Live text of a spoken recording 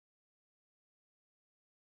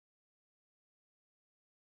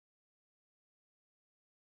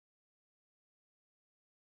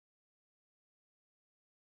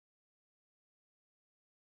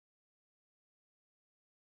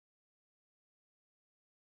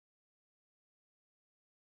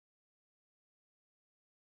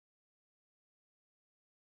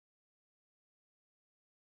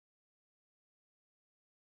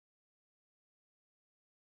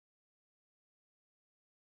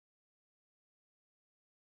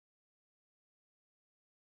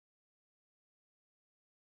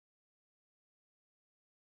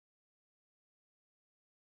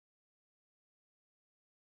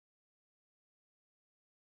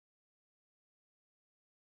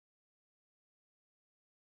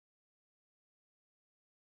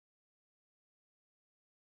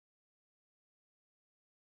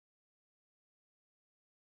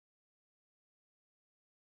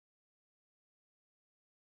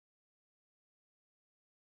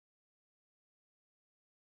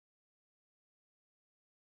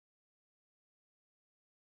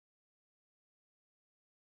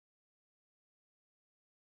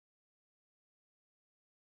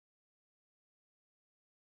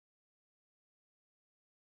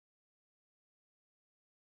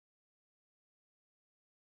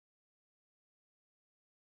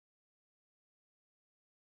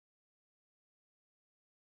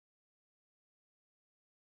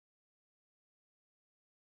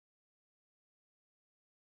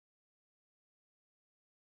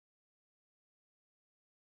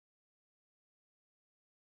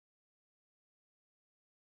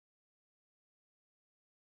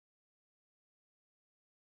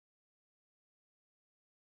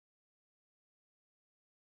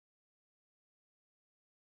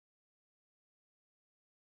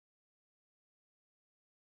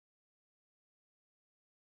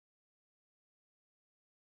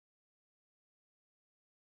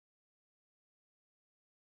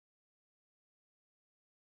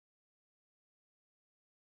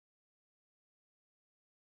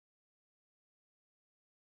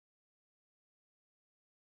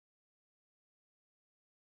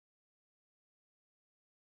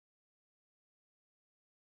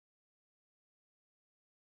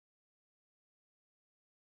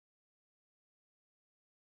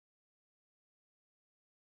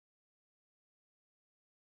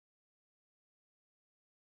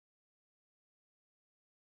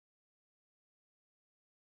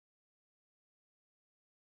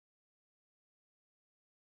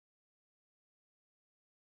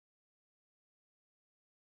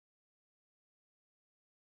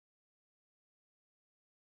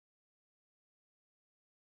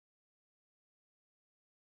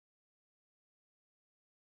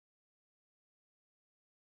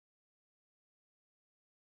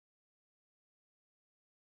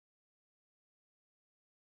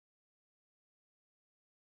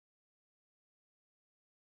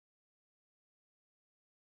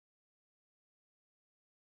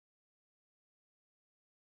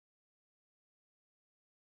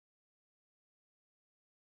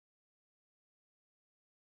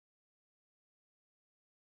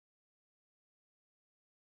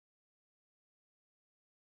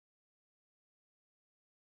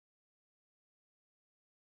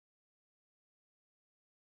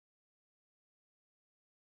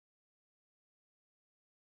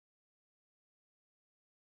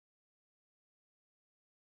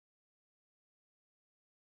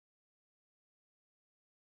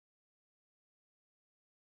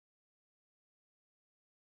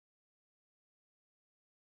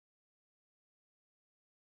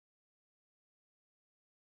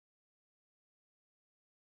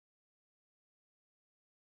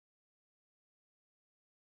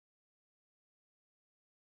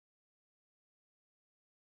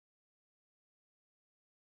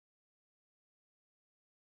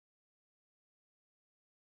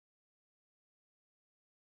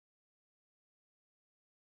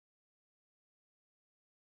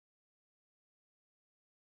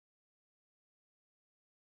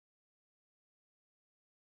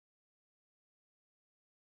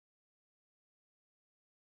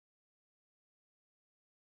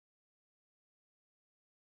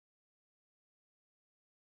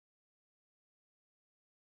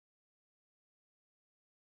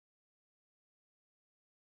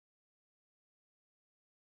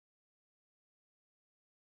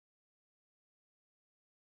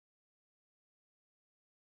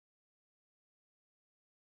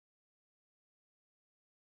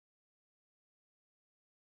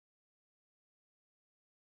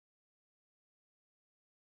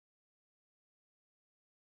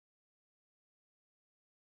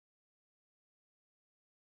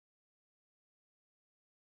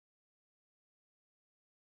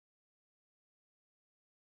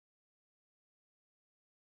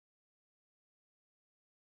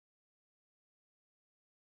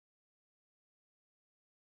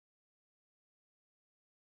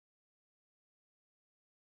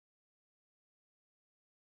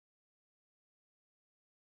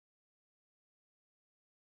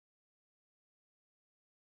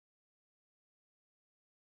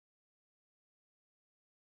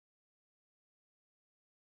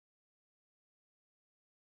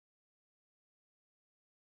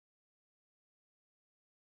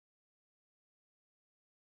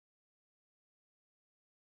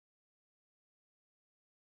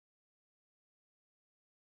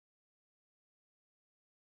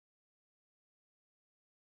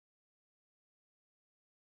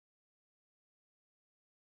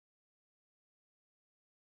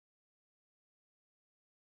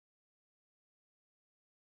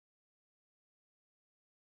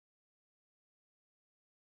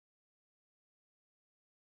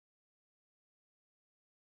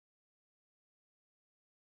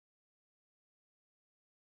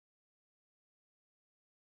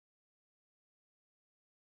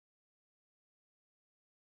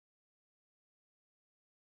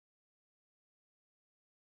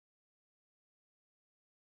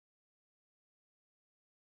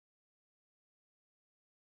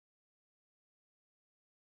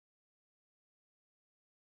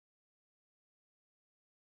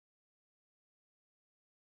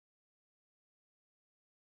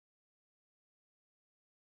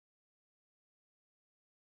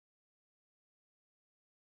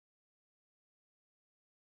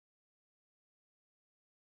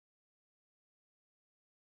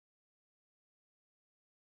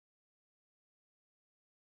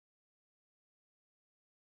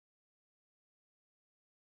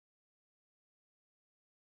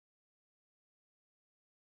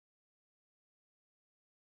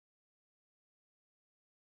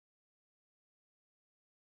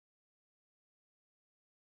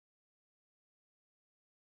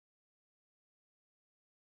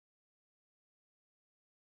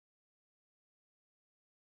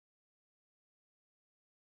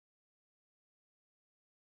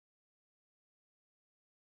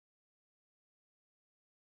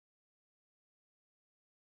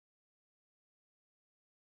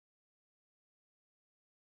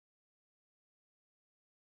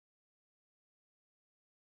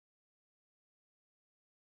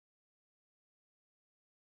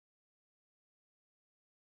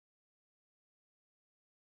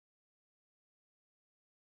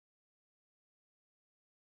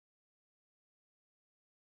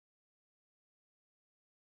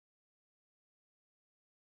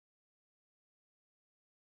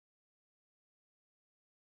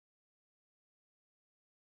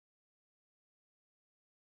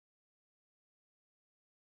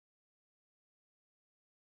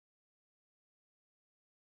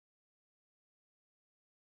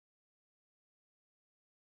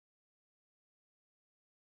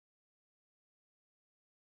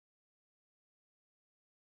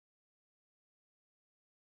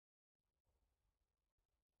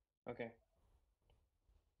Okay.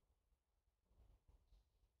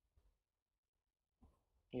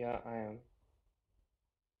 Yeah, I am.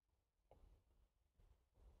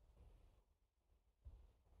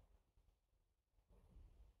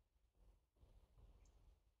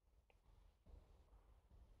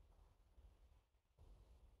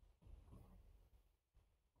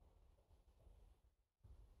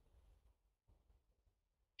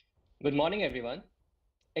 Good morning, everyone.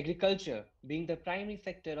 Agriculture, being the primary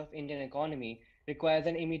sector of Indian economy, requires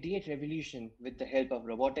an immediate revolution with the help of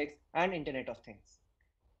robotics and Internet of Things.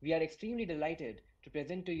 We are extremely delighted to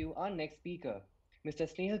present to you our next speaker, Mr.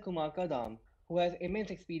 Snehal Kumar Kadam, who has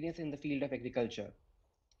immense experience in the field of agriculture.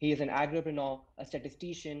 He is an agripreneur, a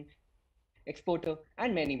statistician, exporter,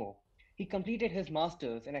 and many more. He completed his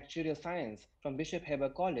master's in actuarial science from Bishop Heber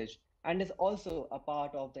College and is also a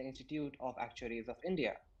part of the Institute of Actuaries of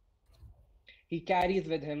India. He carries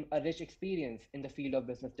with him a rich experience in the field of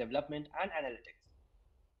business development and analytics.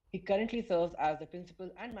 He currently serves as the principal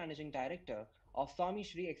and managing director of Swami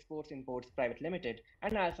Shri Exports Imports Private Limited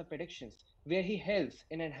and Alpha Predictions, where he helps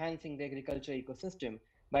in enhancing the agriculture ecosystem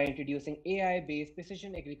by introducing AI-based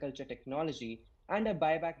precision agriculture technology and a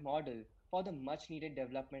buyback model for the much-needed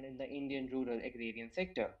development in the Indian rural agrarian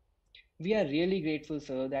sector. We are really grateful,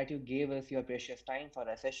 sir, that you gave us your precious time for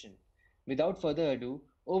our session. Without further ado,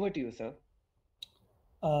 over to you, sir.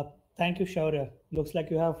 Thank you, Shaurya. Looks like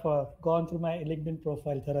you have gone through my LinkedIn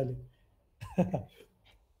profile thoroughly.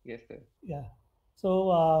 Yes, sir. Yeah.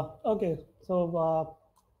 So, okay. So,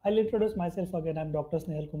 I'll introduce myself again. I'm Dr.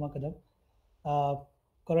 Snehal Kumar Kadam. Uh,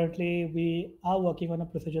 Currently, we are working on a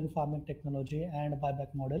precision farming technology and a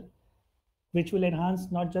buyback model, which will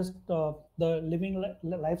enhance not just the living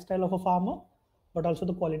lifestyle of a farmer, but also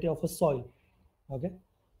the quality of a soil. Okay.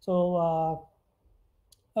 So,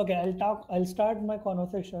 okay, I'll start my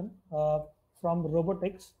conversation from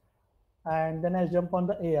robotics, and then I'll jump on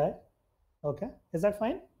the AI. Okay, is that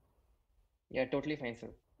fine? Yeah, totally fine, sir.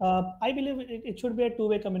 I believe it should be a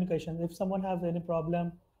two-way communication. If someone has any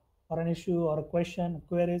problem or an issue or a question,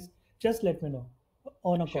 queries, just let me know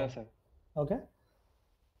on a Sure, call. sir. Okay.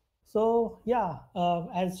 So yeah,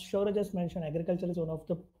 as Shora just mentioned, agriculture is one of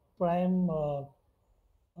the prime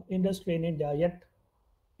industry in India. Yet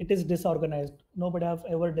it is disorganized. Nobody have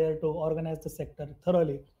ever dared to organize the sector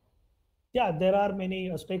thoroughly. Yeah, there are many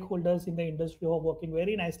stakeholders in the industry who are working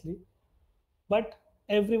very nicely, but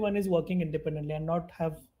everyone is working independently and not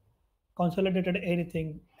have consolidated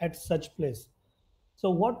anything at such place. So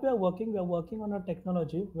what we are working on a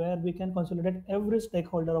technology where we can consolidate every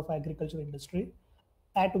stakeholder of agriculture industry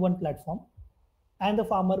at one platform, and the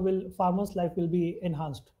farmer's life will be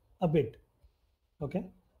enhanced a bit. Okay.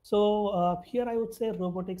 So here I would say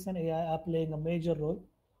robotics and AI are playing a major role.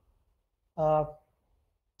 Uh,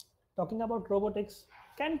 Talking about robotics,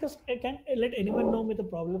 can let anyone know me the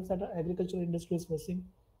problems that the agriculture industry is facing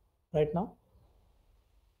right now?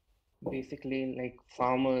 Basically, like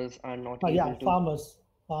farmers are not Yeah, able to, farmers.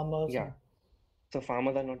 yeah. So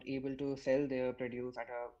farmers are not able to sell their produce at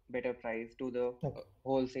a better price to the Okay.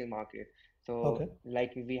 wholesale market. Okay. So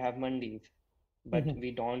like we have mandis, but Mhm.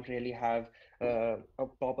 we don't really have a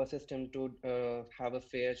proper system to have a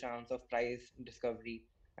fair chance of price discovery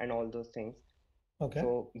and all those things. Okay.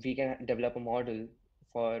 So we can develop a model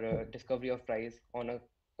for Okay. discovery of price on a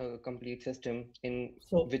complete system in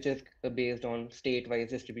So which is based on state-wise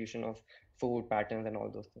distribution of food patterns and all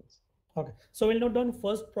those things. okay. So we'll note down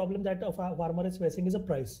first problem that a farmer is facing is a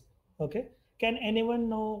price. Okay. Can anyone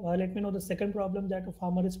know? Let me know the second problem that a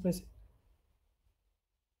farmer is facing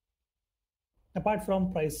apart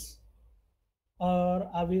from price, or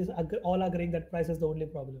are we all agreeing that price is the only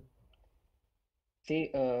problem? See,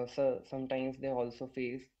 so sometimes they also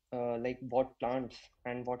face like what plants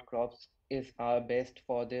and what crops are best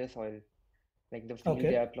for their soil, like the field they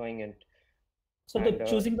Okay. are plowing in. So the And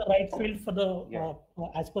choosing the right field for the yeah,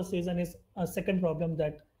 as per season is a second problem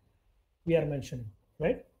that we are yeah, mentioning,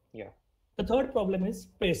 right? yeah, The third problem is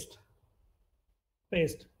pest.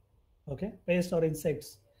 Okay, pest or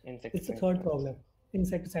insects. It's the third insecticides. problem.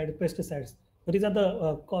 Insecticide, pesticides. These are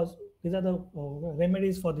the cause. These are the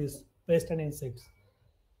remedies for this pest and insects.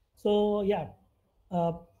 So yeah,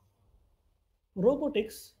 uh,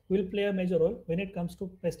 robotics will play a major role when it comes to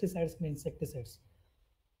pesticides and insecticides.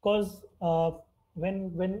 Because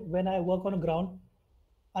when I work on a ground,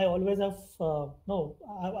 I always have no.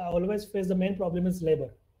 I always face the main problem is labor.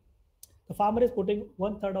 The farmer is putting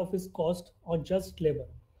one third of his cost on just labor.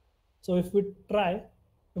 So if we try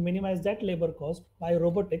to minimize that labor cost by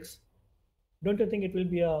robotics, don't you think it will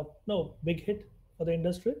be a no big hit for the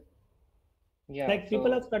industry? Yeah, Like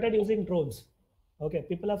people have so started using drones. Okay,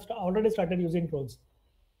 people have already started using drones.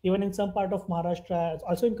 Even in some part of Maharashtra,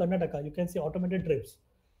 also in Karnataka, you can see automated drips.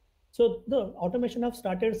 So the automation have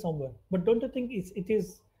started somewhere, but don't you think it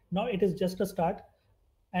is now it is just a start,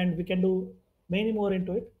 and we can do many more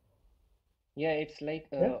into it? Yeah, it's like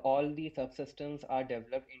Yeah, all the subsystems are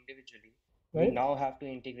developed individually. We right. now have to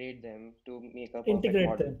integrate them to make a perfect Integrate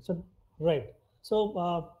model. them. So right. So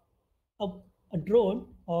a, a drone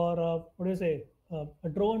or what do you say? A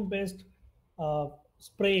drone-based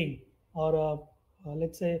spraying or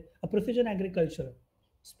let's say a precision agriculture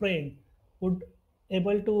spraying would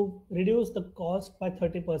able to reduce the cost by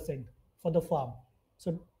 30% for the farm.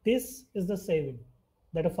 So this is the saving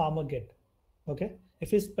that a farmer get. Okay,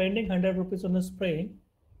 if he's spending 100 rupees on the spraying,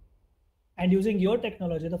 and using your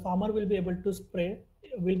technology, the farmer will be able to spray,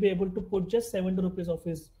 will be able to put just 70 rupees of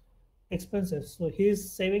his expenses. So he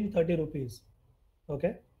is saving 30 rupees.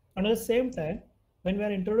 Okay. And at the same Yeah. time, when we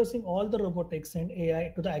are introducing all the robotics and AI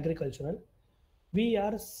to the agricultural, we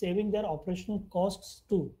are saving their operational costs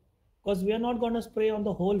too, because we are not going to spray on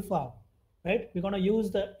the whole farm, right? We're going to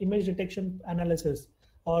use the image detection analysis,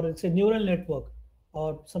 or it's a neural network,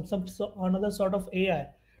 or another sort of AI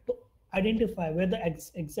to identify where the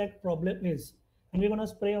exact problem is, and we're going to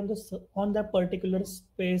spray on this on that particular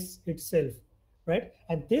space itself, right?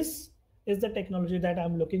 And this is the technology that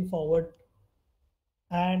I'm looking forward.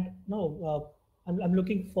 And no I'm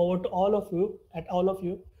looking forward to all of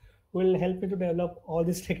you who will help me to develop all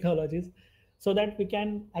these technologies so that we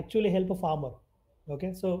can actually help a farmer.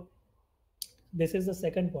 Okay, so this is the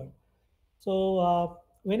second point. So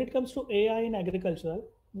when it comes to AI in agriculture,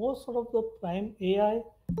 most sort of the prime AI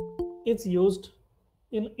is used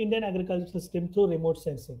in Indian agriculture system through remote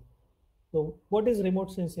sensing. So what is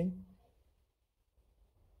remote sensing?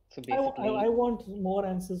 So I basically, want more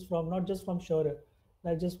answers from not just from Shaurya.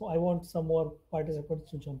 I want some more participants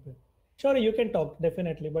to jump in. Shaurya, you can talk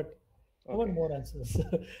definitely, but I want okay. more answers.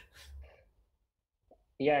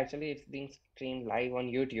 Yeah, actually, it's being streamed live on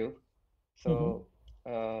YouTube. Mhm. So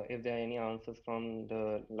if there are any answers from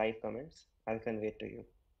the live comments, I'll convey it to you.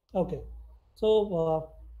 Okay,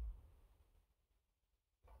 so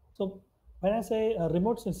so when I say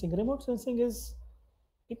remote sensing is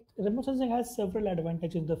remote sensing has several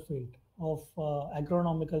advantages in the field of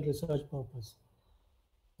agronomical research purpose.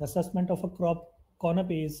 The assessment of a crop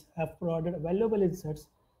canopies have provided valuable insights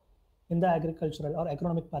in the agricultural or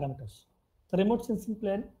economic parameters. The remote sensing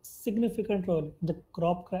play a significant role in the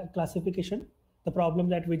crop classification, the problem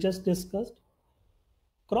that we just discussed,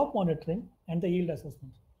 crop monitoring, and the yield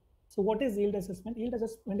assessment. So, what is yield assessment? Yield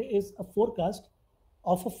assessment is a forecast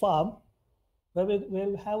of a farm where we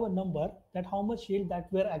will have a number that how much yield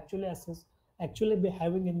that we're actually be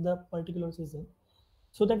having in the particular season,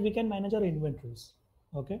 so that we can manage our inventories.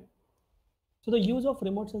 Okay, so the use of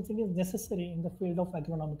remote sensing is necessary in the field of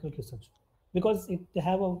agronomical research because they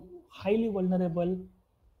have a highly vulnerable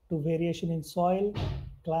to variation in soil,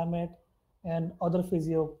 climate, and other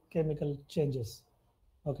physiochemical changes.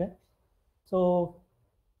 Okay, so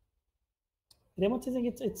remote sensing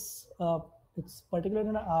it's particularly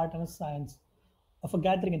an art and a science of a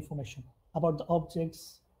gathering information about the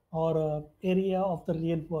objects or area of the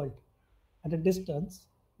real world at a distance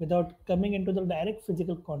without coming into the direct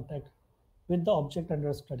physical contact with the object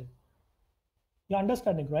under study. You're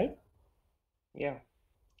understanding, right? Yeah,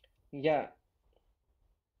 yeah,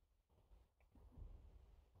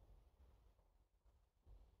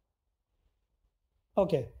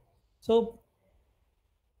 Okay. So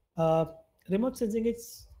uh, remote sensing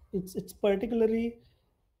it's particularly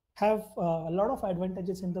have a lot of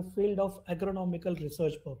advantages in the field of agronomical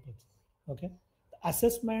research purpose. Okay, the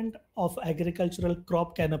assessment of agricultural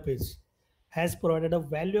crop canopies has provided a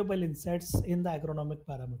valuable insights in the agronomic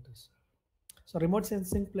parameters. So remote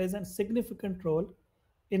sensing plays a significant role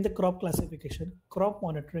in the crop classification, crop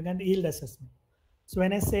monitoring, and yield assessment. So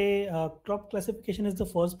when I say crop classification is the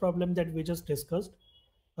first problem that we just discussed,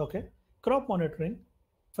 okay, crop monitoring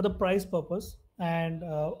for the price purpose and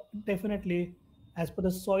definitely as per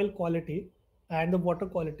the soil quality and the water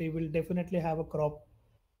quality will definitely have a crop,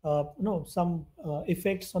 some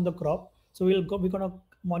effects on the crop. So we're gonna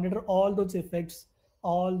monitor all those effects,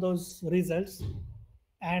 all those results,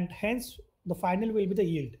 and hence the final will be the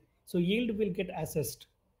yield. So yield will get assessed.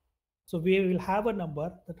 So we will have a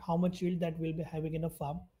number that how much yield that we'll be having in a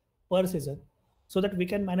farm per season, so that we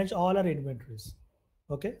can manage all our inventories.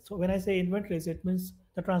 Okay, so when I say inventories, it means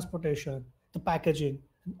the transportation, the packaging,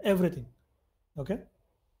 everything. Okay,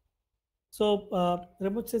 so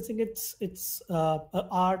remote sensing it's an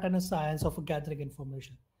art and a science of gathering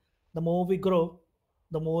information. The more we grow,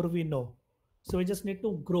 the more we know. So we just need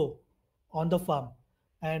to grow on the farm.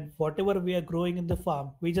 and whatever we are growing in the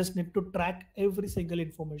farm, we just need to track every single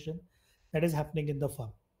information that is happening in the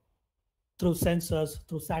farm through sensors,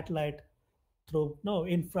 through satellite, through no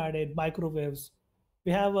infrared, microwaves.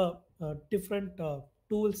 We have different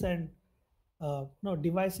tools and no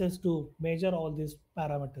devices to measure all these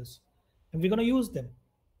parameters, and we're going to use them,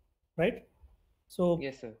 right? So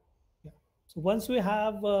Yes, sir. yeah. So once we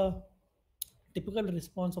have typical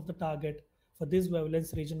response of the target for these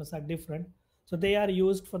wavelengths regions are different. So they are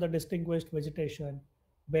used for the distinguished vegetation,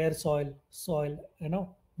 bare soil,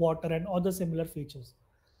 water and other similar features.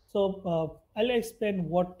 So I'll explain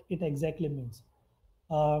what it exactly means.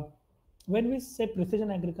 Uh, when we say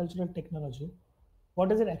precision agricultural technology, what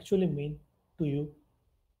does it actually mean to you?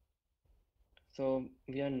 So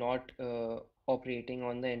we are not operating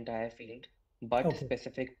on the entire field, but Okay,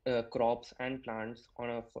 specific crops and plants on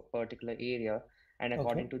a particular area. And okay.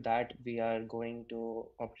 according to that, we are going to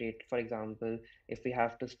operate. For example, if we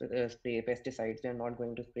have to spray pesticides, we are not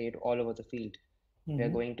going to spray it all over the field. We are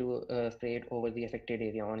Hmm. going to spray it over the affected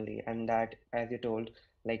area only. And that, as you told,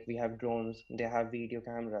 like we have drones, they have video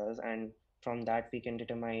cameras, and from that we can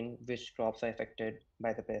determine which crops are affected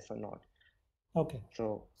by the pest or not. Okay.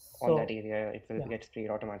 So on that So area, it will yeah. get sprayed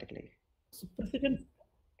automatically. So precision.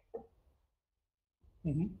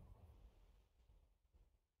 Mhm.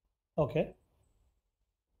 Okay.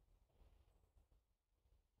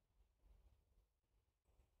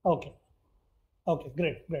 Okay. Okay,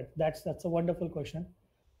 great. That's a wonderful question.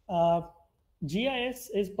 Uh, GIS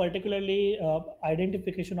is particularly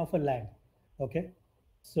identification of a land. Okay,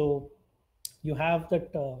 so you have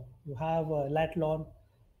a lat long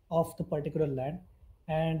of the particular land,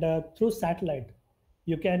 and through satellite,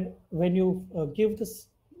 you can when you give this.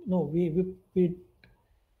 No, we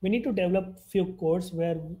need to develop few codes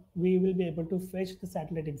where we will be able to fetch the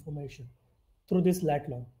satellite information through this lat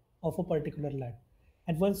long of a particular land.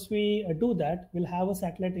 And once we do that, we'll have a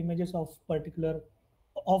satellite images of particular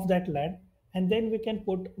of that land, and then we can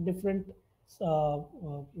put different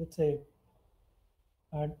let's say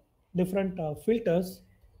uh, different filters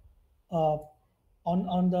uh,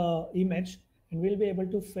 on the image, and we'll be able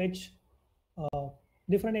to fetch uh,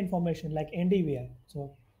 different information like NDVI.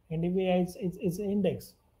 So NDVI is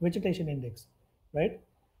index, vegetation index, right?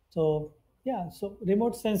 So yeah, so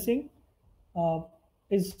remote sensing uh,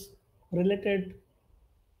 is related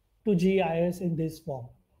to GIS in this form,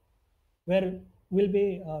 where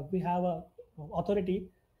we have a authority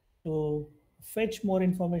to fetch more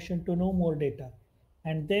information, to know more data,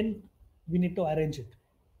 and then we need to arrange it.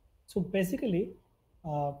 So basically,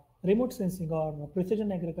 uh, remote sensing or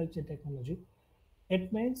precision agriculture technology,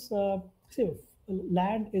 it means see,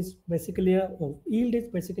 land is basically yield is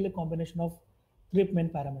basically a combination of three main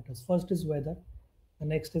parameters. First is weather, the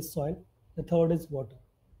next is soil, the third is water.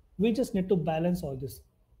 We just need to balance all these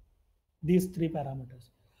three parameters.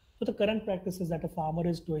 So the current practices that a farmer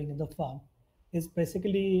is doing in the farm is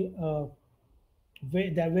basically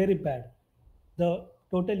they're very bad. The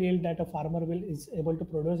total yield that a farmer will is able to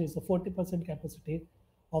produce is the 40% capacity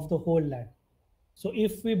of the whole land. So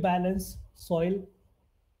if we balance soil,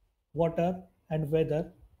 water, and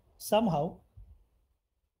weather, somehow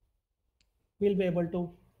we'll be able to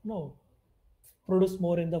produce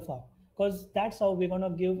more in the farm, because that's how we're going to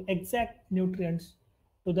give exact nutrients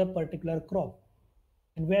to the particular crop.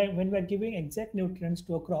 And when we're giving exact nutrients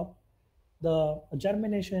to a crop, the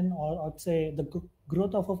germination or I'd say the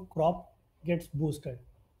growth of a crop gets boosted.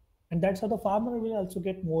 And that's how the farmer will also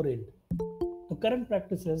get more yield. The current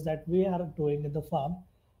practices that we are doing in the farm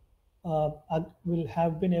will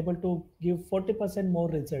have been able to give 40% more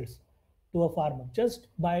results to a farmer just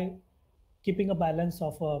by keeping a balance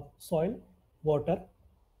of soil, water,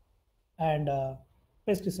 and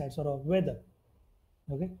pesticides or weather.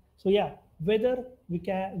 Okay, so yeah, weather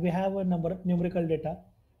we have a number numerical data,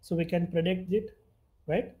 so we can predict it,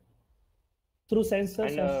 right? Through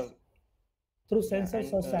sensors And or through yeah,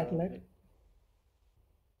 sensors or satellite.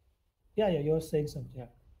 Yeah, you're saying something. yeah,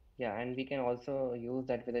 yeah, and we can also use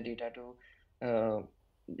that with the data uh,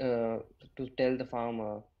 uh, to tell the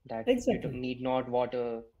farmer that you don't Exactly, need not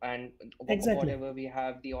water, and exactly, whatever we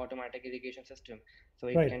have the automatic irrigation system, so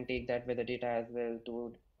it right, can take that with the data as well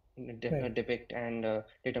to right, depict and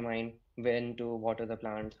determine when to water the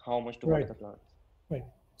plants, how much to water right, the plants. right.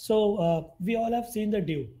 So we all have seen the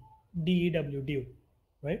dew, dew,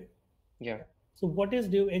 right? Yeah, So what is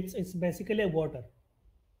dew? It's basically a water,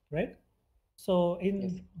 right? So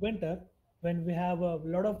yes, in winter, when we have a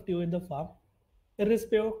lot of dew in the farm,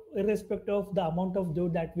 irrespective of the amount of dew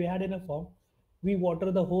that we had in a farm, we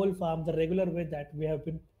water the whole farm the regular way that we have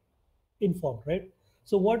been informed, right?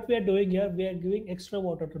 So what we are doing here, we are giving extra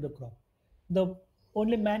water to the crop. The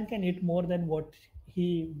only man can eat more than what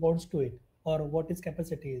he wants to eat or what his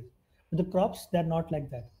capacity is. With the crops, they're not like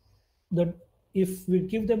that. The If we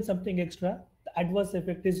give them something extra, the adverse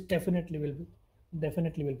effect is definitely will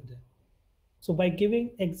be there. So by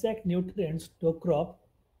giving exact nutrients to a crop,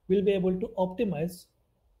 we'll be able to optimize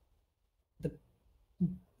the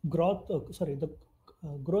growth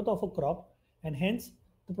of a crop and hence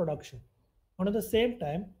the production. And at the same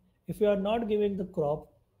time, if you are not giving the crop,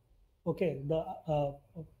 okay, the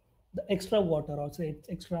extra water or say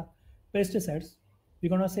extra pesticides, we're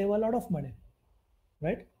gonna save a lot of money,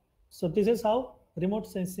 right? So this is how remote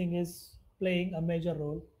sensing is playing a major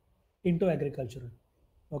role into agriculture.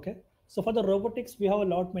 Okay, so for the robotics, we have a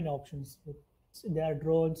lot many options. There are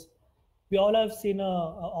drones. We all have seen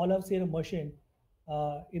a machine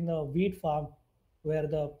in a wheat farm where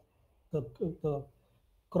the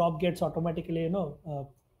crop gets automatically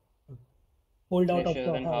pulled out of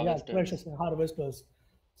the Threshers and harvesters. harvesters.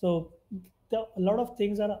 So a lot of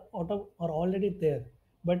things are already there,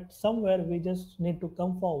 but somewhere we just need to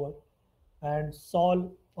come forward and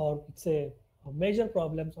solve or say major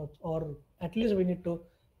problems, or at least we need to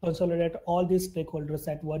consolidate all these stakeholders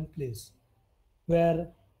at one place where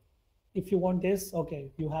if you want this,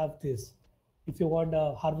 okay, you have this. If you want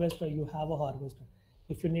a harvester, you have a harvester.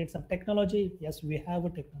 If you need some technology, yes, we have a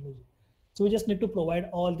technology. So we just need to provide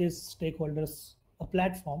all these stakeholders a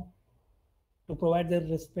platform to provide their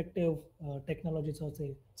respective technologies or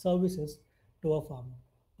say services to a farmer.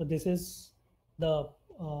 So this is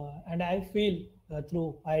and I feel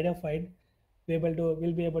through Ideafind,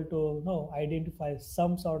 we'll be able to identify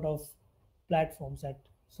some sort of platforms that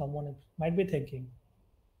someone might be thinking.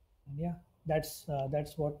 And yeah, that's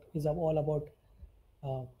what is all about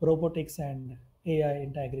robotics and AI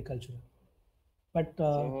into agriculture. But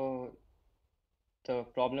So the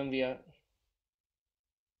problem we are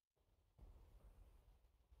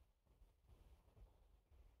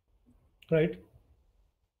right,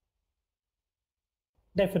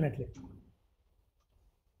 definitely,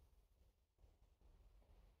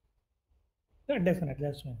 yeah, definitely,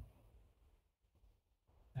 that's fine.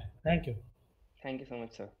 Thank you. Thank you so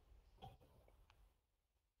much, sir.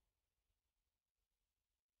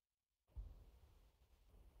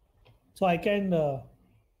 So I can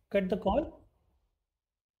cut the call.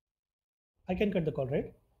 I can cut the call,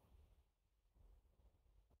 right?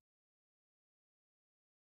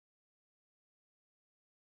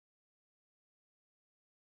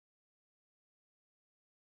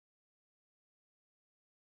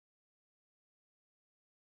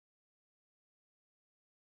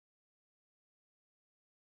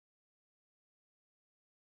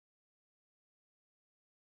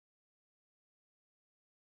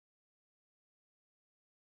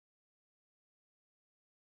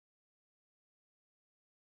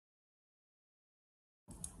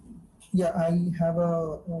 Yeah, I have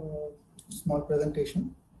a small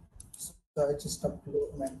presentation. So I just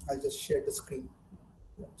upload, I'll just share the screen.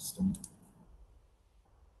 Yeah,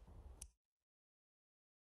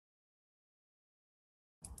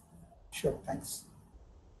 sure, thanks.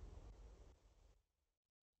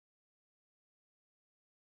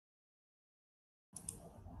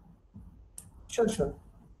 Sure, sure,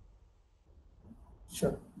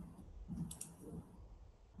 sure.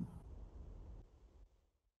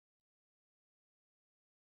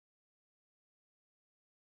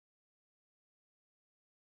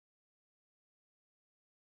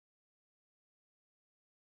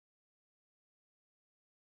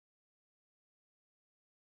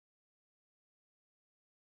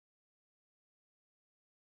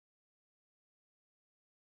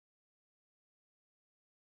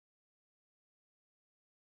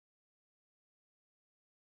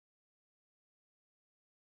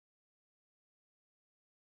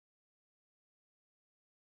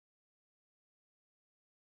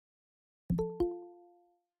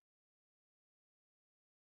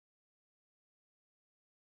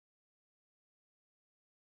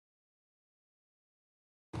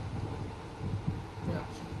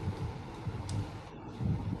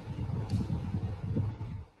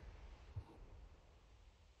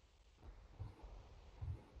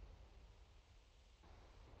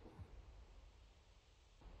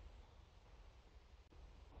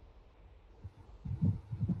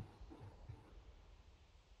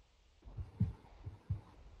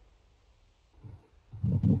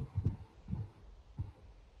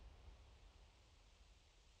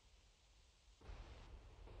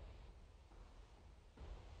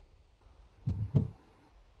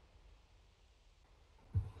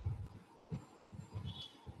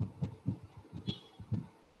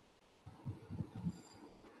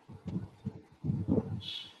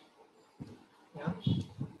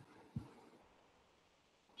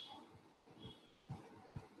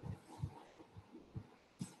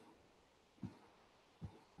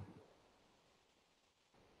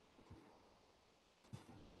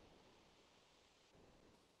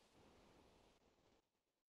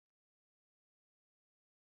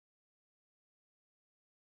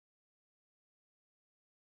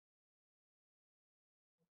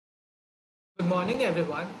 morning,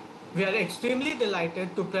 everyone. We are extremely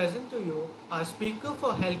delighted to present to you our speaker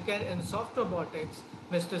for healthcare and soft robotics,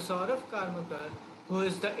 Mr. Saurav Karmakar, who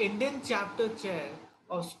is the Indian chapter chair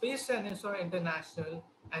of Space Renaissance International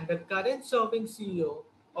and the current serving CEO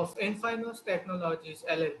of Infinos Technologies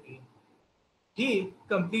LLP. He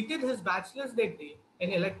completed his bachelor's degree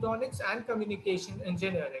in electronics and communication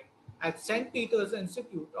engineering at St. Peter's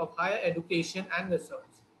Institute of Higher Education and Research.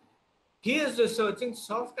 He is researching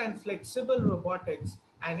soft and flexible robotics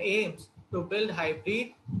and aims to build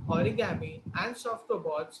hybrid, origami, and soft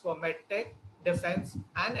robots for medtech, defense,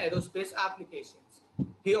 and aerospace applications.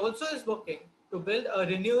 He also is working to build a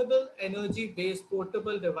renewable energy-based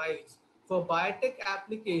portable device for biotech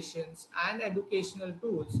applications and educational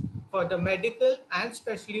tools for the medical and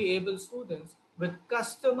specially able students with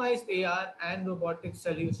customized AR and robotic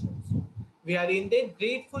solutions. We are indeed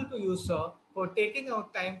grateful to you, sir, for taking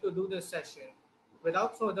out time to do this session.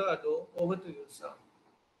 Without further ado, over to you, sir.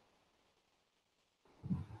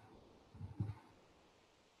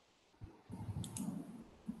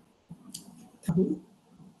 Thank you.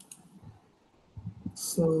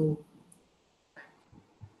 So,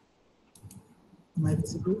 am I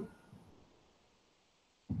visible?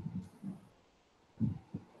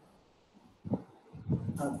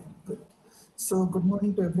 Okay, good. So, good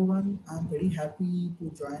morning to everyone. I'm very happy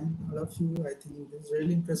to join all of you. I think this is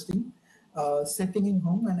really interesting. Sitting in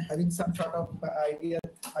home and having some sort of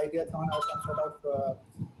ideathon or some sort of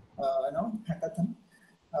hackathon.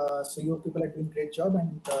 So you people are doing a great job,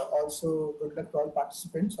 and also good luck to all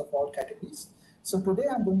participants of all categories. So today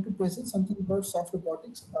I'm going to present something about soft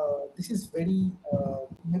robotics. This is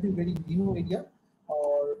maybe very new area,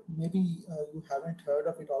 or maybe you haven't heard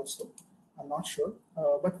of it also. I'm not sure.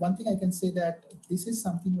 But one thing I can say that this is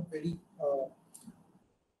something very,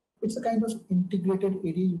 it's a kind of integrated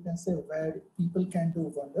area, you can say, where people can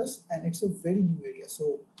do wonders, and it's a very new area.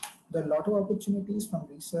 So there are a lot of opportunities from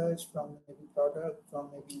research, from maybe product, from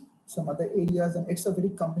maybe some other areas, and it's a very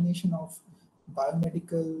combination of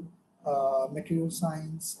biomedical, material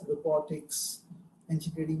science, robotics,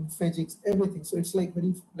 engineering, physics, everything. So it's like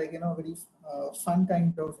very fun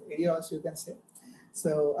kind of areas, you can say.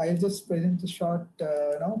 So I'll just present a short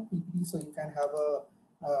PPT so you can have a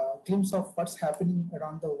glimpse of what's happening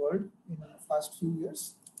around the world in the past few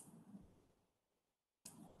years.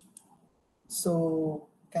 So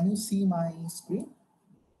can you see my screen?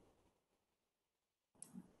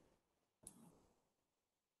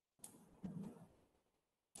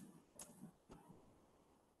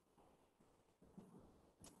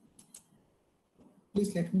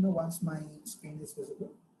 Please let me know once my screen is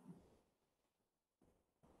visible.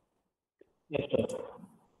 Yes, sir.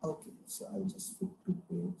 Okay, so I'll just flip to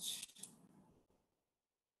page.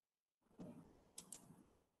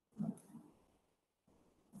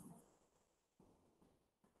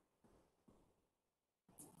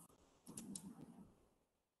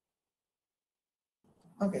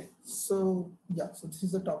 Okay, so yeah, so this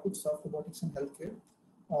is the topic, soft robotics in healthcare.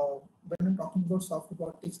 When I'm talking about soft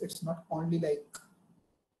robotics, it's not only like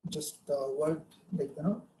just the word,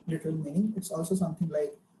 literal meaning. It's also something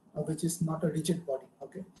like which is not a rigid body.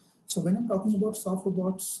 Okay, so when I'm talking about soft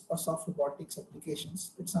robots or soft robotics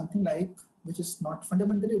applications, it's something like which is not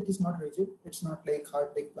fundamentally, it is not rigid. It's not like hard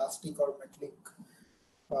like plastic or metallic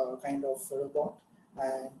kind of robot,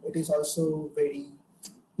 and it is also very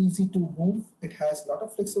easy to move. It has a lot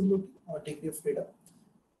of flexibility or degree of freedom,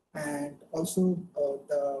 and also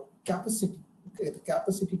the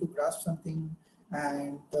capacity to grasp something,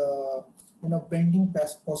 and bending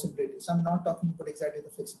possibilities. I'm not talking about exactly the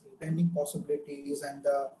flexibility, bending possibilities, and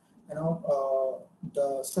the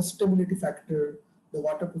sustainability factor, the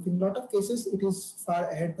waterproofing. A lot of cases it is far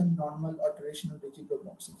ahead than normal or traditional rigid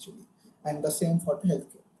robots actually, and the same for the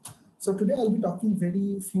healthcare. So today I'll be talking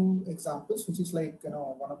very few examples, which is like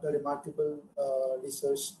one of the remarkable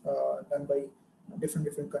research done by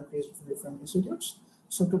different countries, different institutes.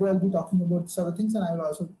 So today I'll be talking about several things, and I will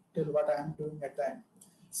also tell what I am doing at the end.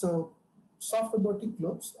 So soft robotic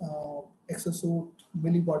globes, exosuit,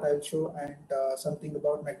 millibot I'll show, and something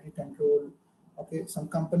about magnetic control. Okay, some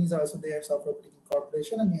companies are also there, soft robotic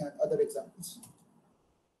incorporation, and other examples.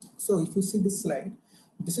 So if you see this slide,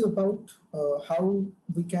 this is about how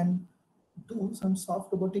we can do some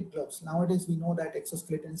soft robotic gloves. Nowadays, we know that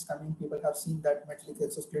exoskeleton is coming. People have seen that metallic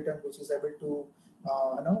exoskeleton, which is able to,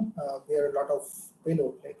 bear a lot of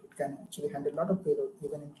payload. Like it can actually handle a lot of payload,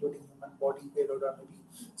 even including human body payload or maybe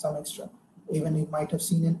some extra. Even you might have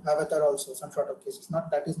seen in Avatar also some sort of cases.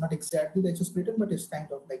 Not that is not exactly the exoskeleton, but it's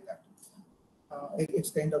kind of like that.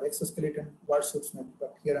 it's kind of exoskeleton war suits, maybe,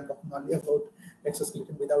 but here I'm talking only about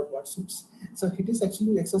exoskeleton without war suits. So it is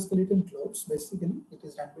actually exoskeleton globes, basically. It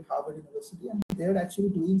is done by Harvard University, and they're actually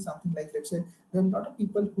doing something like, let's say, there are a lot of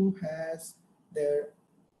people who has their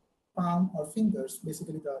palm or fingers,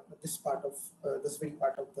 basically this part of this very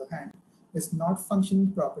part of the hand is not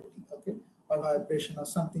functioning properly, okay, or vibration or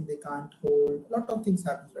something they can't hold. A lot of things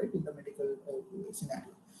happen, right, in the medical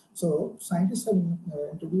scenario. So scientists have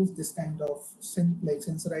introduced this kind of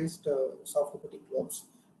sensorized soft robotic gloves,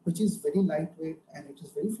 which is very lightweight and it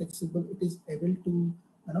is very flexible. It is able to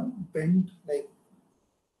bend, like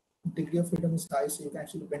degree of freedom is high, so you can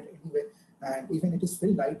actually bend anyway, and even it is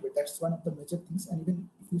very lightweight. That's one of the major things. And even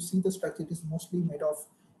if you see the structure, it is mostly made of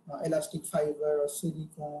elastic fiber or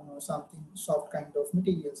silicone or something soft kind of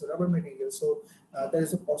materials, rubber materials. So there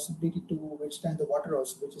is a possibility to withstand the water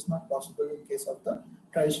also, which is not possible in case of the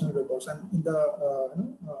traditional robots. And in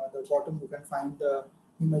the bottom, you can find the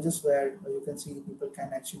images where you can see people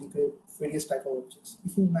can actually grip various type of objects.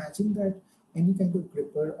 If you imagine that any kind of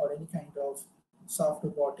gripper or any kind of soft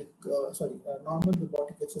robotic, normal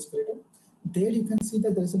robotic exoskeleton, there you can see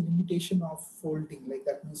that there is a limitation of folding, like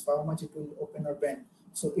that means how much it will open or bend.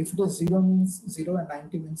 So if it is 0 means 0 and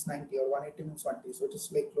 90 means 90 or 180 means 180, so it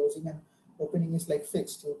is like closing and opening is like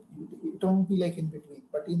fixed. So it won't be like in between.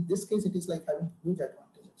 But in this case, it is like having huge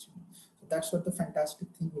advantage actually. So that's what the fantastic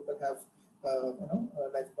thing people have,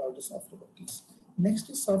 like about the soft robotics. Next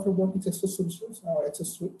is soft robotics exosolutions or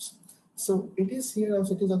exosuites. So it is here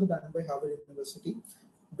also, it is also done by Harvard University.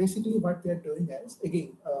 Basically what they are doing is,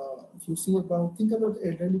 again, if you think about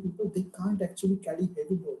elderly people, they can't actually carry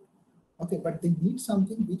heavy load. Okay, but they need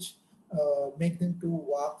something which make them to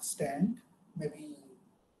walk, stand, maybe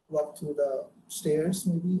walk through the stairs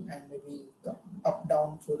maybe, and maybe up,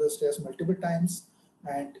 down through the stairs multiple times.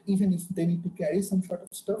 And even if they need to carry some sort of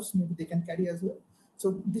stuffs, maybe they can carry as well.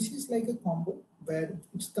 So this is like a combo where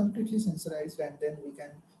it's completely sensorized, and then we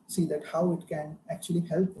can see that how it can actually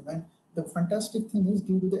help them. And the fantastic thing is,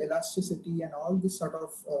 due to the elasticity and all this sort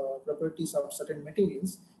of properties of certain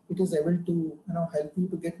materials, it is able to help you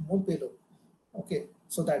to get more payload. Okay,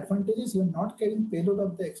 so the advantage is you're not carrying payload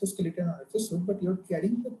of the exoskeleton or exosuit, but you're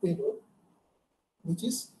carrying the payload which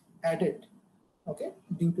is added, okay,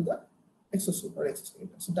 due to the exosuit or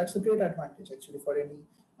exoskeleton. So that's a great advantage actually for any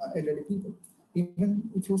elderly people. Even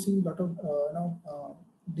if you see a lot of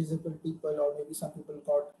disabled people, or maybe some people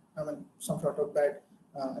got some sort of bad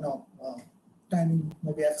timing,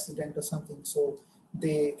 maybe accident or something, so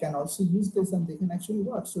they can also use this and they can actually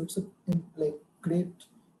work. So it's a like great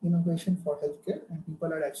innovation for healthcare, and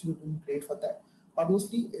people are actually doing great for that.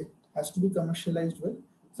 Obviously, it has to be commercialized well.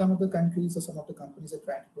 Some of the countries or some of the companies are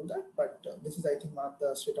trying to do that, but this is, I think, one of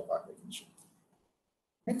the state of art we can show.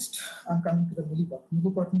 Next, I'm coming to the millibot.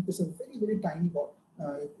 Millibot is a very, very tiny bot.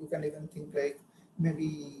 You can even think like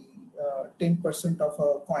maybe 10% of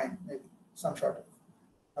a coin, maybe some sort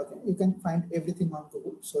of. Okay, you can find everything on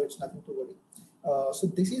Google, so it's nothing to worry. So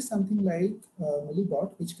this is something like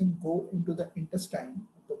millibot, which can go into the intestine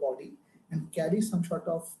of the body and carry some sort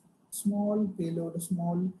of small payload, a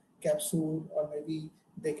small capsule, or maybe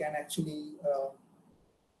they can actually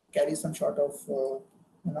carry some sort of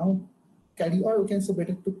carry, or you can say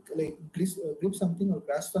better to like grip something or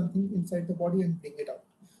grasp something inside the body and bring it out.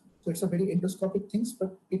 So it's a very endoscopic things,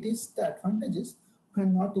 but it is the advantages. We're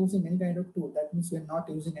not using any kind of tool. That means we're not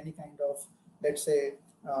using any kind of, let's say,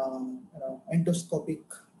 endoscopic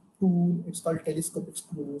tool. It's called telescopic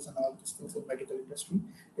screws and all these things in medical industry.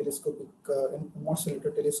 Telescopic,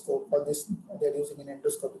 morse-electro telescope, all this they're using in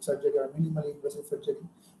endoscopic surgery or minimally invasive surgery.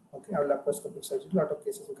 Okay, or laparoscopic surgery. A lot of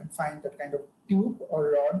cases you can find that kind of tube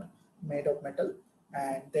or rod made of metal,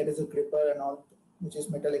 and there is a gripper and all, which is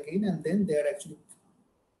metal again, and then they are actually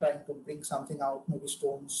trying to bring something out, maybe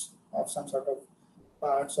stones of some sort of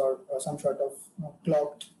parts, or some sort of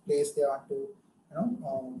clogged place they want to,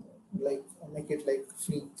 like make it like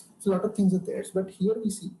free. So a lot of things are there. But here we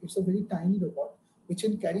see it's a very tiny robot which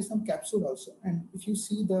can carry some capsule also. And if you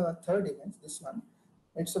see the third image, this one,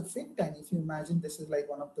 it's a very tiny. If you imagine this is like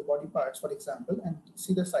one of the body parts, for example, and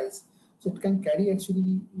see the size. So it can carry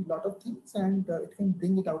actually a lot of things, and it can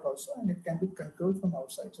bring it out also, and it can be controlled from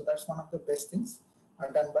outside. So that's one of the best things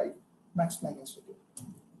done by Max Planck Institute.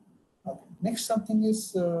 Okay. Next, something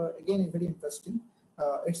is again very interesting.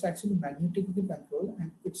 It's actually magnetically controlled,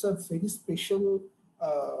 and it's a very special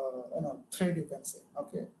thread, you can say.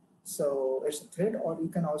 Okay, so it's a thread, or you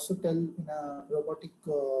can also tell in a robotic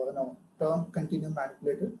term, continuum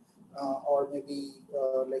manipulator, or maybe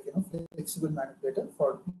like flexible manipulator,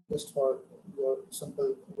 for just for your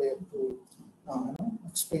simple way to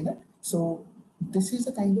explain it. So this is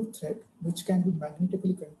a kind of thread which can be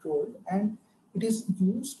magnetically controlled, and it is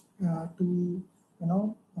used to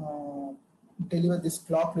deliver this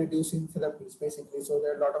clock reducing therapies basically. So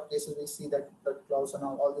there are a lot of cases we see that blood clots and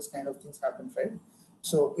all this kind of things happen, right?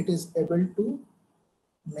 So it is able to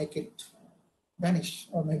make it vanish,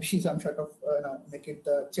 or maybe some sort of make it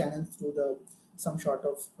the channel through the some sort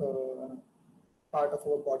of part of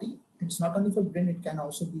our body. It's not only for brain, it can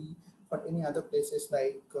also be for any other places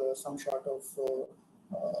like some sort of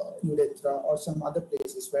urethra or some other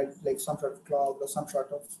places where like some sort of clog or some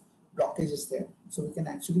sort of blockage is there. So we can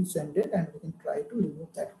actually send it and we can try to remove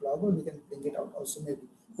that clog, or we can bring it out also maybe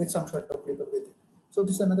with some sort of paper with it. So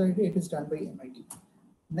this is another idea. It is done by MIT.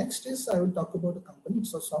 Next is I will talk about a company.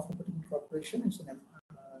 It's a Soft Robotic Corporation. It's in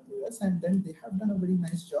US, and then they have done a very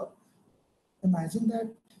nice job. Imagine that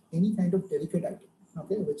any kind of delicate item,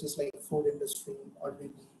 okay, which is like food industry or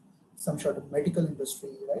maybe some sort of medical industry,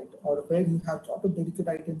 right? Or where you have a lot of delicate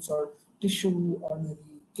items or tissue or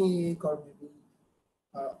maybe cake or maybe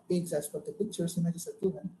eggs as per the pictures images are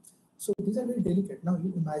given. So these are very delicate. Now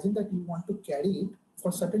you imagine that you want to carry it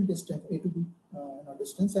for certain distance, A to B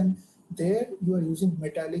distance, and there you are using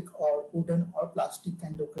metallic or wooden or plastic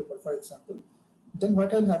kind of gripper, for example. Then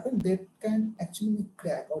what will happen? They can actually make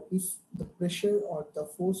crack, or if the pressure or the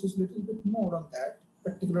force is a little bit more on that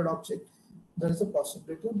particular object, there is a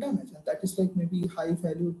possibility of damage, and that is like maybe high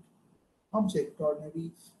valued object or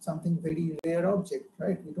maybe something very rare object,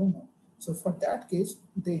 right? We don't know. So for that case,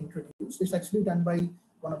 they introduced, it's actually done by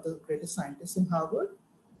one of the greatest scientists in Harvard,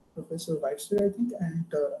 Professor Weitzer, I think, and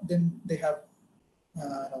then they have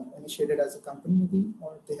initiated as a company maybe,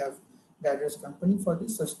 or they have gathered as a company for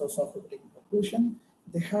this Soft Robotic Corporation.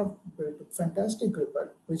 They have built a fantastic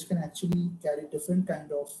gripper which can actually carry different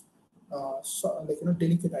kind of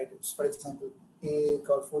delicate items. For example, egg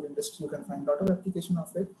or food industry, you can find a lot of application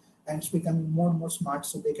of it, and it's becoming more and more smart,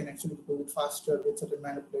 so they can actually do it faster with certain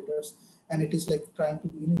manipulators, and it is like trying to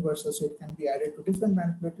be universal, so it can be added to different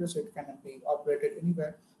manipulators, so it can be operated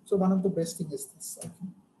anywhere. So one of the best thing is this, I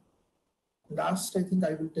think. Last, I think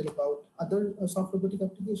I will tell about other soft robotic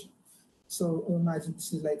application. So imagine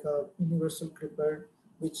this is like a universal gripper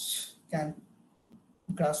which can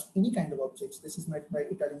grasp any kind of objects. This is made by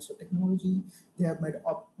Italian technology. They have made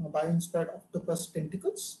bio-inspired octopus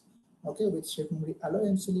tentacles, okay, with shape memory alloy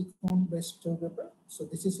and silicone based gripper. So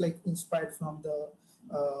this is like inspired from the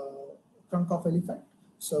trunk of elephant.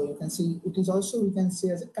 So you can see it is also, we can say,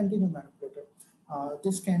 as a continuum manipulator.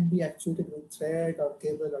 This can be actuated with thread or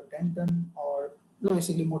cable or tendon, or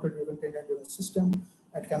basically motor driven tendon driven system.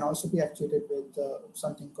 It can also be actuated with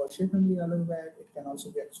something called shape memory alloy wire. It can also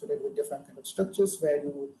be actuated with different kind of structures where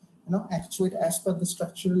you actuate as per the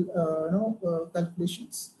structural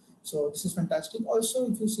calculations. So this is fantastic.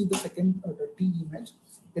 Also, if you see the second the T image,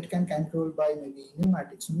 it can control by maybe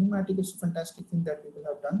pneumatics. So pneumatic is a fantastic thing that people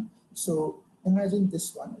have done. So imagine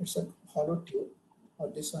this one, it's a hollow tube, or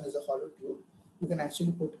this one is a hollow tube. You can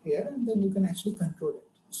actually put air and then you can actually control it.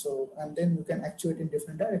 So, and then you can actuate in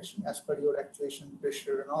different direction as per your actuation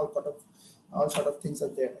pressure, and all sort of things are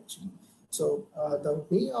there actually. So the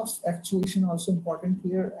way of actuation also important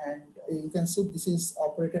here, and you can see this is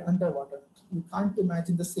operated underwater. You can't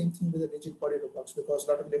imagine the same thing with the rigid body robots because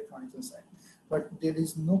a lot of electronics inside, but there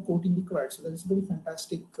is no coating required. So that is a very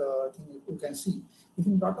fantastic thing you can see.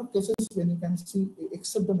 In a lot of cases, when you can see,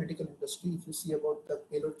 except the medical industry, if you see about the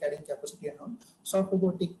payload carrying capacity and all, soft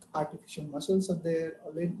robotic artificial muscles are there,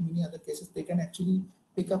 or in many other cases, they can actually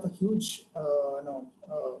pick up a huge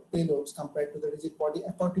payloads compared to the rigid body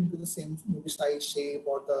according to the same maybe size, shape,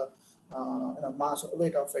 or the mass or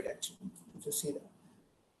weight of it actually, if you see that.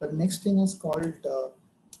 The next thing is called,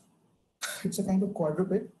 it's a kind of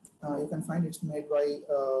quadruped. You can find it's made by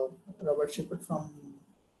Robert Shepard from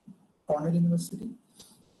Cornell University,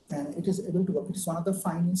 and it is able to work. It is one of the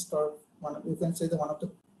finest, or you can say one of the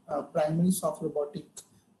primary soft robotic,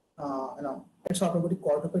 soft robotic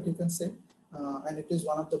quadruped, you can say, and it is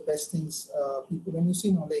one of the best things. People, when you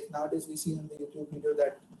see, like nowadays we see in the YouTube video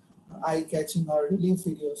that eye-catching or relief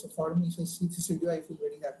video. So for me, if I see this video, I feel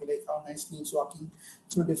very happy, like how nicely it's walking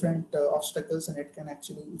through different obstacles, and it can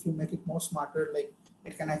actually, if you make it more smarter, like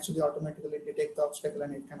it can actually automatically detect the obstacle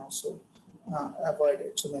and it can also avoid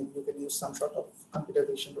it. So maybe you can use some sort of computer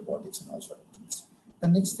vision robotics and all sort of things. The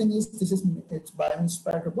next thing is it's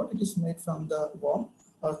bio-inspired robot. It is made from the worm,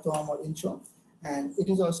 earthworm or inchworm, and it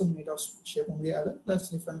is also made of shape memory alloy plus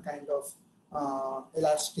different kind of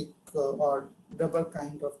elastic or rubber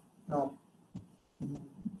kind of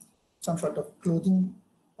some sort of clothing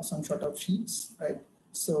or some sort of sheets, right?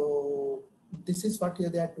 So this is what they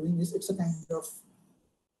are doing. Is it's a kind of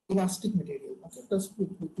elastic material, Okay, because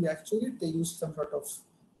we actually they use some sort of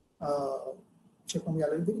shape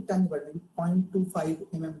very tiny, but maybe 0.25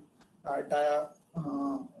 mm dia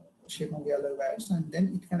shape wires, and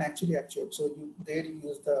then it can actually actuate. So there you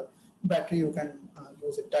use the battery, you can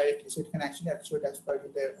use it directly, so it can actually actuate as per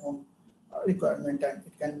their own requirement, and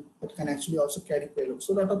it can actually also carry payload.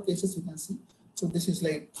 So a lot of cases you can see. So this is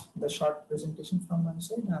like the short presentation from my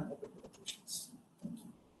side, and I'm open to the questions. Thank you.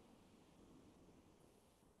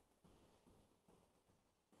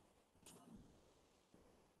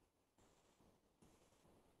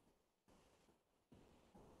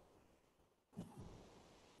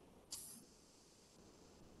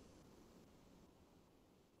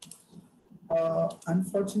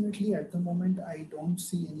 Unfortunately, at the moment, I don't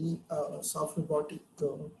see any soft robotic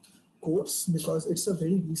course because it's a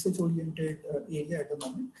very research-oriented area at the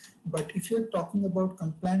moment. But if you're talking about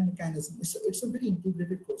compliant mechanism, it's a very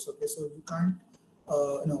integrated course. Okay, so you can't,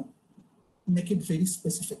 make it very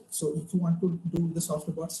specific. So if you want to do the soft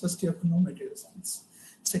robots, first you have to know material science.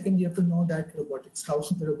 Second, you have to know that robotics, how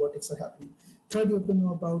the robotics are happening. Third, you have to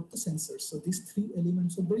know about the sensors. So these three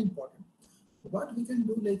elements are very important. What we can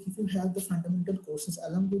do, like if you have the fundamental courses,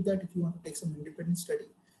 along with that, if you want to take some independent study,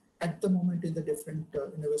 at the moment in the different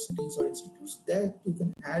universities or institutes, that you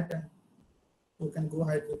can add and you can go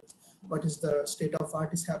ahead with what is the state of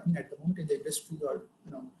art is happening at the moment in the industry or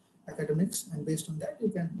academics, and based on that you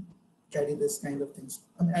can carry this kind of things.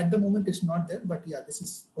 I mean, at the moment it's not there, but yeah, this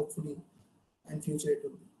is hopefully in future it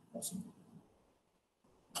will be possible.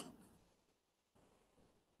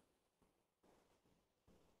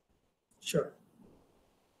 Sure.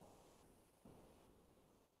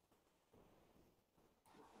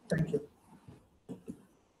 Thank you.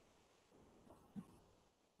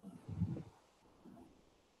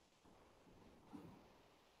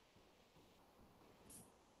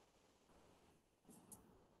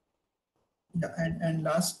 Yeah, and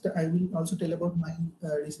last, I will also tell about my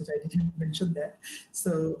research. I didn't mention that.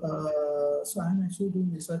 So I'm actually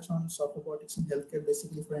doing research on soft robotics in healthcare,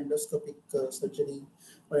 basically for endoscopic surgery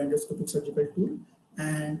or endoscopic surgical tool.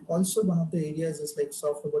 And also one of the areas is like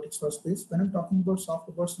soft robotics for space. When I'm talking about soft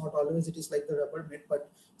robots, not always it is like the rubber made,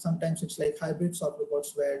 but sometimes it's like hybrid soft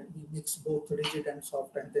robots where we mix both rigid and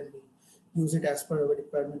soft, and then we use it as per our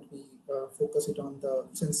requirement. We focus it on the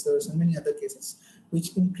sensors and many other cases,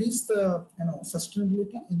 which increase the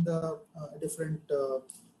sustainability in the different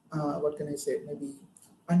what can I say, maybe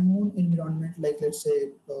unknown environment, like let's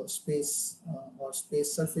say space or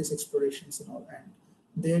space surface explorations and all. And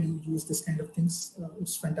there you use this kind of things.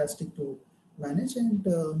 It's fantastic to manage, and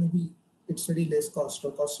maybe it's very less cost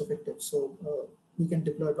or cost effective. So we can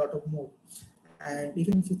deploy a lot of more. And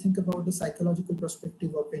even if you think about the psychological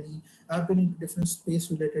perspective of any, I've been in different space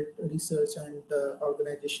related research and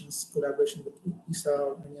organizations, collaboration with ISA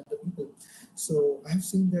or many other people. So I've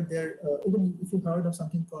seen that there, even if you heard of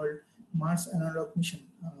something called Mars Analog Mission,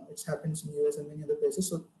 it happens in US and many other places.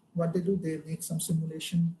 So what they do, they make some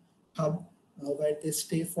simulation hub where they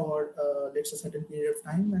stay for let's say a certain period of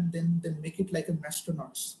time, and then they make it like a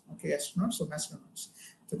astronauts, okay, astronauts or astronauts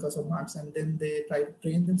because of Mars, and then they try to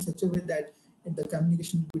train them such a way that the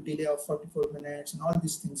communication will be delay of 44 minutes and all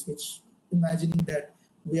these things, which imagining that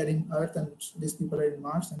we are in Earth and these people are in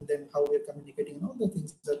Mars, and then how we are communicating and all the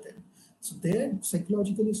things are there. So there,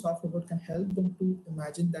 psychologically, soft robot can help them to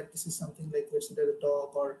imagine that this is something like, let's say, a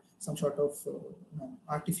dog or some sort of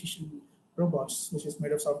artificial robots, which is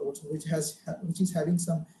made of soft robots, which is having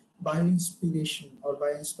some bio-inspiration or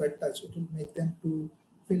bio-inspired touch. It will make them to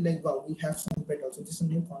feel like, wow, we have some pet also. This is a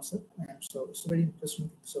new concept, and so it's a very interesting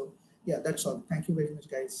thing. So yeah, that's all. Thank you very much,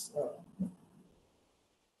 guys.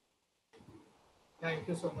 Thank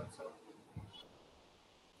you so much, sir.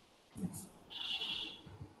 Yes.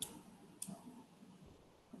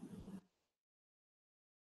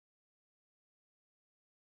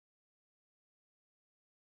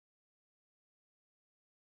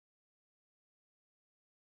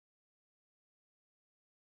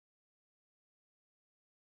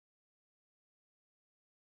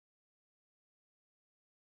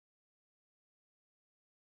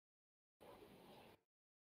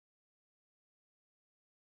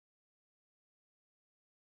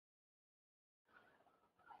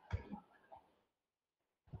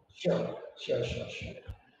 Sure, sure, sure, sure.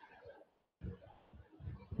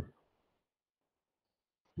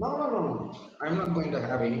 No, no, no, no. I'm not going to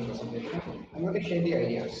have any presentation. I'm going to share the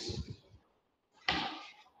ideas.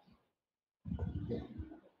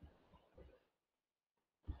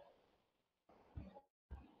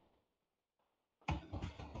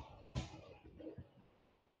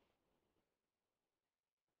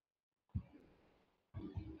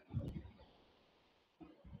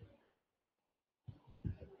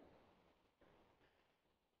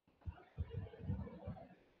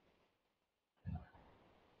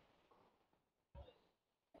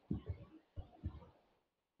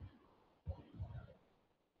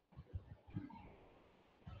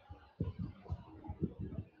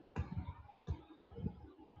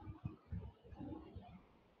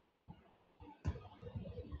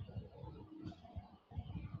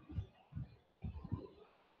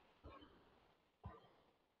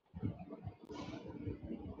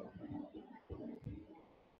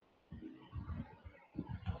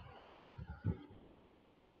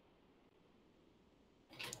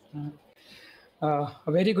 A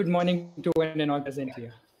very good morning to one and all present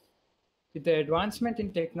here. With the advancement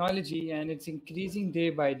in technology and its increasing day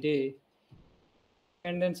by day,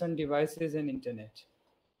 dependence on devices and internet.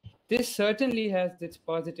 This certainly has its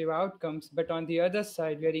positive outcomes, but on the other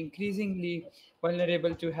side, we are increasingly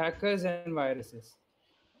vulnerable to hackers and viruses.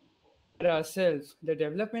 For ourselves, the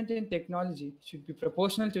development in technology should be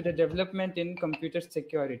proportional to the development in computer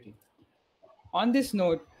security. On this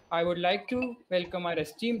note, I would like to welcome our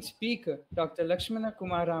esteemed speaker, Dr. Lakshmana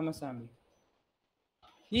Kumar Ramasamy.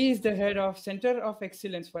 He is the head of Center of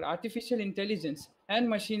Excellence for Artificial Intelligence and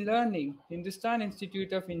Machine Learning, Hindustan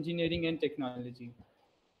Institute of Engineering and Technology.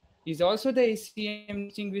 He is also the ACM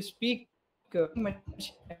Distinguished Speaker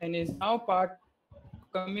and is now part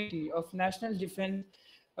of Committee of National Defense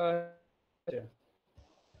Research.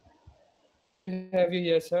 Happy to have you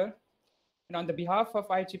here, sir. And on the behalf of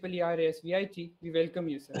IEEE-RAS VIT, we welcome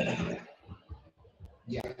you, sir.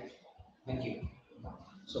 Yeah, thank you.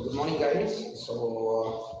 So good morning, guys.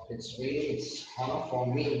 So it's honor for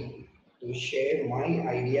me to share my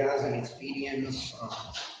ideas and experience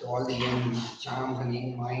to all the young charms and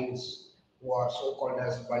young minds who are so-called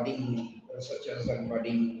as budding researchers and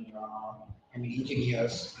budding,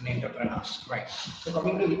 engineers and entrepreneurs, right? So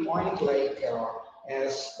coming to the point, like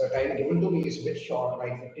as the time given to me is a bit short,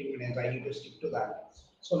 like 15 minutes, I need to stick to that.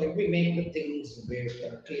 So let me make the things very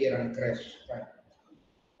clear and crisp, right?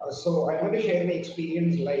 So I want to share my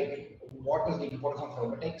experience, like what is the importance of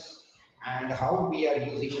robotics and how we are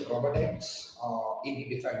using robotics in the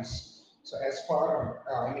defense. So as far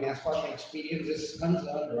my experience is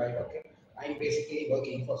concerned, right? Okay, I'm basically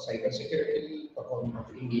working for cybersecurity for government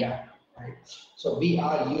of India, right? So we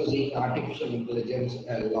are using artificial intelligence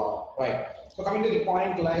a lot, right? So coming to the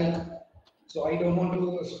point, like so I don't want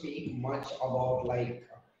to speak much about like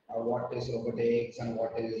what is robotics and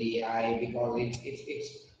what is AI because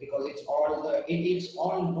it's all it's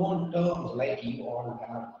all known terms, like you all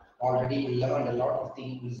have already learned a lot of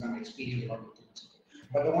things and experienced a lot of things.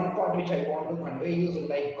 But the one part which I want to convey is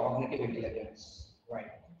like cognitive intelligence,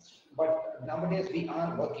 right? But nowadays we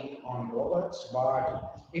are working on robots,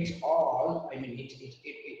 but it's all, I mean,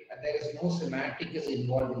 there is no semantic is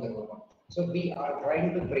involved in the robot. So we are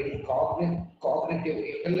trying to bring cognitive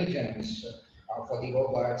intelligence for the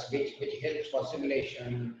robots, which helps for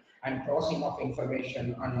simulation and processing of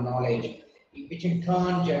information and knowledge, which in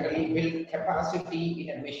turn generally build capacity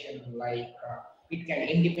in a mission like it can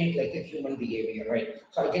imitate like a human behavior, right?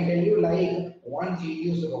 So I can tell you, like once you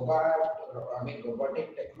use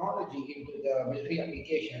robotic technology into the military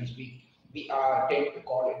applications, we are tend to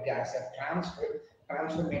call it as a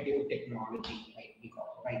transformative technology, right?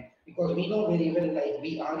 Because we know very well, like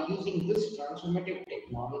we are using this transformative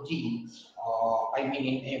technology, I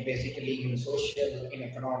mean, basically in social, in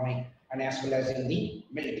economic, and as well as in the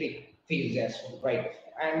military fields as well, right?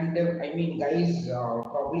 And I mean, guys,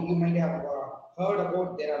 probably you might have heard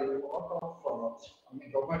about there are a lot of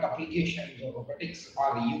robot applications or robotics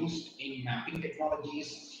are used in mapping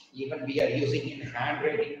technologies. Even we are using in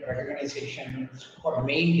handwriting recognition for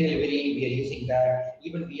mail delivery. We are using that.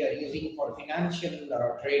 Even we are using for financial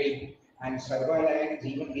trading and surveillance.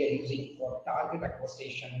 Even we are using for target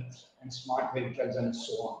acquisition and smart vehicles and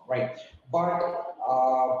so on, right? But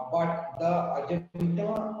the agenda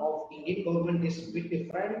of Indian government is a bit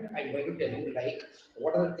different. I'm going to tell you like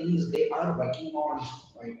what are the things they are working on,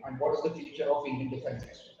 right? And what is the future of Indian defense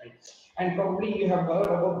as well, right? And probably you have heard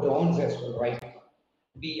about drones as well, right?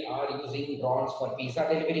 We are using drones for pizza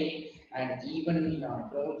delivery and even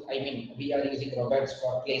drones. I mean, we are using robots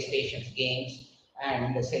for PlayStation games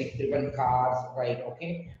and the self-driven cars, right?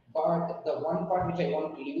 Okay. But the one part which I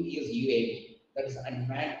want to leave is UAV, that is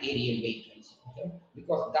unmanned aerial vehicles, okay?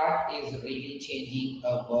 Because that is really changing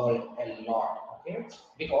the world a lot, okay?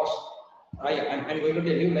 Because I'm going to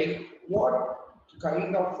tell you like what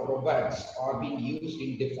kind of robots are being used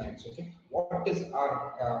in defense, okay? What is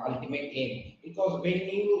our ultimate aim? Because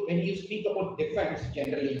when you speak about defense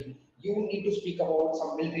generally, you need to speak about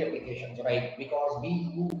some military applications, right? Because we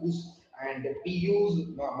use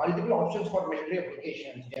multiple options for military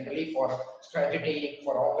applications, generally for strategic,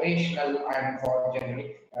 for operational, and for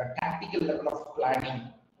generally tactical level of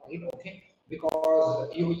planning, right? Okay, because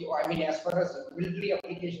I mean, as far as military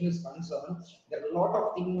application is concerned, there are a lot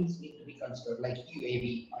of things need to be considered, like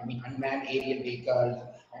UAV, I mean, unmanned aerial vehicles,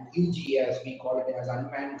 and UGS, we call it as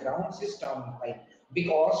unmanned ground system, right?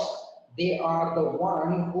 Because they are the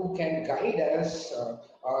one who can guide us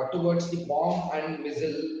towards the bomb and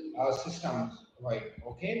missile systems, right?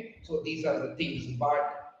 Okay, so these are the things,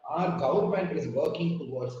 but our government is working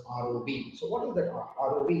towards ROV. So what is that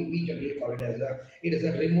ROV? We generally call it as it is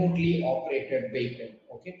a remotely operated vehicle.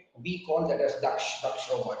 Okay, we call that as Dutch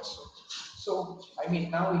robots. So I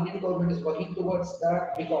mean, now Indian government is working towards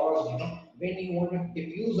that because when you want to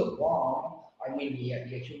defuse a bomb, I mean, yeah,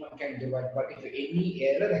 a human can do it, but if any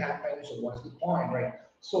error happens, so what's the point, right?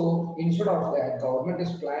 So instead of that, government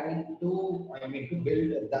is planning to, I mean, to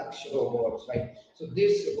build Dutch robots, right? So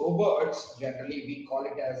these robots, generally we call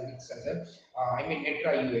it as it's as a, I mean,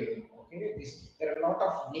 Netra UAV. Okay, there are a lot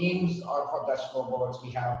of names are for Dutch robots.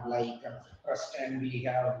 We have like Preston, we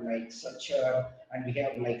have like Searcher, and we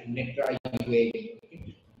have like Netra UAV.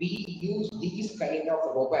 Okay? We use these kind of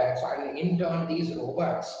robots, and in turn, these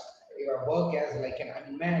robots work as like an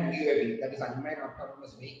unmanned UAV, that is unmanned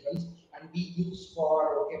autonomous vehicles, and we use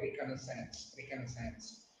for reconnaissance.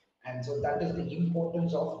 And so that is the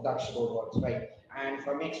importance of Dutch robots, right? And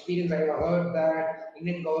from experience, I have heard that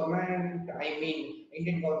Indian government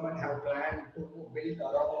have planned to build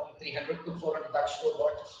around 300 to 400 Dutch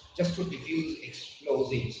robots just to defuse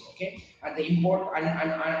explosives, okay? And the import and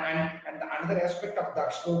the another aspect of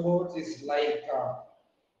Dutch robots is like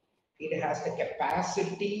it has the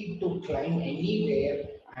capacity to climb anywhere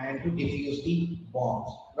and to defuse the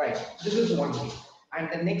bombs. Right. This is one thing. And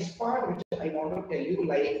the next part, which I want to tell you,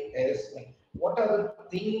 like, is like, what are the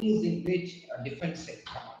things in which a defense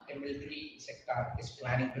sector, a military sector, is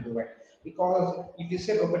planning to do it? Because if you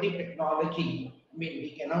say robotic technology, I mean,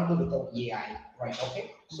 we cannot do without AI, right?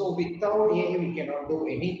 Okay. So without AI, we cannot do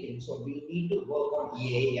anything. So we need to work on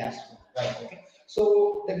AI as well, right? Okay.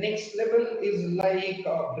 So the next level is like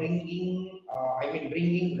bringing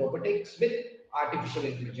robotics with artificial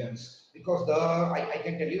intelligence, because I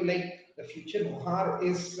can tell you like the future war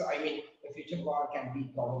is, the future war can be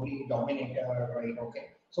probably dominated, right? Okay.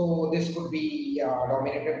 So this could be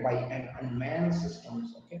dominated by an unmanned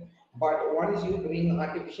systems, okay? But once you bring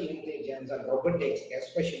artificial intelligence and robotics,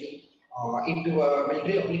 especially into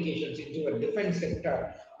military applications, into a defense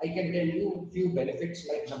sector, I can tell you few benefits.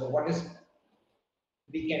 Like number one is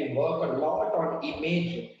we can work a lot on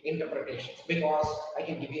image interpretations, because I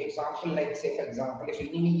can give you example, like say for example, if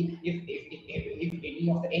any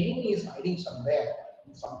of the enemy is hiding somewhere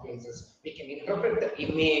in some places, we can interpret the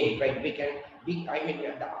image, right?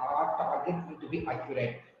 Our target need to be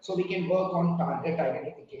accurate, so we can work on target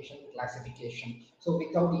identification, classification. So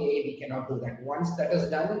without AI we cannot do that. Once that is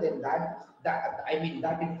done, then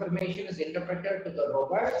that information is interpreted to the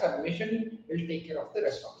robots, and mission will take care of the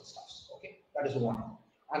rest of the stuff. Okay, that is one.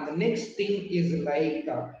 And the next thing is like,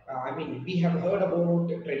 we have heard about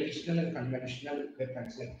traditional and conventional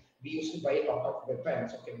weapons. Like we used to buy a lot of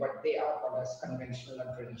weapons, okay, but they are called as conventional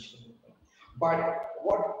and traditional weapons. But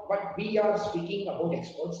what we are speaking about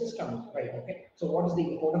expert systems, right? Okay. So what is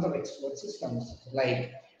the importance of expert systems?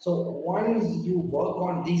 Like, so once you work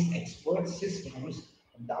on these expert systems,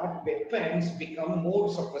 that weapons become more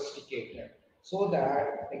sophisticated. So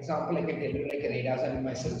that, example, I can tell you like radars and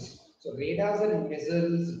missiles. So radars and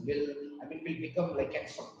missiles will become like a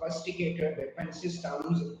sophisticated weapon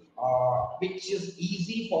systems, which is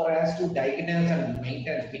easy for us to diagnose and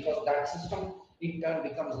maintain, because that system in turn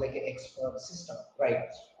becomes like an expert system, right?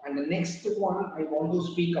 And the next one I want to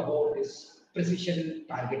speak about is precision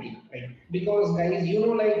targeting, right? Because guys,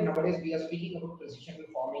 like nowadays we are speaking about precision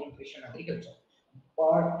farming, precision agriculture,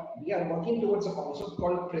 but we are working towards a concept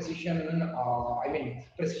called precision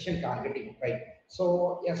targeting, right?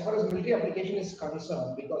 So as far as military application is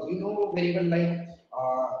concerned, because we know very well, like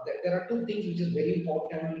there are two things which is very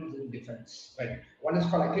important in defense, right? One is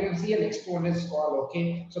called accuracy, and next one is called,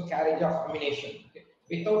 okay, so carriage of ammunition. Okay?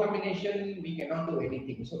 Without ammunition, we cannot do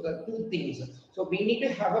anything. So the two things. So we need to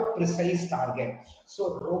have a precise target.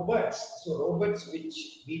 So robots which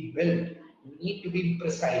we build need to be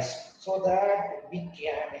precise, so that we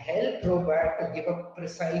can help robot to give a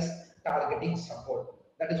precise targeting support.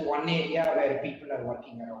 That is one area where people are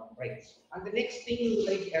working around, right? And the next thing,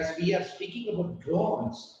 like as we are speaking about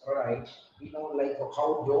drones, right? We know like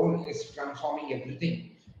how drone is transforming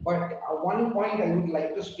everything. But one point I would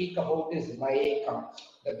like to speak about is like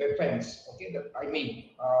the weapons. Okay, the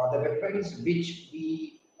weapons which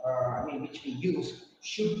which we use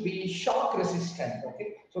should be shock resistant.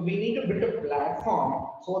 Okay, so we need to build a platform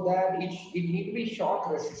so that it need to be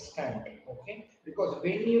shock resistant. Okay, because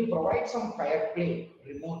when you provide some fire play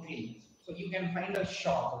remotely, so you can find a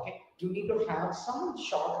shock. Okay, you need to have some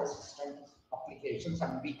shock resistant applications,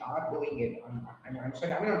 and we are doing it. I'm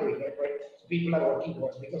sorry, I'm not doing it, but people are working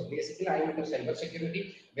towards, because basically I'm into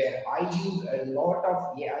cybersecurity, where I use a lot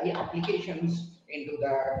of AI applications into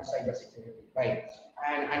the cybersecurity, right?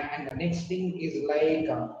 And the next thing is like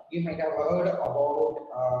you might have heard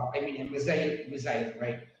about a missile,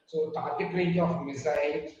 right? So target range of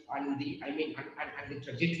missile, and the and the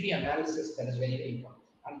trajectory analysis, that is very important.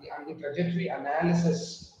 and the trajectory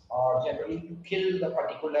analysis generally to kill the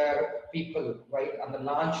particular people, right, and the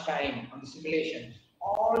launch time and the simulation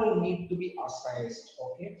all need to be assessed.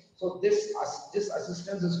 Okay, so this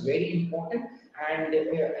assistance is very important, and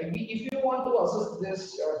if you want to assist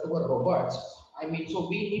this to a robots, I mean, so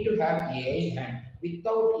we need to have AI in hand.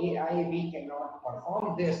 Without AI, we cannot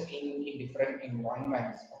perform this in different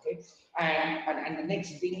environments. Okay, and the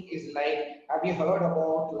next thing is like, have you heard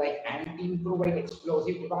about like anti-improvised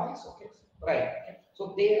explosive device? Okay, right. Okay.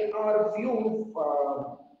 So there are a few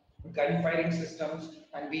gun firing systems,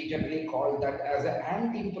 and we generally call that as an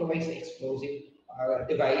anti-improvised explosive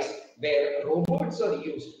device, where robots are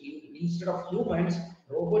used instead of humans.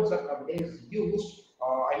 Robots are nowadays used,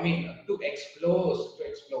 I mean, to explode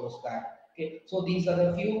that. Okay, so these are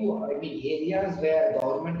the few, I mean, areas where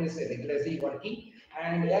government is rigorously working.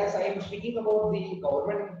 And as I am speaking about the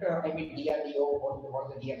government, I mean, DRDO, what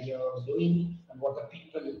the DRDO is doing and what the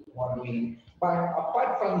people are doing. But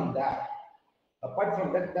apart from that,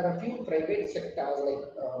 there are few private sectors,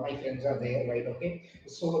 like my friends are there, right? Okay,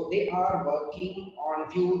 so they are working on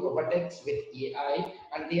few robotics with AI,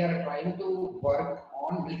 and they are trying to work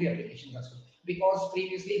on military applications as well, because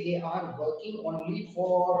previously they are working only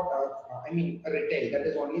for I mean retail, that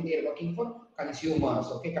is only they are working for consumers.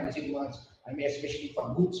 Okay, consumers, I mean, especially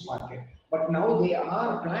for goods market. But now they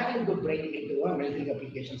are planning to break into military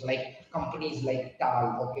applications, like companies like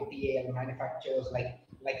TAL, okay, TAL manufacturers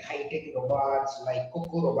like high-tech robots, like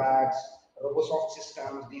Coco robots, Robosoft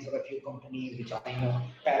systems. These are a few companies which I know.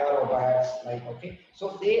 Para robots, like, okay.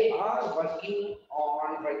 So they are working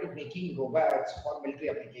on trying to making robots for military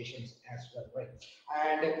applications as well, right?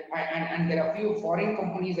 And there are few foreign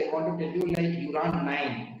companies I want to tell you, like Uran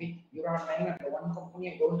 9. Okay, Uran 9, and the one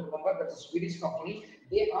company I don't remember, that's a Swedish company.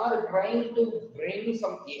 They are trying to bring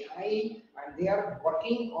some AI, and they are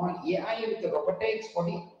working on AI with the robotics for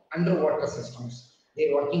the underwater systems.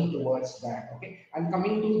 They're working towards that. Okay, and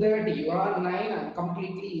coming to the Uran 9, I'm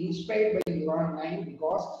completely inspired by Uran 9,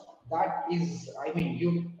 because that is, I mean,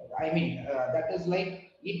 that is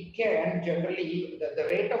like, it can generally, the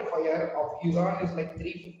rate of fire of Uran is like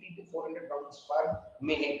 350 to 400 rounds per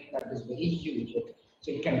minute. That is very huge. Okay?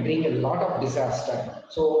 So it can bring a lot of disaster.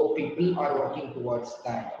 So people are working towards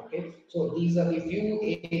that. Okay, so these are the few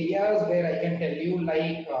areas where I can tell you,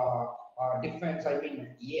 like defense. I mean,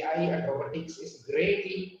 AI and robotics is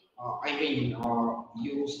greatly,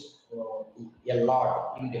 used a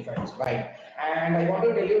lot in defense, right? And I want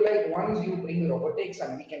to tell you, like, once you bring robotics,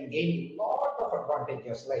 and we can gain a lot of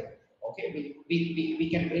advantages, like, okay, we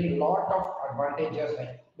can bring a lot of advantages,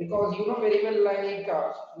 like, because you know very well, like,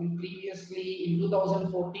 previously in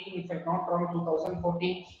 2014, if I'm not wrong,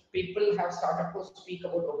 2014, people have started to speak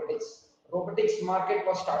about robotics market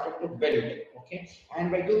was started to build. Okay,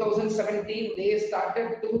 and by 2017 they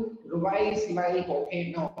started to revise, like,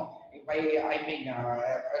 okay, no, by, I mean,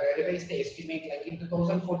 revise the estimate, like in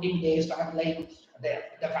 2014 they start like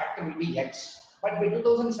the factor will be X, but by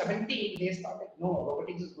 2017 they started, no,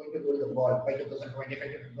 robotics is going to rule the world by 2025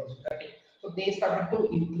 to 2030. So they started to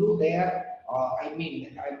improve their I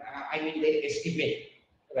mean their estimate.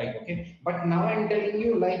 Right, okay. But now I'm telling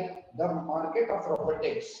you, like, the market of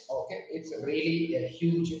robotics, okay, it's really a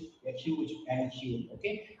huge, and huge,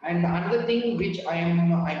 okay. And another thing which which I'm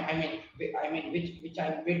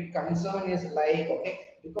a bit concerned is, like, okay,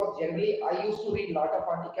 because generally I used to read a lot of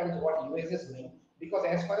articles what US is doing, because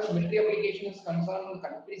as far as military application is concerned,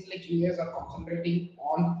 countries like US are concentrating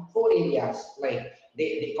on four areas, like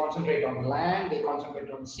they concentrate on land, they concentrate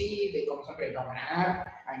on sea, they concentrate on air,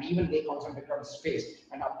 and even they concentrate on space.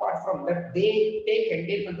 And apart from that, they take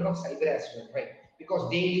entire control of cyber as well, right? Because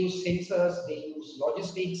they use sensors, they use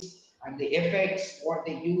logistics, and the effects, what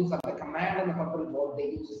they use, and the command and the control, what they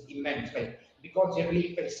use is immense, right? Because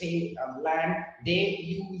generally, if I say land, they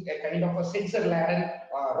use a kind of a sensor-laden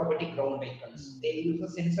robotic ground vehicles. They use a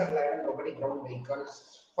sensor-laden robotic ground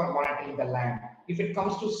vehicles for monitoring the land. If it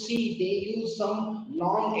comes to sea, they use some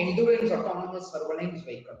long endurance autonomous surveillance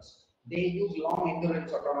vehicles. They use long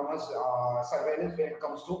endurance autonomous surveillance when it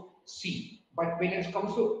comes to sea. But when it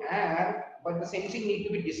comes to air, but the sensing need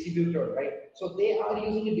to be distributed, right? So they are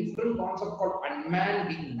using a different concept called unmanned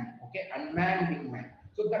wingman. Okay, unmanned wingman.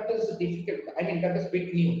 So that is difficult. I mean, that is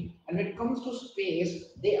bit new. And when it comes to space,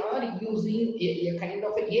 they are using a kind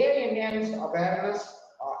of AI enhanced awareness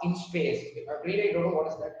in space. Really, I don't know what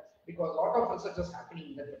is that, because a lot of research is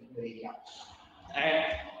happening in that particular area.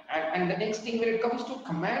 And the next thing, when it comes to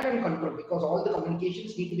command and control, because all the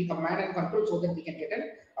communications need to be command and control so that we can get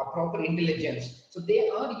a proper intelligence. So they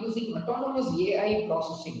are using autonomous AI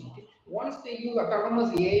processing. Okay? Once they use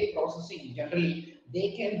autonomous AI processing, generally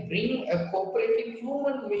they can bring a cooperative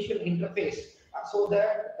human-visual interface so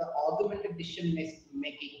that the augmented decision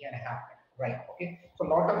making can happen, right? Okay, so a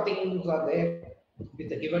lot of things are there.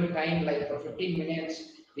 With a given time, like for 15 minutes,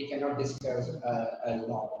 we cannot discuss a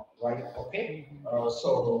lot, right? Okay,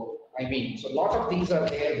 so I mean, so a lot of things are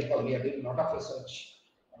there because we are doing a lot of research,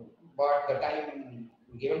 but the time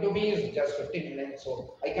given to me is just 15 minutes,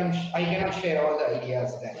 so I cannot share all the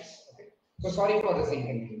ideas, guys. Okay, so sorry for this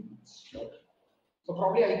inconvenience. Right? So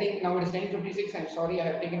probably I think now it is 10:56. I'm sorry I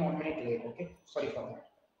have taken 1 minute late. Okay, sorry for that.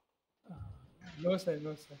 No, sir.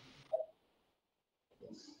 No, sir.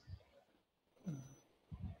 Yes.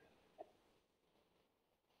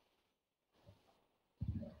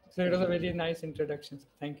 So it was a very nice introduction. Sir.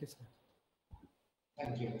 Thank you, sir.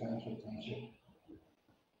 Thank you, thank you, thank you.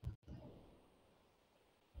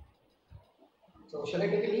 So shall I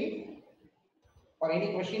take a leave? Or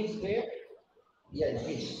any questions there? Yeah,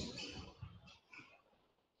 please.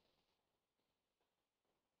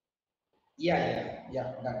 Yeah,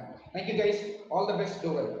 done. Thank you guys. All the best.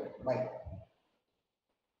 Do well. Bye.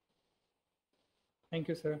 Thank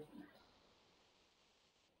you, sir.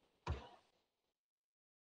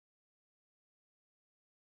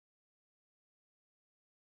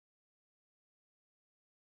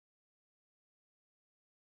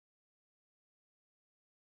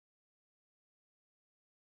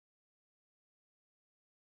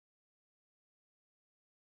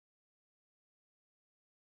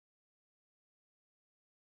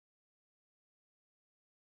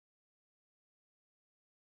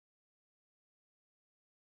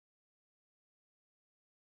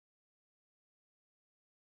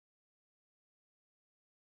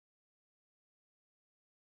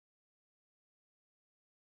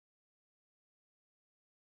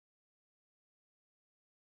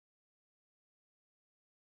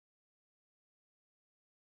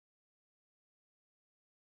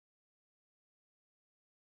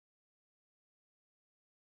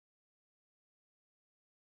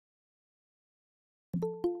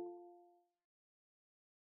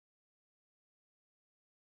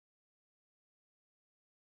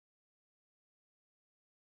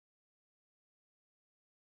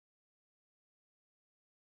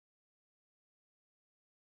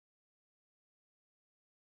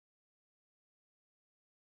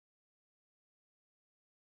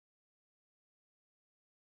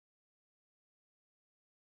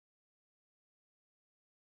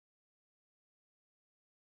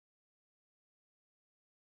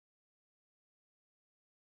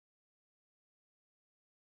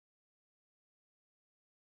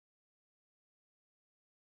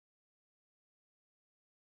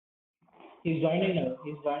 He's joining now.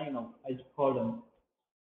 He's joining now. I called him.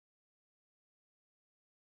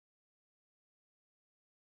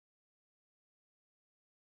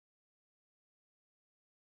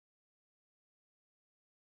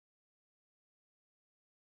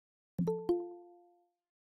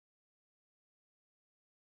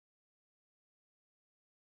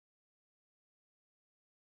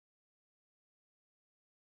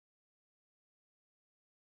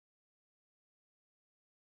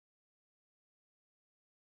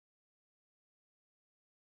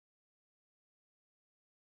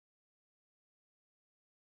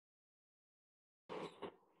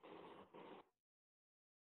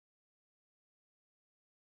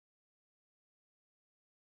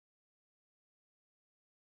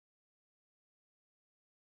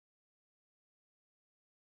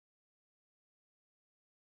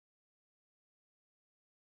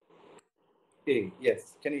 Hey,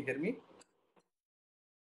 yes. Can you hear me?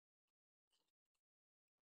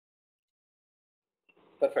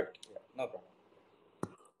 Perfect. Yeah, no problem.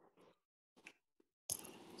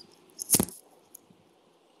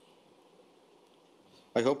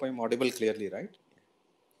 I hope I'm audible clearly, right?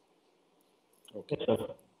 Okay. Yes,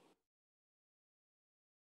 sir.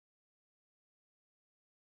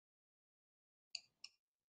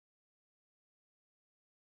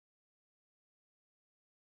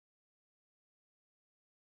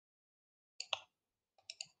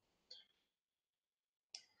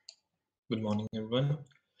 Good morning, everyone.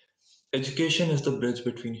 Education is the bridge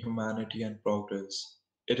between humanity and progress.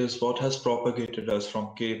 It is what has propagated us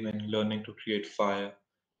from cavemen learning to create fire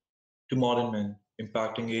to modern men,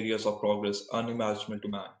 impacting areas of progress unimaginable to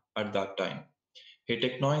man at that time. Hey,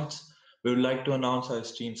 Technoids, we would like to announce our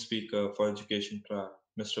esteemed speaker for education track,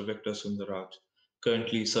 Mr. Victor Sundaraj,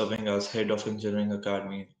 currently serving as Head of Engineering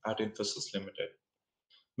Academy at Infosys Limited.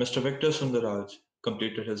 Mr. Victor Sundaraj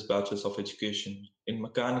completed his Bachelor's of Education in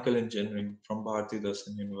Mechanical Engineering from Bharati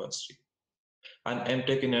Darshan University and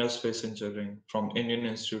MTech in Aerospace Engineering from Indian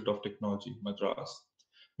Institute of Technology, Madras.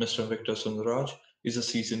 Mr. Victor Sundaraj is a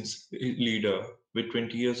seasoned leader with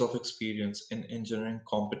 20 years of experience in engineering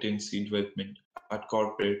competency development at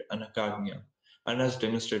corporate and academia, and has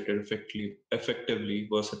demonstrated effectively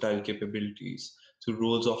versatile capabilities through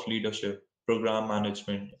roles of leadership, program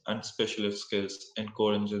management, and specialist skills in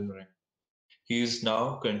core engineering. He is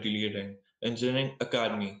now currently leading Engineering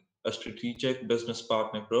Academy, a strategic business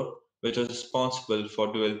partner group which is responsible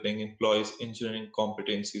for developing employees' engineering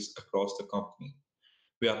competencies across the company.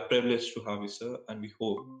 We are privileged to have you, sir, and we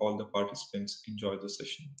hope all the participants enjoy the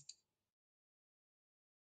session.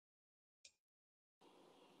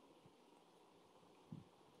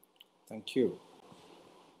 Thank you.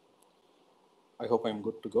 I hope I'm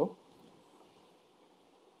good to go.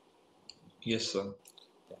 Yes, sir.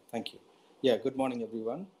 Yeah, thank you. Yeah, good morning,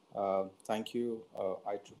 everyone. Thank you,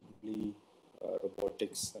 IEEE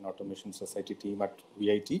Robotics and Automation Society team at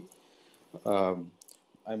VIT. I'm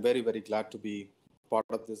very, very glad to be part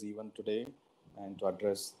of this event today and to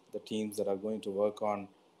address the teams that are going to work on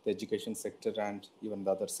the education sector and even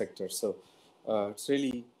the other sectors. So it's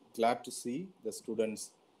really glad to see the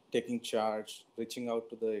students taking charge, reaching out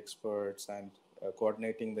to the experts and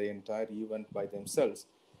coordinating the entire event by themselves.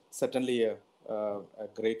 Certainly a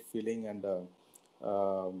great feeling, and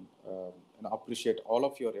appreciate all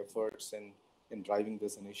of your efforts in driving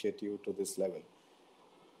this initiative to this level.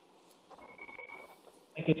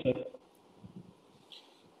 Thank you, sir.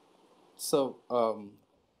 So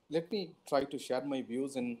let me try to share my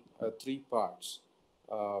views in 3 parts.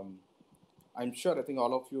 I'm sure, I think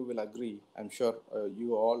all of you will agree. I'm sure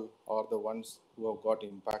you all are the ones who have got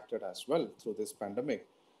impacted as well through this pandemic.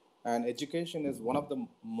 And education is one of the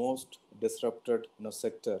most disrupted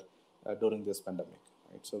sector during this pandemic.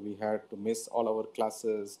 Right? So we had to miss all our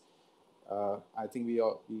classes. I think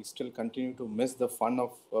we still continue to miss the fun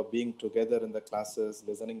of being together in the classes,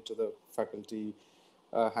 listening to the faculty,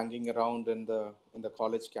 hanging around in the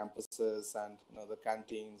college campuses and the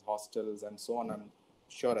canteens, hostels, and so on. I'm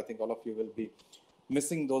sure I think all of you will be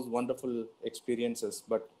missing those wonderful experiences.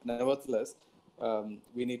 But nevertheless,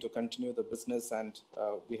 we need to continue the business, and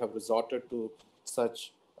we have resorted to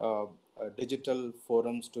such digital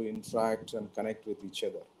forums to interact and connect with each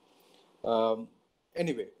other.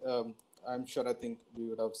 Anyway, I'm sure I think we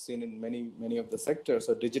would have seen in many of the sectors,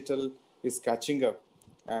 so digital is catching up,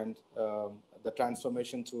 and the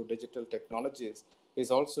transformation through digital technologies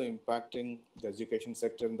is also impacting the education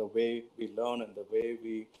sector in the way we learn and the way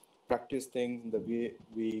we practice things, and the way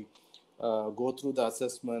we go through the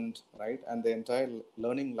assessment, right? And the entire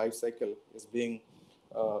learning life cycle is being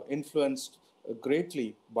influenced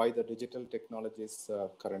greatly by the digital technologies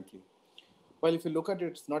currently. Well, if you look at it,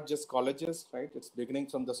 it's not just colleges, right? It's beginning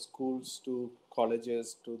from the schools to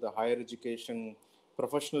colleges to the higher education,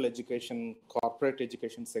 professional education, corporate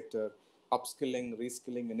education sector, upskilling,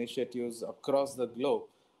 reskilling initiatives across the globe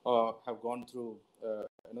have gone through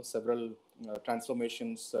several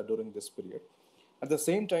transformations during this period. At the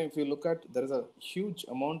same time, if you look at, there is a huge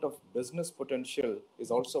amount of business potential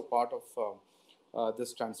is also part of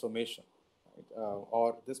this transformation, right?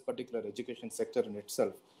 Or this particular education sector in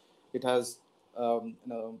itself. It has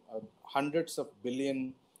hundreds of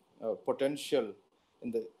billion potential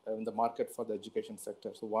in the market for the education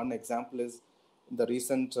sector. So one example is the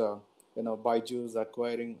recent Byju's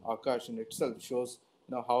acquiring Akash in itself shows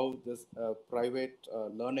how this private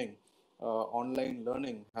learning, online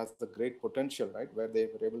learning has the great potential, right? Where they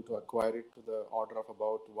were able to acquire it to the order of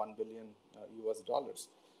about $1 billion US.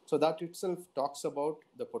 So that itself talks about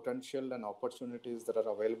the potential and opportunities that are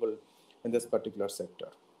available in this particular sector.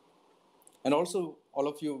 And also, all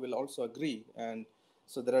of you will also agree, and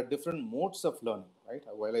so there are different modes of learning, right?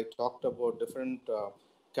 While I talked about different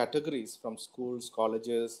categories from schools,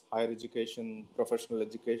 colleges, higher education, professional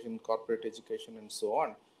education, corporate education, and so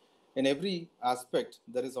on, in every aspect,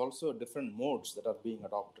 there is also different modes that are being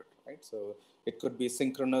adopted, right? So it could be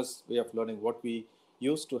synchronous way of learning, what we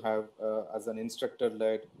used to have as an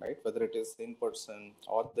instructor-led, right? Whether it is in person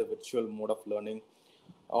or the virtual mode of learning,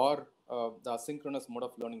 or the asynchronous mode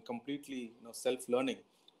of learning, completely self-learning,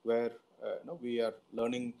 where we are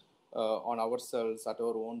learning on ourselves at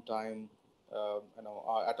our own time,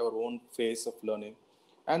 at our own phase of learning.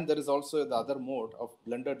 And there is also the other mode of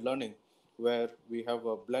blended learning, where we have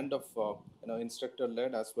a blend of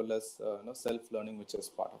instructor-led as well as self-learning, which is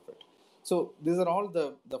part of it. So these are all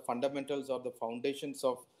the fundamentals or the foundations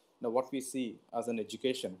of what we see as an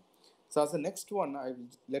education. So as the next one,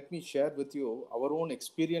 let me share with you our own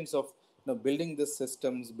experience of building these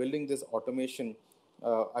systems, building this automation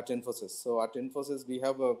at Infosys. So at Infosys, we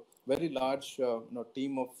have a very large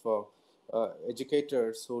team of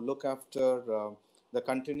educators who look after the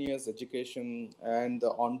continuous education and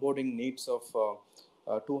the onboarding needs of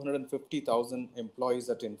 250,000 employees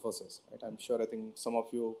at Infosys. Right? I'm sure, I think some of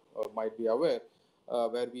you might be aware,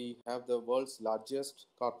 where we have the world's largest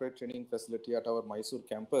corporate training facility at our Mysore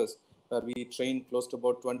campus, where we train close to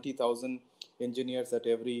about 20,000 engineers at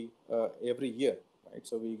every year. Right?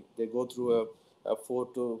 So they go through a 4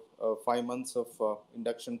 to 5 months of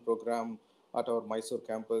induction program at our Mysore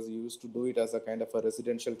campus. We used to do it as a kind of a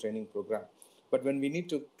residential training program. But when we need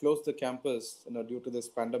to close the campus, due to this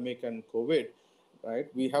pandemic and COVID, right,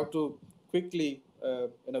 we have to quickly,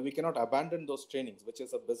 we cannot abandon those trainings, which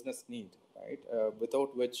is a business need, right,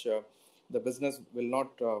 without which the business will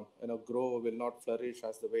not, grow, will not flourish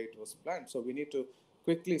as the way it was planned. So we need to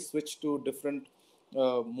quickly switch to different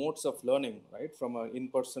modes of learning, right, from an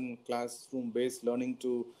in-person classroom-based learning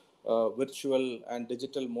to virtual and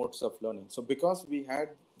digital modes of learning. So because we had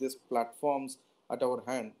these platforms at our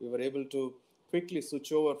hand, we were able to quickly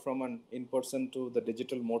switch over from an in-person to the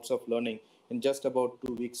digital modes of learning in just about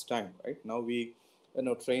 2 weeks' time. Right now, we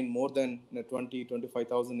train more than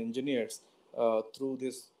 25,000 engineers through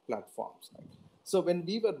these platforms. Right? So when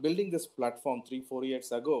we were building this platform 3-4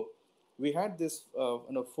 years ago, we had this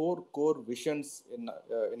 4 core visions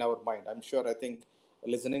in our mind. I'm sure, I think,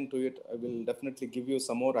 listening to it, I will definitely give you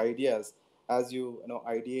some more ideas as you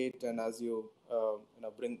ideate and as you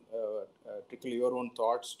bring trickle your own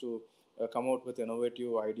thoughts to come out with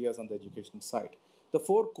innovative ideas on the education side. The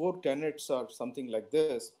 4 core tenets are something like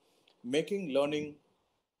this: making learning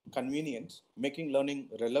convenient, making learning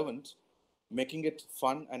relevant, making it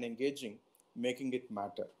fun and engaging, making it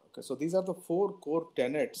matter. Okay, so these are the 4 core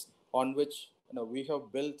tenets on which we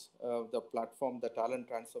have built the platform, the talent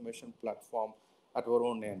transformation platform at our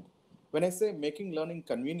own end. When I say making learning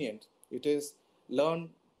convenient, it is learn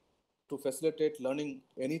to facilitate learning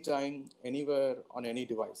anytime, anywhere, on any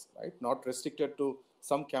device, right? Not restricted to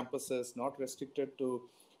some campuses, not restricted to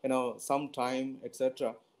some time,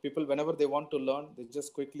 etc. People, whenever they want to learn, they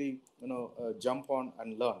just quickly jump on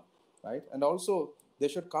and learn, right? And also they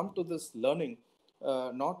should come to this learning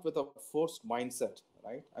not with a forced mindset,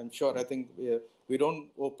 right? I'm sure, I think we don't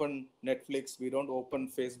open Netflix, we don't open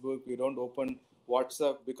Facebook, we don't open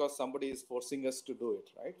WhatsApp because somebody is forcing us to do it,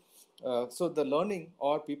 right? So the learning,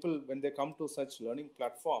 or people, when they come to such learning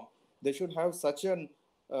platform, they should have such an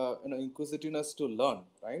inquisitiveness to learn,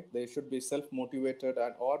 right? They should be self-motivated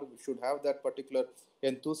or should have that particular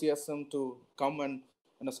enthusiasm to come and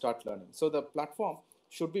start learning. So the platform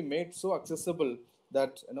should be made so accessible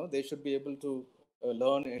that they should be able to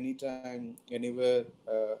learn anytime, anywhere,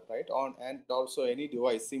 right, on and also any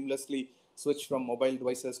device, seamlessly switch from mobile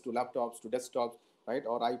devices to laptops to desktops, right,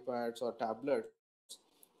 or iPads or tablets.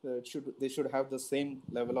 They should have the same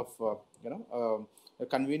level of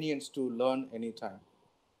convenience to learn anytime.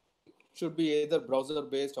 Should be either browser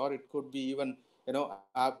based, or it could be even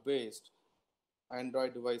app based on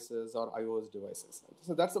Android devices or iOS devices.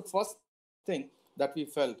 So that's the first thing that we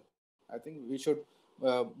felt. I think we should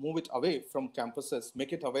move it away from campuses,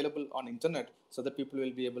 make it available on internet, so that people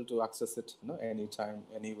will be able to access it anytime,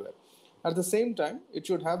 anywhere. At the same time, it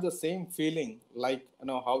should have the same feeling like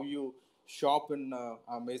how you shop in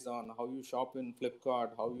Amazon, how you shop in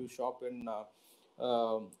Flipkart, how you shop in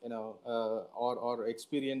or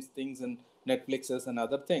experience things in Netflixes and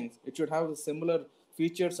other things. It should have similar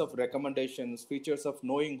features of recommendations, features of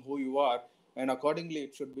knowing who you are, and accordingly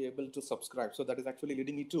it should be able to subscribe. So that is actually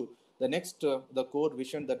leading me to the next, the core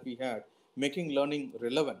vision that we had, making learning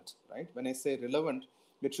relevant, right? When I say relevant,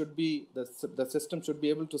 it should be, the system should be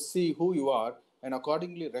able to see who you are and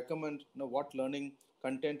accordingly recommend what learning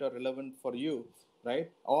content are relevant for you, right?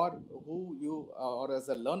 Or who you are as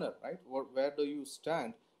a learner, right? Where do you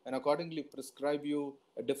stand, and accordingly prescribe you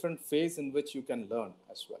a different phase in which you can learn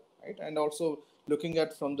as well, right? And also looking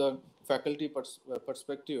at from the faculty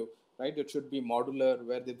perspective, right? It should be modular,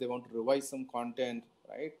 where if they want to revise some content,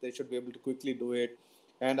 right, they should be able to quickly do it.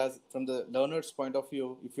 And as from the learner's point of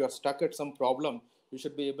view, if you are stuck at some problem, you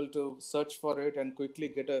should be able to search for it and quickly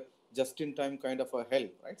get a just-in-time kind of a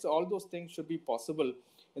help, right? So all those things should be possible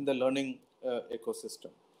in the learning ecosystem.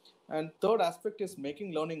 And third aspect is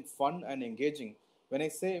making learning fun and engaging. When I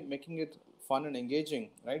say making it fun and engaging,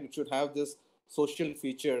 right, it should have this social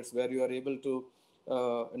features where you are able to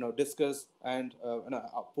discuss and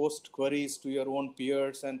post queries to your own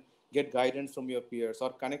peers and get guidance from your peers,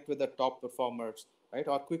 or connect with the top performers, right,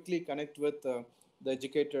 or quickly connect with the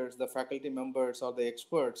educators, the faculty members, or the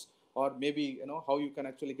experts, or maybe how you can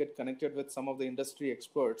actually get connected with some of the industry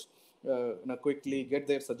experts, quickly get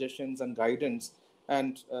their suggestions and guidance,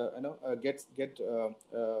 and get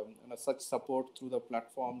such support through the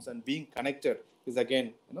platforms, and being connected is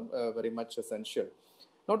again very much essential.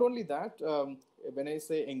 Not only that, when I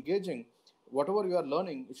say engaging, whatever you are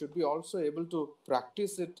learning, you should be also able to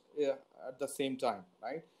practice it at the same time,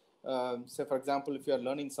 right? Say, for example, if you are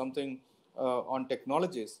learning something on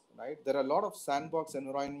technologies, right, there are a lot of sandbox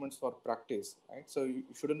environments for practice, right? So you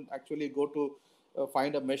shouldn't actually go to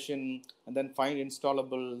find a machine and then find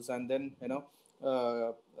installables and then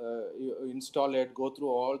you install it, go through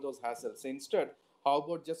all those hassles. So instead, how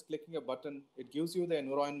about just clicking a button? It gives you the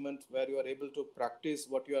environment where you are able to practice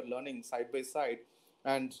what you are learning side by side,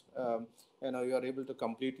 and you are able to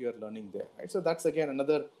complete your learning there, right? So that's again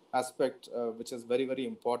another aspect which is very, very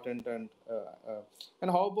important. And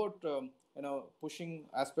how about pushing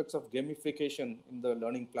aspects of gamification in the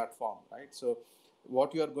learning platform, right? So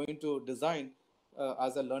what you are going to design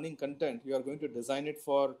as a learning content, you are going to design it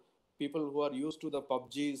for people who are used to the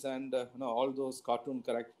PUBGs and all those cartoon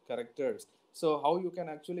characters. So how you can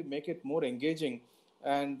actually make it more engaging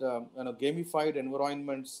and gamified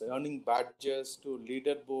environments, earning badges to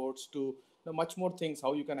leaderboards to much more things.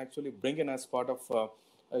 How you can actually bring in as part of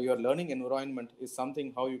your learning environment is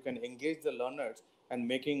something how you can engage the learners and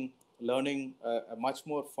making learning a much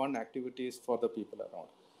more fun activities for the people around.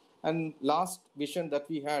 And last vision that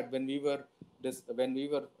we had when we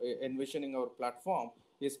were envisioning our platform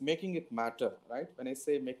is making it matter, right? When I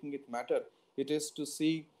say making it matter, it is to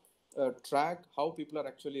see track how people are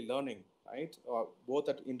actually learning, right? Both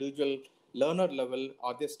at individual learner level,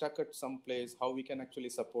 are they stuck at some place, how we can actually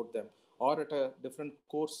support them, or at a different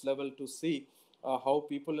course level to see how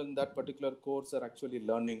people in that particular course are actually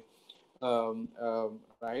learning,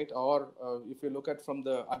 right? Or if you look at from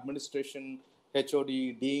the administration, HOD,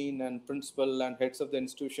 dean, and principal, and heads of the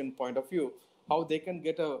institution point of view, how they can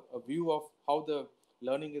get a view of how the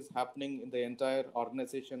learning is happening in the entire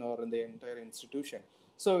organization or in the entire institution.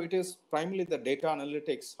 So it is primarily the data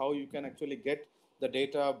analytics, how you can actually get the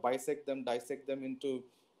data, bisect them, dissect them into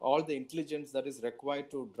all the intelligence that is required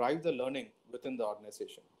to drive the learning within the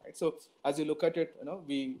organization, right? So as you look at it,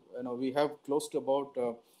 we have close to about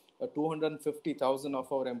 250,000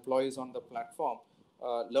 of our employees on the platform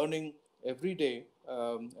learning every day.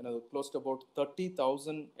 Close to about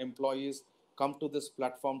 30,000 employees come to this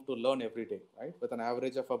platform to learn every day, right? With an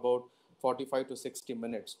average of about 45 to 60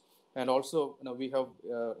 minutes. And also, we have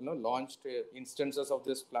launched instances of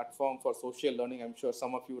this platform for social learning. I'm sure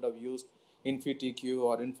some of you would have used InfyTQ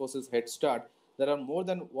or Infosys Head Start. There are more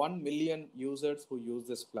than 1 million users who use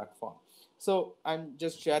this platform. So I'm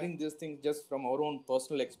just sharing these things just from our own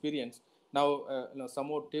personal experience. Now, some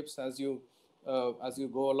more tips as you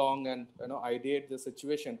go along and ideate the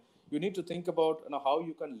situation. You need to think about how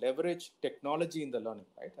you can leverage technology in the learning,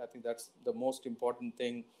 right? I think that's the most important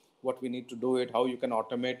thing. What we need to do it, how you can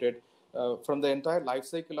automate it from the entire life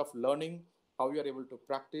cycle of learning, how you are able to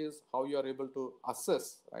practice, how you are able to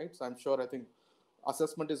assess, right? So I'm sure, I think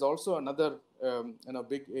assessment is also another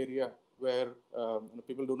big area where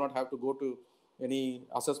people do not have to go to any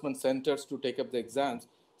assessment centers to take up the exams.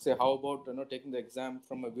 Say, how about taking the exam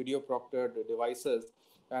from a video proctored devices,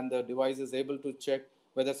 and the device is able to check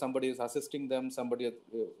whether somebody is assisting them, somebody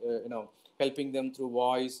helping them through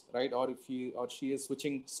voice, right? Or if he or she is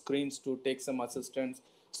switching screens to take some assistance.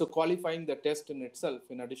 So qualifying the test in itself,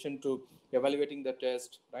 in addition to evaluating the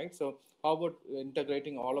test, right? So how about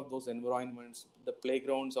integrating all of those environments, the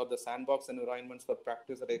playgrounds or the sandbox environments for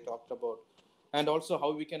practice that I talked about, and also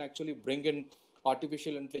how we can actually bring in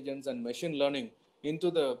artificial intelligence and machine learning into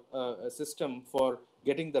the system for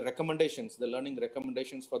getting the recommendations, the learning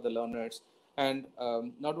recommendations for the learners. And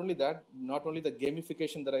not only that, not only the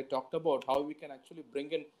gamification that I talked about, how we can actually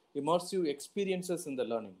bring in immersive experiences in the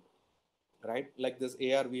learning, right? Like this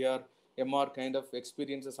AR, VR, MR kind of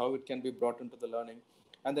experiences, how it can be brought into the learning.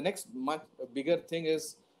 And the next much bigger thing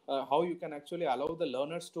is how you can actually allow the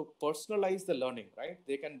learners to personalize the learning, right?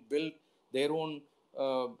 They can build their own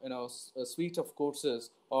a suite of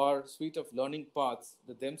courses or suite of learning paths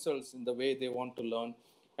themselves in the way they want to learn.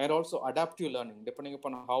 And also adaptive learning, depending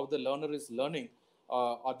upon how the learner is learning,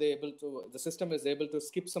 are they able to, the system is able to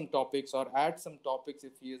skip some topics or add some topics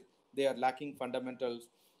if they are lacking fundamentals,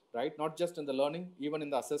 right? Not just in the learning, even in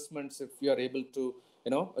the assessments, if we are able to,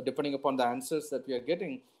 depending upon the answers that we are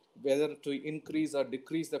getting, whether to increase or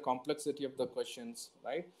decrease the complexity of the questions,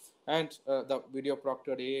 right? And the video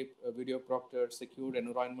proctored video proctored secured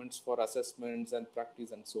environments for assessments and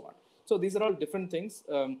practice and so on. So these are all different things.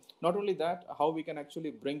 Not only that, how we can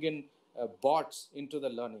actually bring in bots into the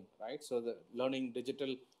learning, right? So the learning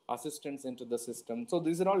digital assistants into the system. So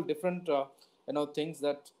these are all different things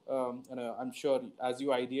that I'm sure as you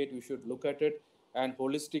ideate, you should look at it. and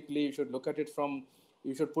holistically you should look at it from,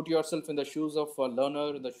 you should put yourself in the shoes of a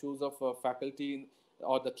learner, in the shoes of faculty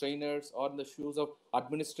or the trainers, or in the shoes of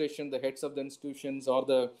administration, the heads of the institutions, or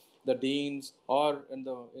the deans, or in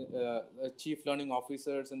the chief learning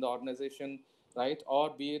officers in the organization, right? Or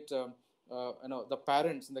be it the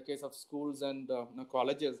parents in the case of schools and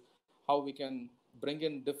colleges, how we can bring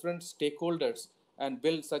in different stakeholders and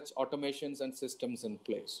build such automations and systems in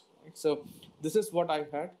place. Right? So this is what I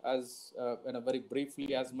had as very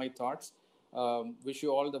briefly as my thoughts. Wish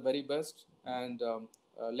you all the very best, and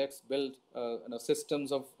let's build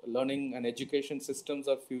systems of learning and education systems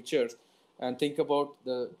of futures, and think about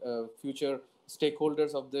the future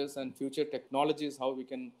stakeholders of this and future technologies, how we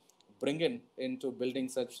can bring in into building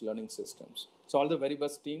such learning systems. So all the very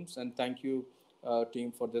best, teams, and thank you,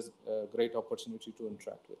 team, for this great opportunity to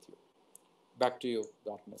interact with you. Back to you,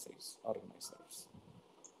 the organizers.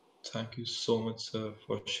 Thank you so much, sir,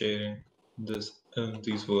 for sharing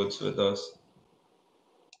these words with us.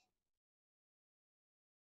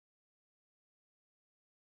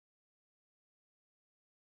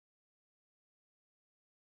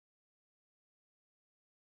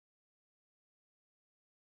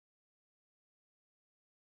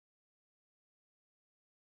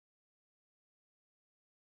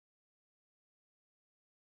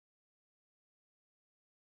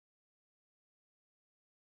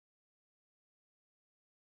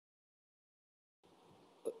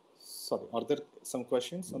 Sorry, are there some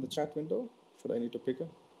questions on the chat window? Should I need to pick up?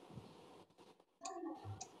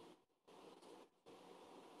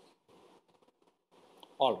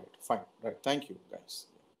 All right, fine. Right, thank you, guys.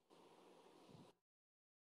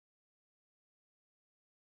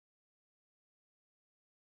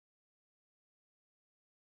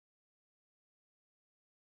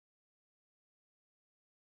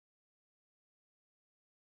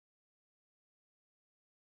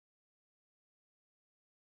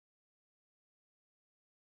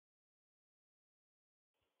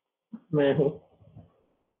 May I hope?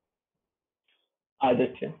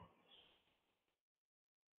 Aditya.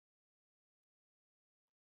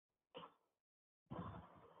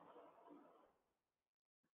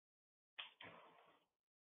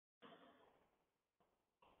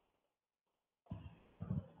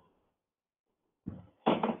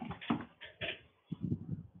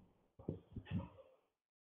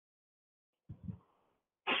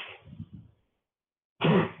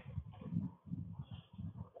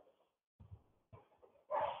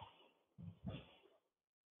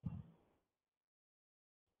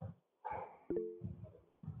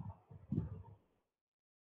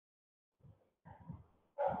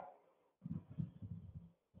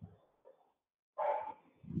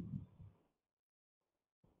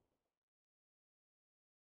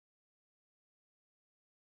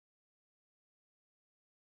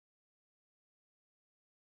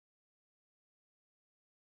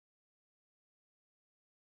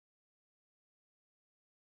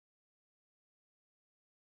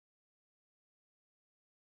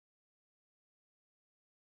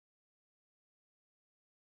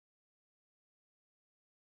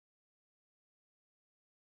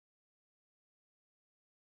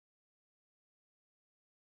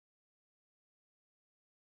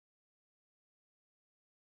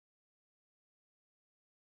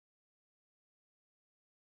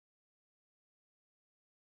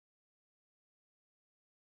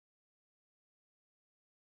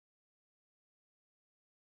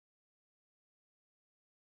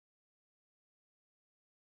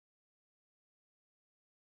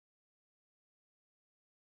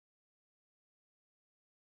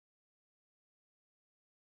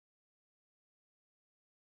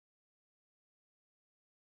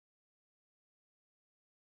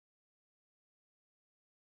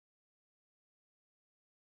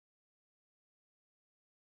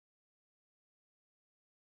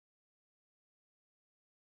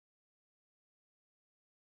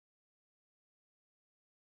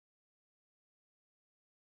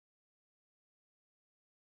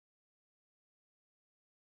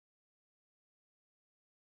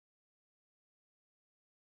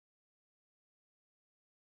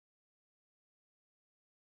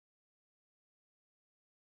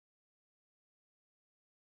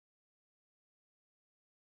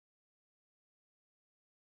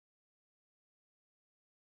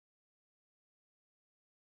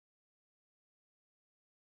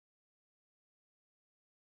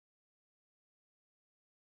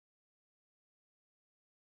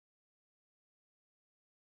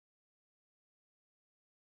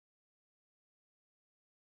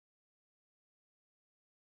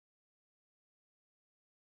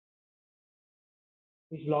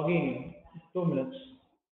 He's logging in. 2 minutes.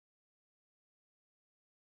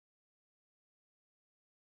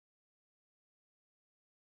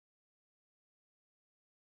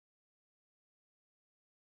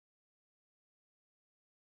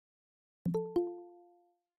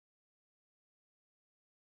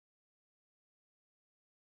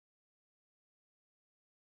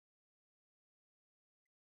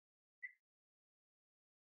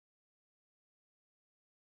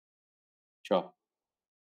 Sure.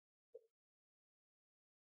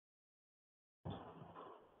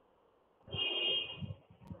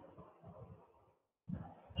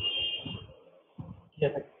 Yeah,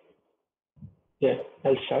 yeah,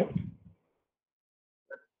 I'll start.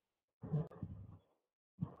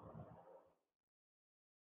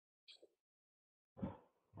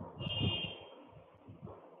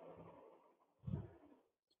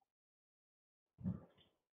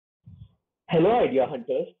 Hello, idea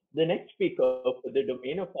hunters. The next speaker for the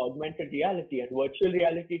domain of augmented reality and virtual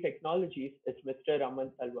reality technologies is Mr.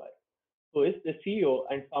 Raman Talwar, who is the CEO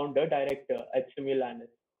and founder director at Simulanis.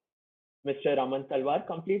 Mr. Raman Talwar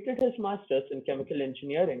completed his master's in chemical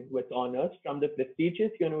engineering with honors from the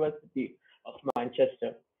prestigious University of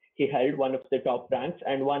Manchester. He held one of the top ranks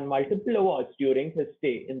and won multiple awards during his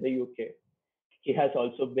stay in the UK. He has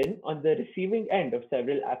also been on the receiving end of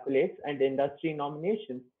several accolades and industry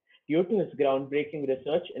nominations due to his groundbreaking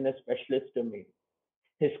research in a specialist domain.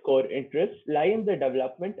 His core interests lie in the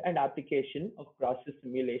development and application of process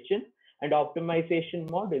simulation and optimization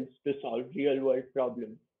models to solve real-world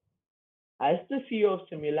problems. As the CEO of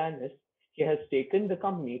Simulanis, he has taken the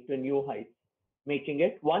company to new heights, making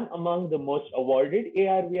it one among the most awarded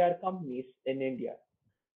AR/VR companies in India.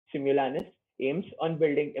 Simulanis aims on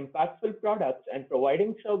building impactful products and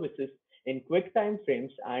providing services in quick time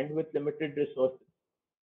frames and with limited resources.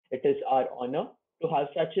 It is our honor to have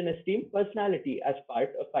such an esteemed personality as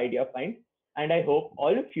part of Ideafind, and I hope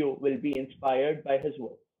all of you will be inspired by his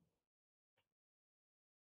work.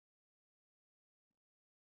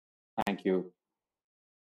 Thank you.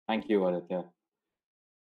 Thank you, Aditya.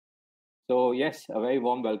 So yes, a very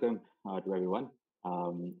warm welcome to everyone.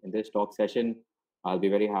 In this talk session, I'll be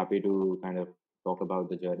very happy to kind of talk about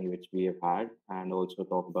the journey which we have had and also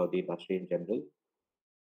talk about the industry in general.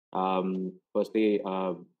 Firstly,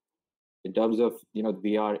 in terms of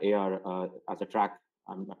VR, AR as a track,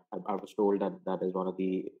 I was told that that is one of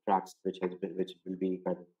the tracks which will be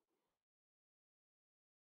kind of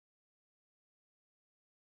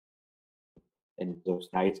in those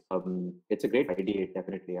slides. It's a great idea,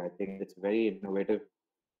 definitely. I think it's very innovative.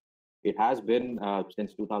 It has been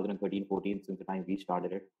since 2013-14, since the time we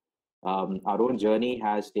started it. Our own journey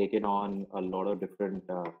has taken on a lot of different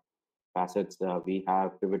facets. We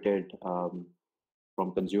have pivoted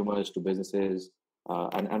from consumers to businesses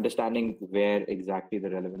and understanding where exactly the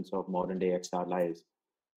relevance of modern day XR lies.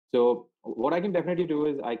 So what I can definitely do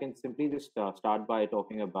is I can simply just start by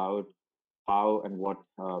talking about how and what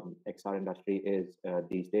XR industry is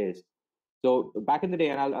these days. So back in the day,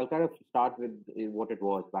 and I'll kind of start with what it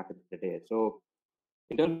was back in the day. So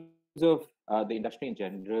in terms of the industry in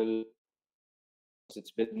general,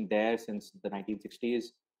 it's been there since the 1960s.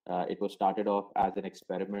 It was started off as an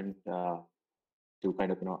experiment to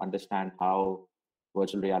kind of understand how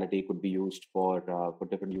virtual reality could be used for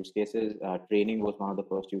different use cases. Training was one of the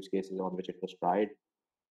first use cases on which it was tried.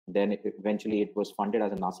 Then eventually it was funded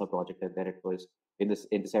as a NASA project, and then it was in the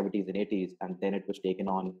 70s and 80s, and then it was taken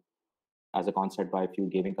on as a concept by a few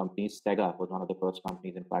gaming companies. Sega was one of the first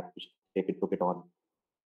companies, in fact, which took it on in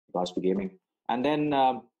regards to gaming. And then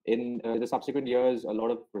in the subsequent years, a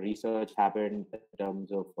lot of research happened in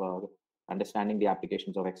terms of understanding the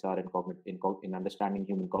applications of XR in understanding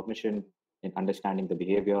human cognition, in understanding the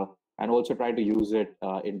behavior, and also trying to use it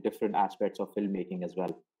in different aspects of filmmaking as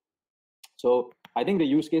well. So I think the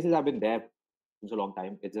use cases have been there for a long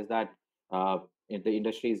time. It's just that the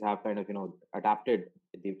industries have kind of adapted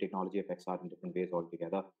the technology of XR in different ways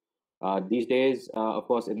altogether. These days, of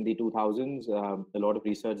course, in the 2000s, a lot of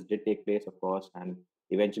research did take place, of course, and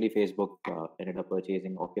eventually Facebook ended up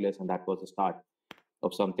purchasing Oculus, and that was the start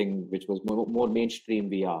of something which was more mainstream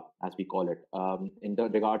VR, as we call it. In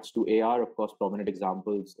regards to AR, of course, prominent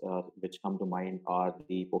examples which come to mind are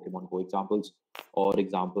the Pokemon Go examples, or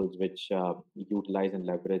examples which utilize and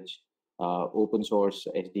leverage open source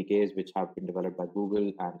SDKs which have been developed by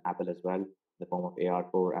Google and Apple as well, in the form of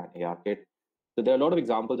AR4 and ARKit. So there are a lot of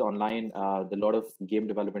examples online. There are a lot of game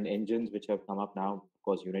development engines which have come up now. Of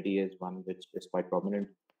course, Unity is one which is quite prominent,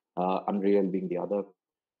 Unreal being the other.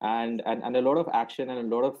 And a lot of action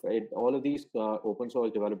and a lot of it, all of these open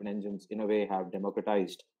source development engines in a way have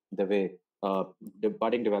democratized the way the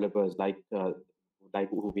budding developers like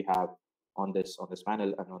who we have on this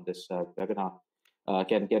panel and on this webinar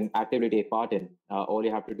can actively take part in. All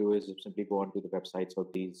you have to do is simply go onto the websites of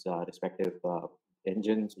these respective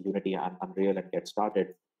engines, Unity and Unreal, and get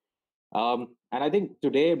started. And I think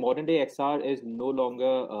today, modern day XR is no longer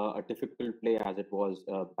a difficult play as it was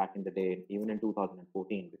back in the day, even in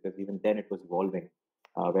 2014, because even then it was evolving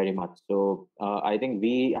very much. So I think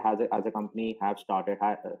we, as a company, have started,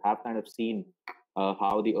 have kind of seen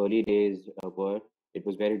how the early days were. It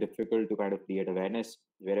was very difficult to kind of create awareness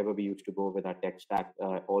wherever we used to go with our tech stack.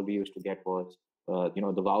 All we used to get was,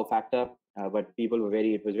 the wow factor, but it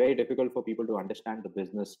was very difficult for people to understand the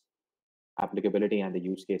business applicability and the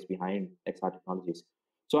use case behind XR technologies.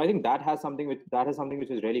 So I think that has something which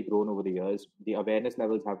has really grown over the years. The awareness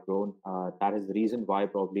levels have grown. That is the reason why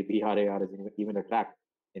probably VR/AR is even a track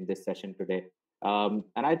in this session today. And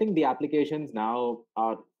I think the applications now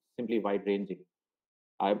are simply wide ranging.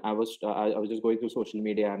 I was just going through social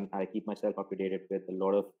media, and I keep myself up to date with a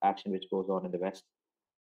lot of action which goes on in the West.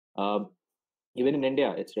 Even in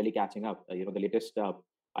India, it's really catching up. The latest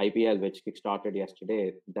IPL, which kickstarted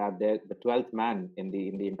yesterday, that the 12th man in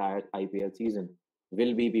the entire IPL season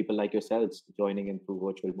will be people like yourselves joining in through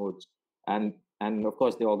virtual modes. And of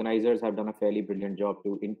course, the organizers have done a fairly brilliant job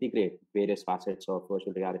to integrate various facets of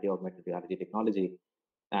virtual reality, augmented reality technology.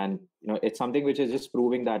 And it's something which is just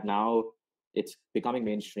proving that now it's becoming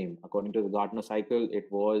mainstream. According to the Gartner cycle, it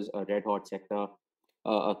was a red hot sector,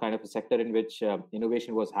 a kind of a sector in which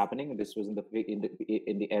innovation was happening. This was in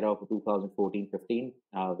the era of 2014-15,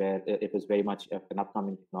 where it was very much an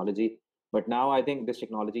upcoming technology. But now I think this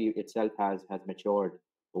technology itself has matured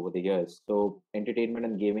over the years. So entertainment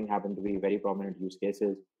and gaming happen to be very prominent use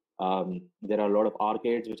cases. There are a lot of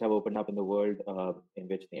arcades which have opened up in the world, in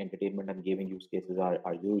which the entertainment and gaming use cases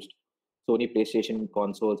are used. Sony PlayStation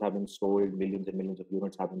consoles have been sold, millions and millions of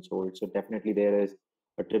units have been sold. So definitely there is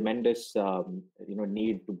a tremendous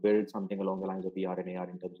need to build something along the lines of VR and AR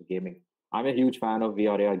in terms of gaming. I'm a huge fan of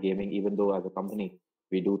VR AR gaming, even though as a company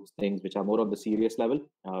we do things which are more on the serious level.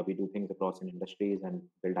 We do things across in industries and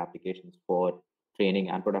build applications for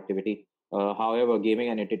training and productivity. However, gaming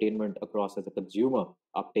and entertainment across as a consumer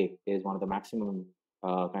uptake is one of the maximum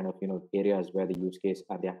areas where the use case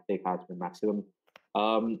and the uptake has been maximum.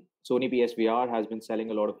 Sony PSVR has been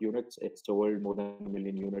selling a lot of units. It's sold more than 1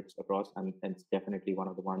 million units across, and it's definitely one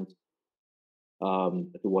of the ones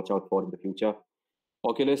to watch out for in the future.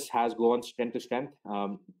 Oculus has gone strength to strength.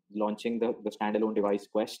 Launching the standalone device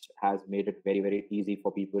Quest has made it very, very easy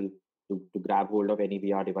for people to grab hold of any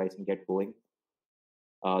VR device and get going.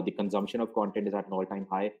 The consumption of content is at an all-time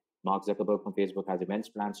high. Mark Zuckerberg from Facebook has immense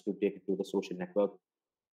plans to take it to the social network.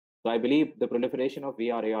 So I believe the proliferation of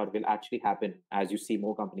VR AR will actually happen as you see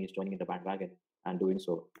more companies joining in the bandwagon and doing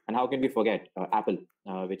so. And how can we forget Apple,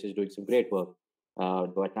 which is doing some great work,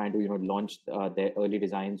 by trying to launch their early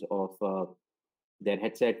designs of their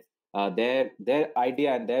headset. Their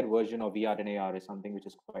idea and their version of VR and AR is something which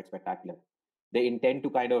is quite spectacular. They intend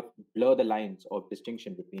to kind of blur the lines of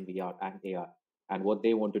distinction between VR and AR. And what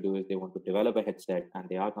they want to do is they want to develop a headset, and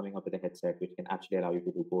they are coming up with a headset which can actually allow you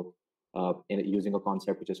to do both, using a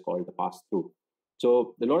concept which is called the pass-through.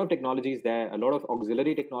 So a lot of technologies there, a lot of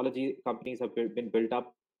auxiliary technology companies have been built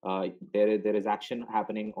up. There is action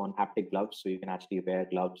happening on haptic gloves, so you can actually wear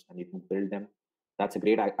gloves and you can build them. That's a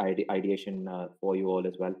great ideation for you all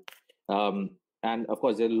as well. And of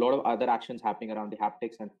course, there are a lot of other actions happening around the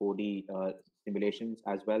haptics and 4D simulations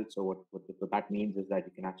as well. So what that means is that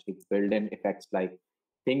you can actually build in effects like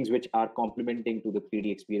things which are complementing to the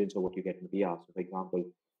 3D experience of what you get in VR. So for example,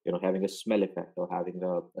 having a smell effect or having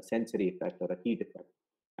a sensory effect or a heat effect.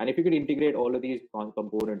 And if you could integrate all of these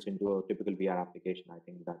components into a typical VR application, I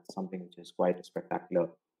think that's something which is quite a spectacular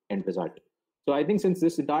end result. So I think since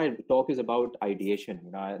this entire talk is about ideation,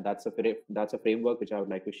 that's a framework which I would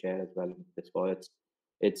like to share as well in this call.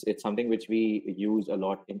 It's something which we use a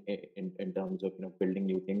lot in terms of building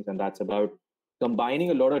new things, and that's about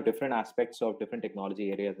combining a lot of different aspects of different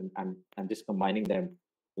technology areas and just combining them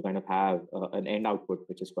to kind of have an end output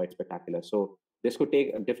which is quite spectacular. So this could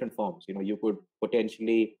take different forms. You could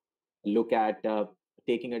potentially look at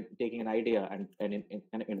taking an idea and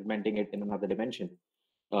implementing it in another dimension.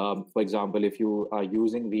 For example, if you are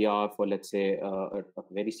using VR for, let's say, a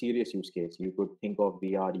very serious use case, you could think of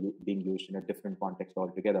VR being used in a different context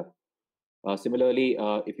altogether. Similarly,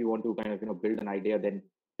 if you want to kind of build an idea, then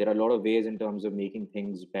there are a lot of ways in terms of making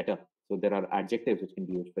things better. So there are adjectives which can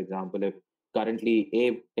be used. For example, if currently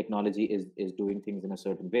a technology is doing things in a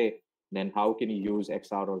certain way, then how can you use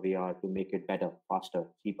XR or VR to make it better, faster,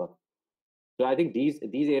 cheaper? So I think these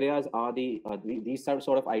areas are these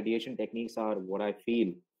sort of ideation techniques are what I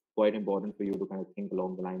feel quite important for you to kind of think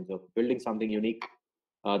along the lines of building something unique.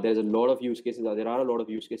 There's a lot of use cases. There are a lot of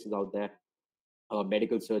use cases out there.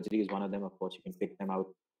 Medical surgery is one of them. Of course, you can pick them out.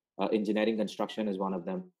 Engineering construction is one of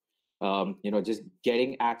them. just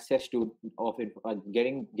getting access to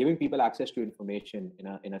giving people access to information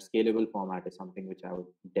in a scalable format is something which I would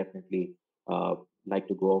definitely like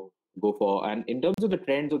to go for. And in terms of the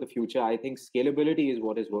trends of the future, I think scalability is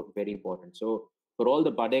what is very important. So for all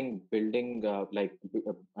the budding building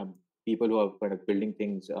people who are kind of building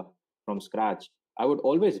things from scratch, I would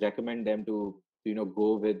always recommend them to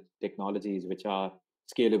go with technologies which are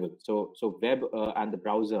scalable. So web and the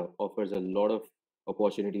browser offers a lot of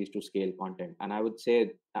opportunities to scale content. And I would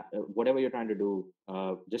say whatever you're trying to do,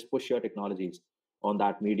 just push your technologies on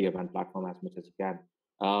that medium and platform as much as you can.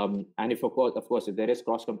 And if of course, if there is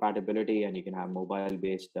cross compatibility and you can have mobile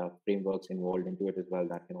based frameworks involved into it as well,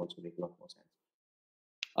 that can also make a lot more sense.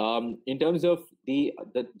 In terms of the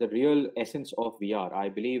real essence of VR, I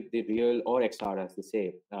believe the real, or XR as they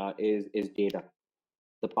say, is data.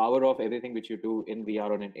 The power of everything which you do in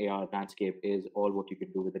VR or in AR landscape is all what you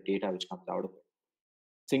can do with the data which comes out of it.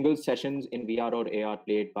 Single sessions in VR or AR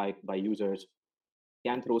played by users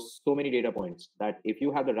can throw so many data points that if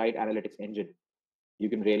you have the right analytics engine, you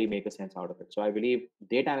can really make a sense out of it. So I believe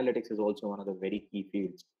data analytics is also one of the very key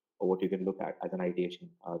fields of what you can look at as an ideation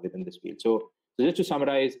within this field. So just to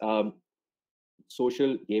summarize,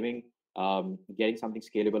 social gaming, getting something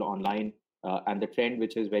scalable online, and the trend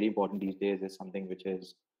which is very important these days is something which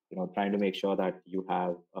is trying to make sure that you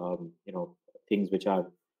have things which are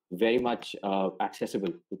very much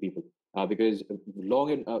accessible to people, because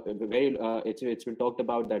long and it's been talked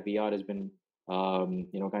about that VR has been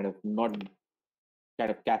kind of not kind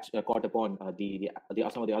of caught upon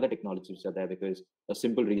some of the other technologies which are there, because a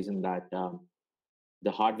simple reason that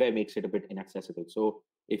the hardware makes it a bit inaccessible. So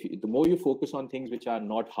the more you focus on things which are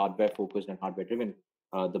not hardware focused and hardware driven,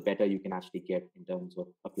 the better you can actually get in terms of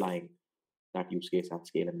applying that use case at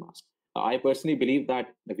scale and mass. I personally believe that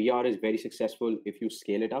the VR is very successful if you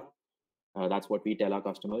scale it up. That's what we tell our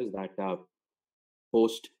customers, that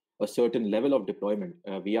post a certain level of deployment,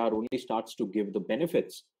 VR only starts to give the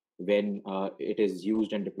benefits when it is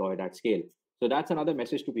used and deployed at scale. So that's another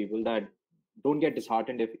message to people, that don't get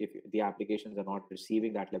disheartened if the applications are not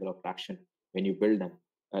receiving that level of traction when you build them.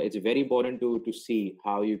 It's very important to see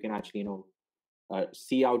how you can actually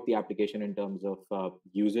see out the application in terms of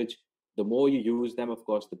usage. The more you use them, of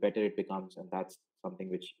course, the better it becomes, and that's something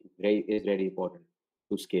which is very important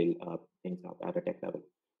to scale things up at a tech level.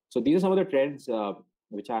 So these are some of the trends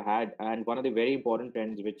which I had, and one of the very important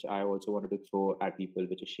trends which I also wanted to throw at people,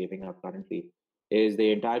 which is shaping up currently, is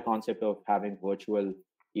the entire concept of having virtual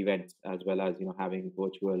events as well as having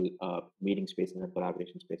virtual meeting spaces and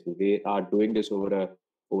collaboration spaces. We are doing this over a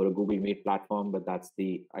Google Meet platform, but that's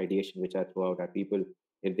the ideation which I throw out at people.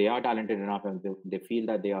 If they are talented enough and they feel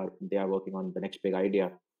that they are working on the next big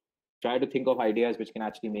idea, try to think of ideas which can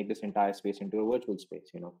actually make this entire space into a virtual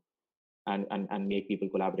space, and make people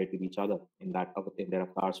collaborate with each other in their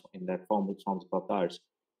avatars, in their forms of avatars.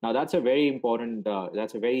 Now that's a very important,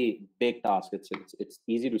 that's a very big task. It's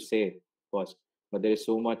easy to say, of course, but there is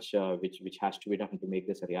so much which has to be done to make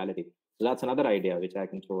this a reality. So that's another idea which I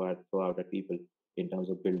can throw out at people in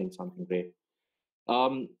terms of building something great.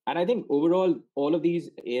 And I think overall, all of these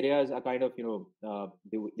areas are kind of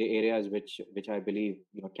the areas which I believe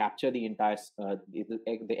capture the entire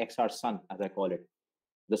the XR sun, as I call it,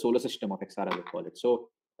 the solar system of XR, as I call it. So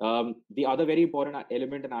the other very important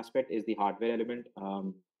element and aspect is the hardware element.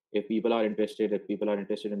 If people are interested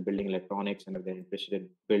in building electronics, and if they're interested in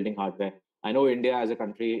building hardware, I know India as a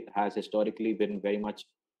country has historically been very much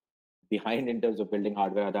behind in terms of building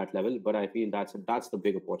hardware at that level, but I feel that's the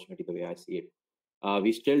big opportunity the way I see it.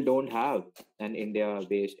 We still don't have an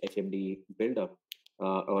India-based HMD builder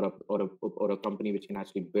or a company which can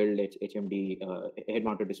actually build HMD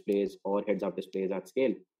head-mounted displays or heads-up displays at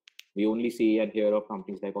scale. We only see and hear of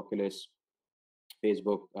companies like Oculus,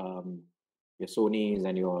 Facebook, your Sonys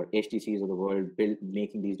and your HTCs of the world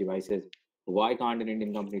making these devices. Why can't an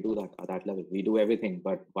Indian company do that at that level? We do everything,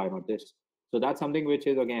 but why not this? So that's something which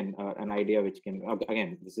is, again, an idea which can,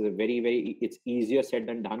 again, this is a very, it's easier said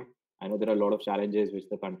than done. I know there are a lot of challenges which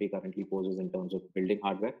the country currently poses in terms of building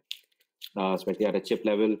hardware, especially at a chip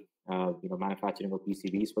level, manufacturing of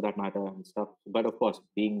PCBs for that matter and stuff. But of course,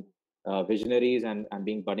 being visionaries and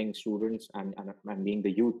being budding students and being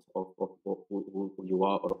the youth of who you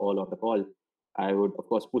are or all on the call, I would, of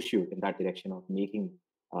course, push you in that direction of making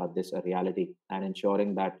this a reality and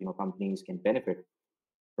ensuring that companies can benefit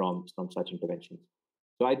from such interventions.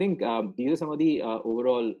 So I think these are some of the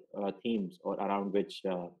overall themes or around which,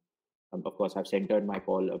 of course, I've centered my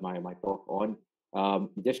talk on.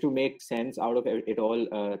 Just to make sense out of it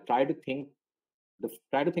all, try to think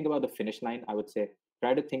about the finish line, I would say.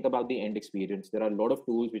 try to think about the end experience. There are a lot of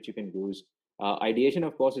tools which you can use. Ideation,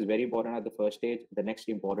 of course, is very important at the first stage. The next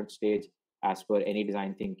important stage, as per any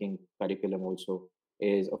design thinking curriculum also,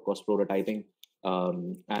 is of course prototyping.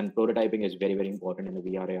 And prototyping is very, very important in the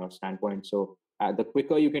VR/AR standpoint. So the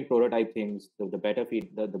quicker you can prototype things, the better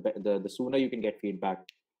the sooner you can get feedback.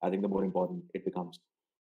 I think the more important it becomes.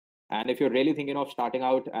 And if you're really thinking of starting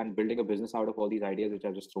out and building a business out of all these ideas which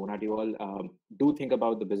I've just thrown at you all, do think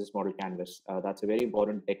about the business model canvas. That's a very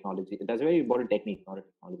important technology. That's a very important technique, not a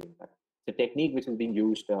technology in fact. It's a technique which is being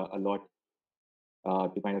used a lot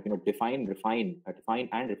to kind of define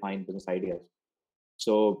and refine business ideas.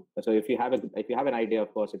 So if you have an idea,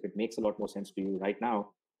 of course, if it makes a lot more sense to you right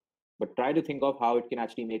now, but try to think of how it can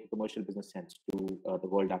actually make a commercial business sense to the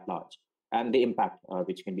world at large and the impact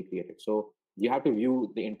which can be created. So you have to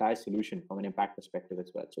view the entire solution from an impact perspective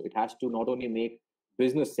as well. So it has to not only make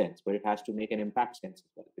business sense, but it has to make an impact sense as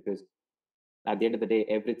well, because at the end of the day,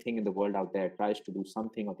 everything in the world out there tries to do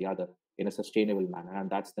something or the other in a sustainable manner. And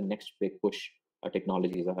that's the next big push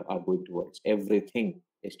technologies are going towards. Everything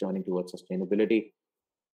is turning towards sustainability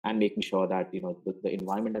and making sure that the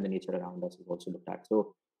environment and the nature around us is also looked at.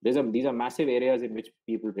 So these are massive areas in which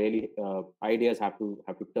people really ideas have to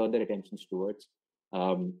turn their attentions towards.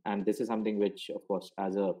 And this is something which, of course,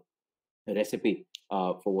 as a recipe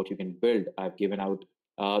for what you can build, I've given out.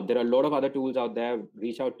 There are a lot of other tools out there.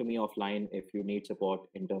 Reach out to me offline if you need support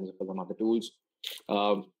in terms of some other tools.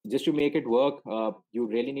 Just to make it work, you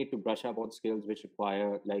really need to brush up on skills which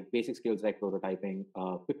require like basic skills like prototyping,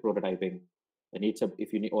 quick prototyping.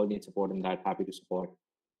 If you all need support in that, happy to support.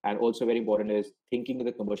 And also very important is thinking of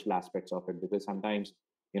the commercial aspects of it, because sometimes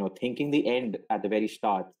thinking the end at the very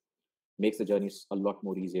start makes the journey a lot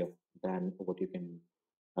more easier than what you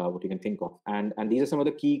can think of. And these are some of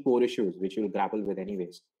the key core issues which you'll grapple with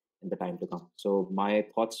anyways in the time to come. So my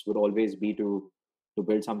thoughts would always be to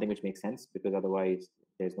build something which makes sense, because otherwise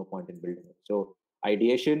there's no point in building it. So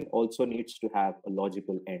ideation also needs to have a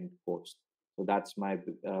logical end course. So that's my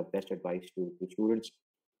best advice to students.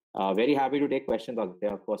 Very happy to take questions out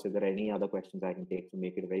there. Of course, if there are any other questions I can take to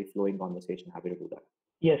make it a very flowing conversation, happy to do that.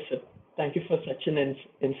 Yes, sir. Thank you for such an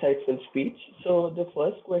insightful speech. So the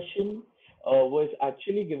first question was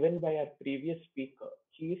actually given by our previous speaker.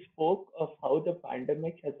 He spoke of how the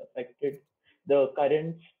pandemic has affected the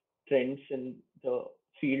current trends in the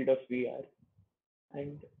field of VR.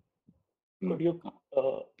 And could you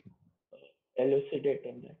elucidate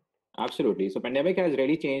on that? Absolutely. So pandemic has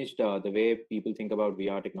really changed the way people think about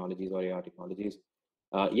VR technologies or AR technologies.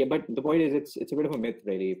 Yeah, but the point is, it's a bit of a myth,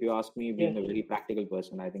 really. If you ask me, being a very practical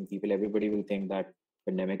person, I think everybody will think that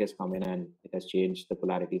pandemic has come in and it has changed the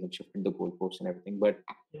polarities and shifted the goalposts and everything. But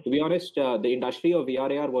to be honest, the industry of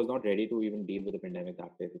VR AR was not ready to even deal with the pandemic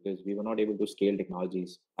that way, because we were not able to scale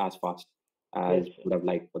technologies as fast as we would have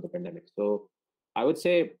liked for the pandemic. So I would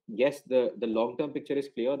say, yes, the long-term picture is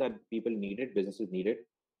clear that people need it, businesses need it,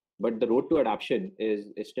 but the road to adoption is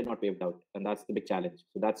still not paved out, and that's the big challenge.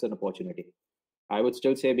 So that's an opportunity. I would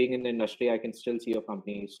still say, being in the industry, I can still see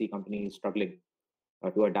companies struggling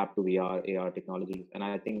to adapt to VR, AR technologies, and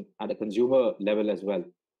I think at a consumer level as well,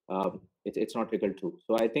 it's not trickled through.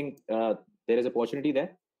 So I think there is opportunity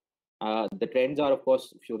there. The trends are, of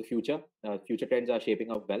course, for the future. Future trends are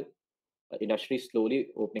shaping up well. Industry is slowly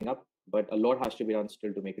opening up, but a lot has to be done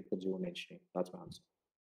still to make it consumer mainstream. That's my answer.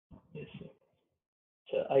 Yes, sir.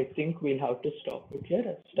 So I think we'll have to stop it here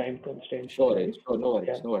as time constraints. Sure, no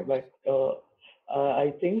worries. But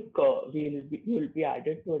I think you'll be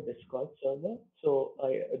added to a Discord server. So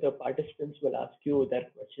the participants will ask you their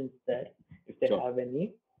questions there if they have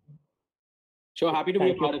any. Sure, happy to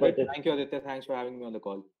be a part of it. Thank you, Aditya. Thanks for having me on the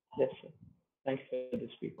call. Yes, sir. Thanks for the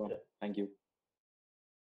speech. Thank you.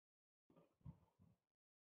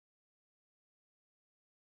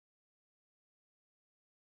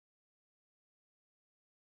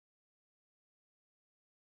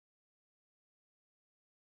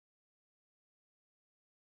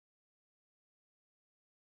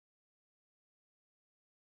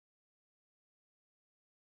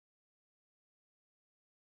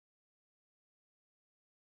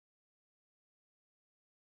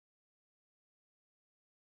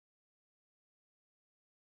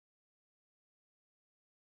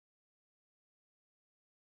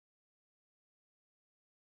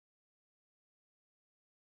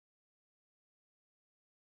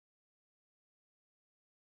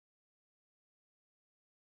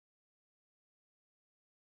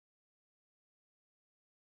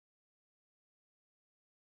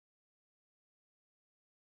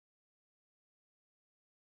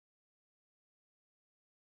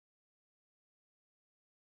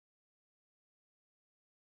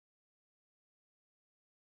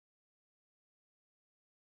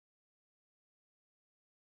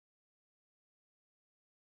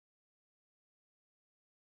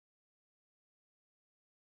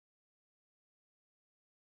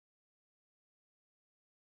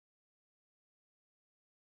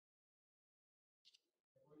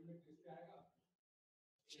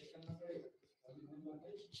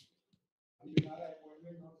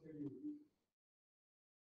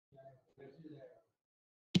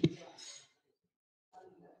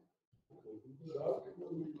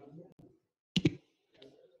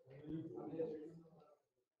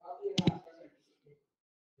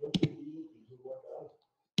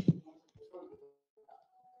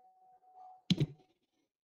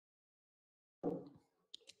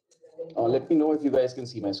 Let me know if you guys can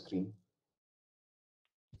see my screen.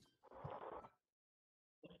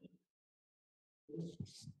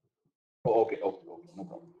 Oh, okay, okay, okay, no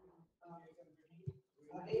problem.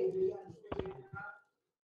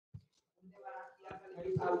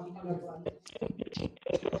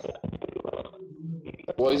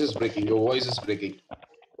 Voice is breaking. Your voice is breaking.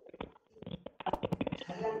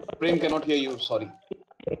 Prem cannot hear you. Sorry.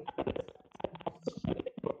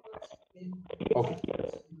 Okay.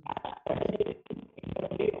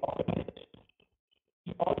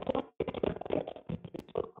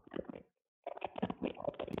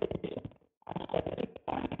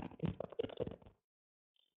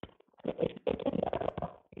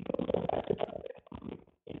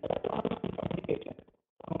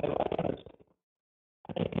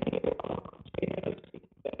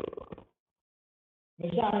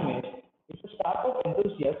 Mr. Animesh is a startup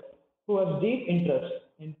enthusiast who has deep interest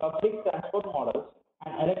in public transport models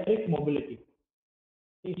and electric mobility.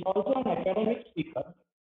 He is also an academic speaker.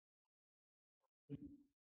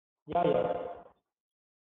 Yeah, yeah.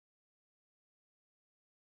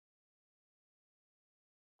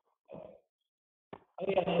 Oh,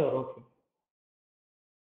 yeah, sure, okay.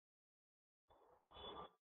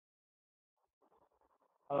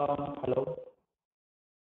 Hello.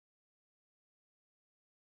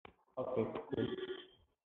 Okay, cool.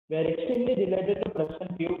 We are extremely delighted to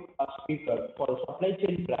present you a speaker for the supply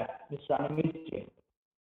chain track, Mr. Animesh Jain.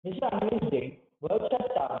 Mr. Anish Jain works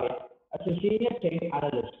at Target as a senior chain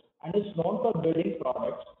analyst and is known for building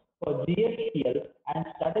products for GSPL and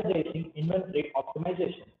strategizing inventory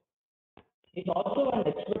optimization. He is also an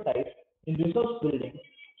expertise in resource building,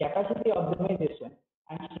 capacity optimization,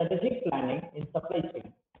 and strategic planning in supply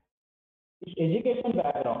chain. His education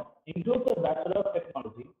background includes a Bachelor of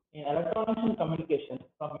Technology in Electronics and Communication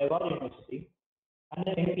from Mewar University and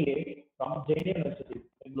an MBA from Jain University,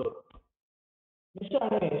 Bangalore. Mr.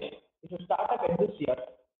 Anish is a startup enthusiast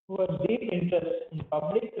who has deep interest in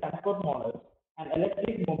public transport models and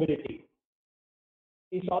electric mobility.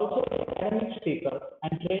 He is also an academic speaker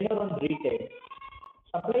and trainer on retail,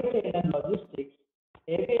 supply chain and logistics,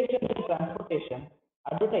 aviation and transportation,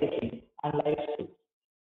 advertising, and life skills.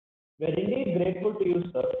 We are indeed grateful to you,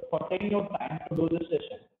 sir, for taking your time to do this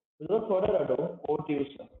session. Without further ado, over to you,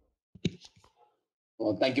 sir.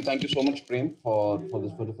 Thank you so much, Prem, for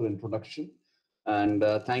this beautiful introduction. And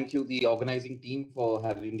thank you, the organizing team, for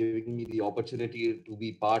having given me the opportunity to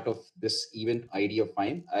be part of this event,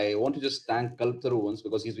 Ideafind. I want to just thank Kalptaru once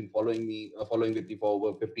because he's been following with me for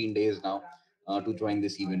over 15 days now to join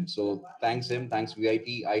this event. So thanks him, thanks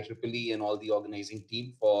VIP, IEEE, and all the organizing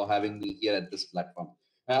team for having me here at this platform.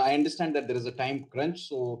 I understand that there is a time crunch,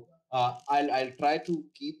 so I'll try to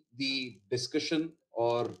keep the discussion,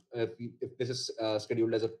 or if this is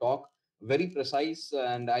scheduled as a talk, very precise,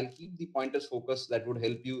 and I'll keep the pointers focused that would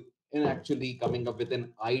help you in actually coming up with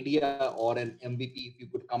an idea or an MVP if you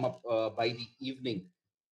could come up by the evening.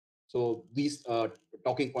 So these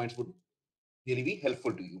talking points would really be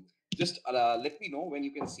helpful to you. Just let me know when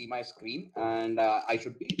you can see my screen, and I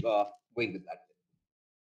should be going with that.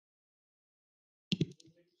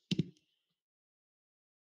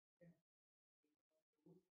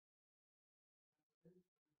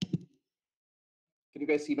 Can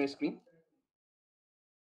you guys see my screen?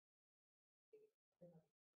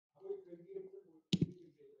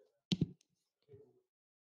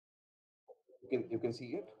 You can see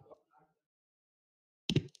it.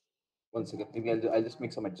 One second. Maybe I'll just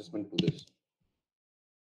make some adjustment to this.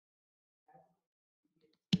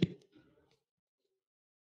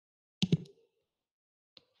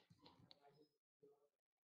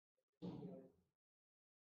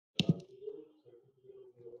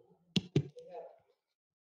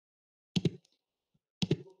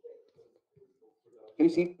 Can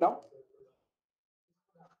you see it now?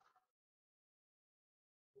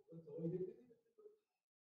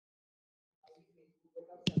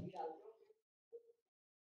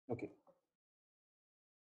 Okay.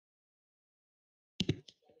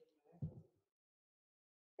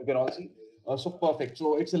 You can all see. So perfect.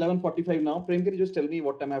 So it's 11:45 now. Prem, can you just tell me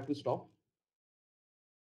what time I have to stop?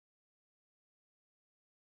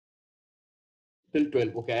 Till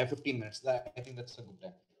 12. Okay, I have 15 minutes. I think that's a good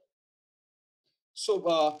time.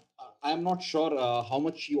 I am not sure how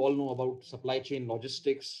much you all know about supply chain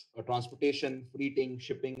logistics, transportation, freighting,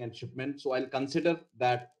 shipping, and shipment. So I'll consider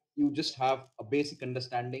that you just have a basic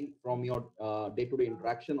understanding from your day-to-day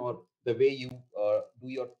interaction or the way you do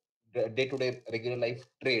your day-to-day regular life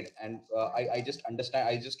trade. And I just understand,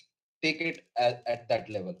 I just take it at that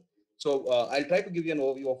level. So I'll try to give you an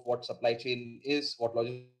overview of what supply chain is, what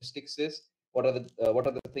logistics is, what are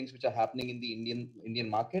the things which are happening in the Indian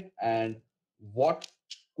market, and what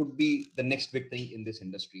could be the next big thing in this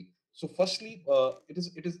industry. So firstly,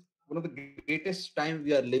 it is one of the greatest time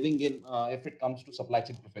we are living in if it comes to supply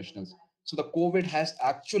chain professionals. So the COVID has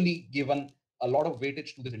actually given a lot of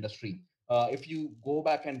weightage to this industry. If you go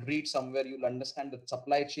back and read somewhere, you'll understand that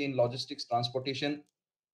supply chain, logistics, transportation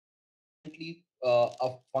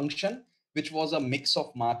a function which was a mix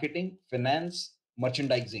of marketing, finance,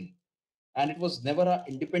 merchandising, and it was never an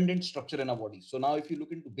independent structure in a body. So now if you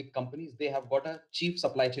look into big companies, they have got a chief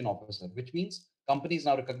supply chain officer, which means companies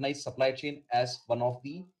now recognize supply chain as one of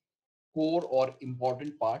the core or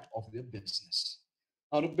important part of their business.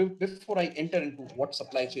 Now, before I enter into what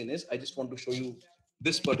supply chain is, I just want to show you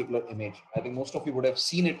this particular image. I think most of you would have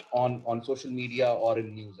seen it on social media or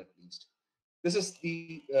in news at least. This is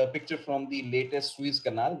the picture from the latest Suez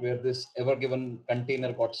Canal, where this Ever Given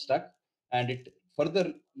container got stuck, and it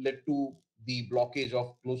further led to the blockage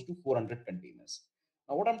of close to 400 containers.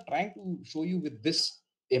 Now, what I'm trying to show you with this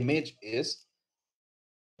image is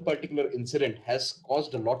particular incident has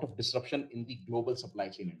caused a lot of disruption in the global supply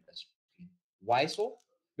chain industry. Why so?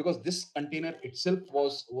 Because this container itself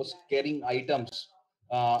was carrying items,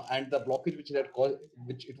 and the blockage which it had caused,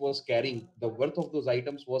 which it was carrying, the worth of those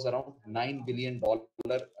items was around $9 billion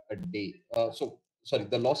a day. Sorry,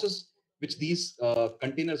 the losses which these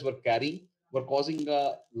containers were carrying were causing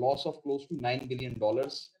a loss of close to $9 billion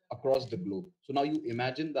across the globe. So now you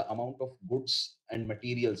imagine the amount of goods and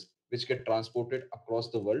materials which get transported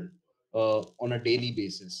across the world on a daily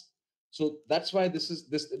basis. So that's why this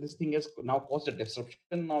thing has now caused a disruption.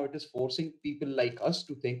 Now it is forcing people like us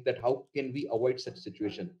to think that how can we avoid such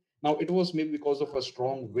situation. Now it was maybe because of a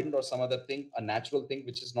strong wind or some other thing, a natural thing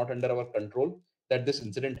which is not under our control, that this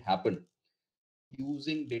incident happened.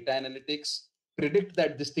 Using data analytics, predict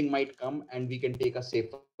that this thing might come and we can take a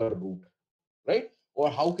safer route, right?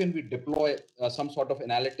 Or how can we deploy some sort of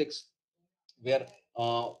analytics where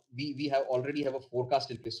we have already have a forecast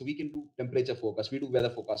in place, so we can do temperature forecast, we do weather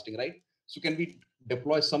forecasting, right? So can we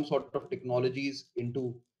deploy some sort of technologies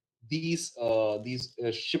into these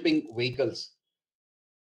shipping vehicles?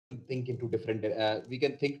 Think into different We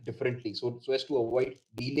can think differently, so as to avoid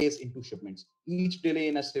delays into shipments. Each delay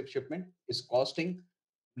in a shipment is costing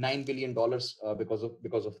 $9 billion because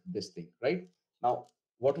of this thing, right? Now,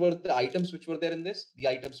 what were the items which were there in this? The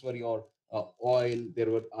items were your oil, there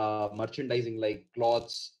were merchandising like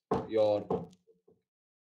cloths, your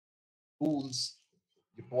tools,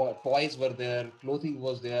 toys were there, clothing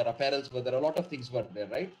was there, apparels were there, a lot of things were there,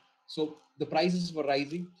 right? So the prices were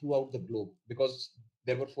rising throughout the globe because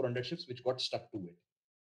there were 400 ships which got stuck to it.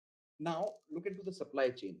 Now look into the supply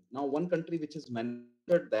chain. Now one country which has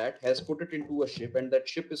manufactured that has put it into a ship, and that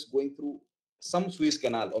ship is going through some Suez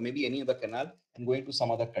Canal or maybe any other canal and going to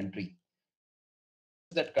some other country.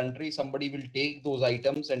 That country, somebody will take those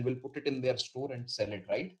items and will put it in their store and sell it,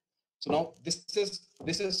 right? So now this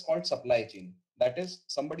is called supply chain. That is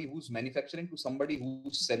somebody who's manufacturing to somebody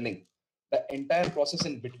who's selling. The entire process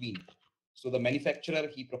in between. So the manufacturer,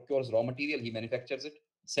 he procures raw material, he manufactures it,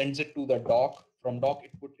 sends it to the dock. From dock,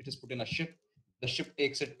 it is put in a ship. The ship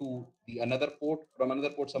takes it to the another port. From another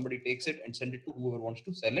port, somebody takes it and send it to whoever wants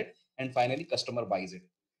to sell it, and finally customer buys it.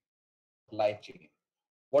 Supply chain.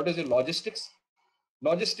 What is your logistics?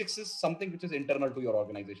 Logistics is something which is internal to your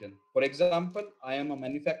organization. For example, I am a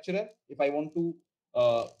manufacturer. If I want to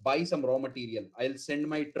buy some raw material, I'll send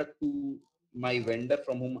my truck to my vendor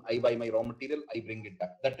from whom I buy my raw material. I bring it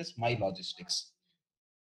back. That is my logistics.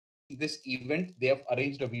 This event, they have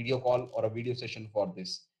arranged a video call or a video session for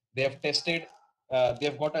this. They have tested, they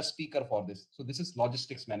have got a speaker for this. So this is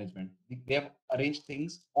logistics management. They have arranged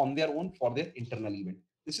things on their own for their internal event.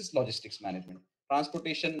 This is logistics management.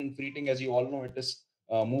 Transportation and freighting, as you all know, it is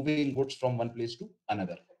moving goods from one place to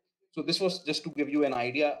another. So this was just to give you an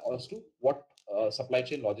idea as to what supply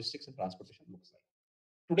chain, logistics, and transportation looks like.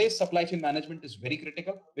 Today's supply chain management is very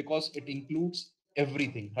critical because it includes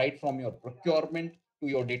everything, right from your procurement to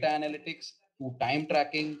your data analytics to time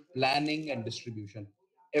tracking, planning, and distribution.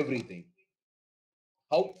 Everything.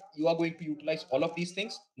 How you are going to utilize all of these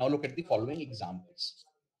things? Now look at the following examples.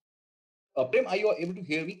 Prem, are you able to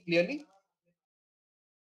hear me clearly?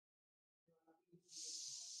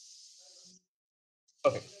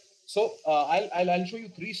 Perfect. So I'll show you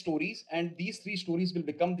three stories, and these three stories will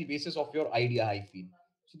become the basis of your idea, I feel.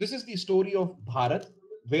 So this is the story of Bharat,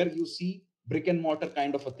 where you see brick and mortar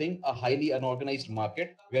kind of a thing, a highly unorganized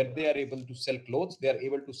market where they are able to sell clothes, they are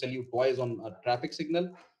able to sell you toys on a traffic signal.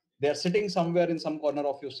 They are sitting somewhere in some corner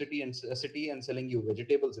of your city and selling you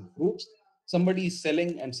vegetables and fruits. Somebody is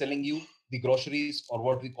selling you the groceries, or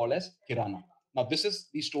what we call as kirana. Now this is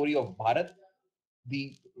the story of Bharat.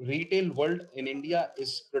 The retail world in India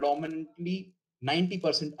is predominantly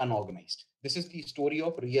 90% unorganized. This is the story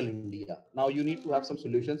of real India. Now you need to have some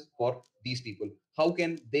solutions for these people. How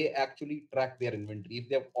can they actually track their inventory? If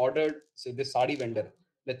they have ordered, say, this sari vendor,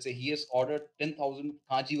 let's say he has ordered 10,000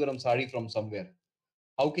 Kanjivaram sari from somewhere.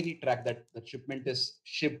 How can he track that the shipment is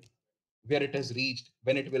shipped, where it has reached,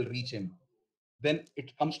 when it will reach him? Then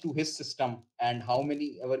it comes to his system and how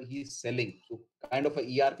many ever he is selling. So kind of a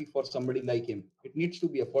ERP for somebody like him. It needs to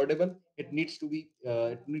be affordable. It needs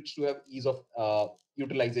to have ease of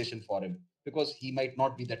utilization for him, because he might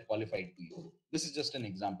not be that qualified to you. This is just an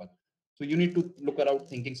example. So you need to look around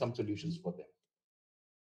thinking some solutions for them.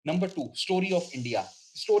 Number two, story of India.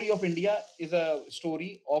 Story of India is a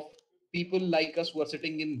story of people like us who are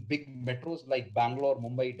sitting in big metros like Bangalore,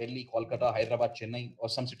 Mumbai, Delhi, Kolkata, Hyderabad, Chennai, or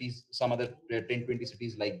some cities, some other 10, 20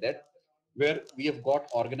 cities like that, where we have got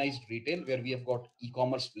organized retail, where we have got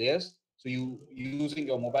e-commerce players. So you using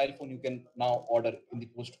your mobile phone, you can now order in the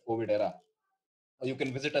post-COVID era. You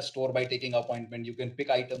can visit a store by taking appointment. You can pick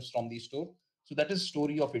items from the store. So that is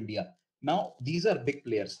story of India. Now these are big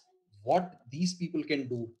players. What these people can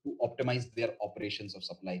do to optimize their operations of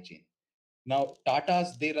supply chain. Now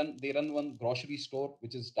Tatas, they run one grocery store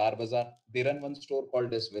which is Star Bazaar. They run one store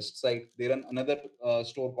called as West Side. They run another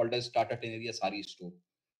store called as Tata Teneria Sari store.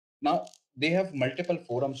 Now they have multiple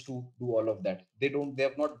forums to do all of that. They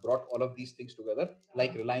have not brought all of these things together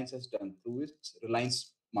like Reliance has done through its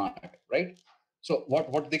Reliance Smart, right? So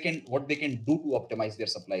what they can do to optimize their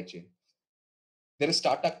supply chain. There is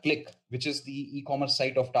Tata Click, which is the e-commerce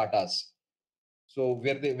site of Tata's. So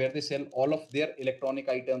where they sell all of their electronic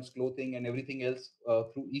items, clothing, and everything else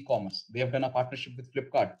through e-commerce. They have done a partnership with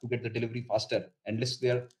Flipkart to get the delivery faster and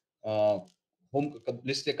uh,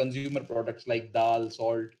 list their consumer products like dal,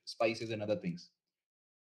 salt, spices, and other things.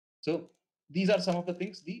 So these are some of the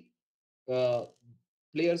things the uh,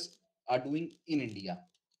 players are doing in India.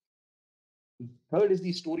 Third is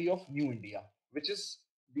the story of New India, which is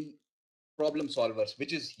the problem solvers,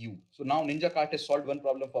 which is you. So now Ninja Cart has solved one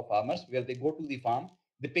problem for farmers, where they go to the farm,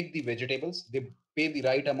 they pick the vegetables, they pay the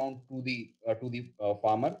right amount to the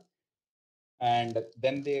farmer, and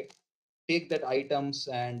then they take that items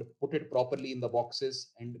and put it properly in the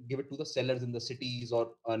boxes and give it to the sellers in the cities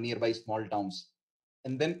or nearby small towns.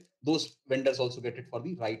 And then those vendors also get it for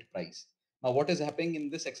the right price. Now what is happening in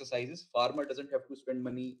this exercise is farmer doesn't have to spend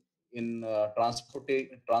money in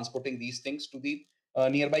transporting these things to the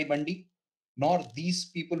nearby mandi, nor these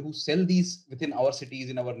people who sell these within our cities,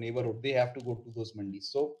 in our neighborhood, they have to go to those mandis.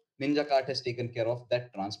 So Ninja Cart has taken care of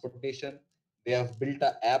that transportation. They have built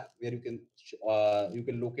an app where you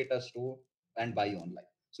can locate a store and buy online.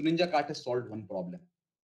 So Ninja Cart has solved one problem.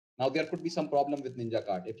 Now there could be some problem with Ninja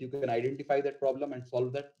Cart. If you can identify that problem and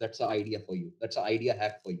solve that, that's an idea for you. That's an idea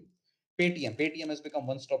hack for you. Paytm has become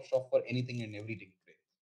one-stop shop for anything and everything today.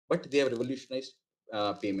 But they have revolutionized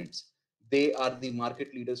payments. They are the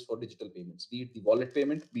market leaders for digital payments, be it the wallet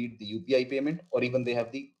payment, be it the UPI payment, or even they have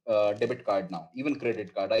the debit card now, even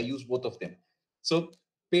credit card. I use both of them. So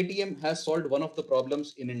Paytm has solved one of the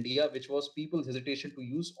problems in India, which was people's hesitation to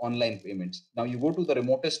use online payments. Now you go to the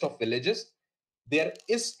remotest of villages, there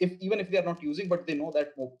is, if even if they are not using, but they know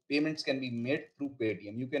that payments can be made through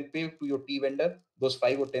Paytm. You can pay to your tea vendor those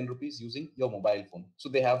 5 or 10 rupees using your mobile phone. So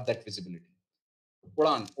they have that visibility.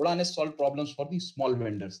 Udan has solved problems for the small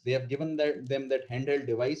vendors. They have given them that handheld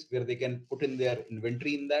device where they can put in their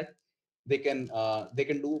inventory in that. They can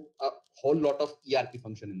do a whole lot of ERP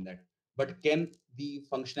function in that. But can the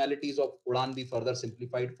functionalities of Udan be further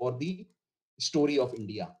simplified for the story of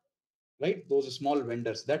India? Right? Those small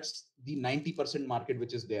vendors, that's the 90% market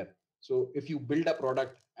which is there. So if you build a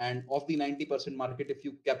product, and of the 90% market, if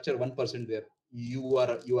you capture 1% there, you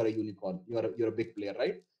are a unicorn. You're a big player,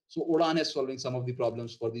 right? So Udan is solving some of the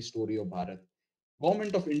problems for the story of Bharat.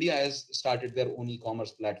 Government of India has started their own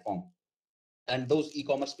e-commerce platform, and those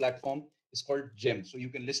e-commerce platform is called GEM. So you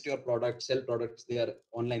can list your products, sell products there,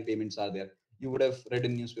 online payments are there. You would have read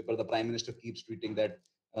in newspaper, the prime minister keeps tweeting that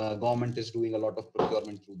government is doing a lot of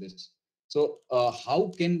procurement through this. So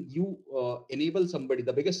how can you enable somebody?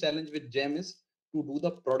 The biggest challenge with GEM is to do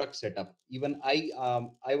the product setup. Even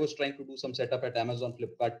I was trying to do some setup at Amazon,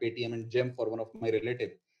 Flipkart, Paytm, and GEM for one of my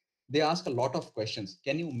relative. they ask a lot of questions.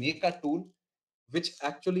 Can you make a tool which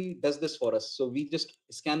actually does this for us? So we just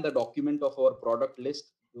scan the document of our product list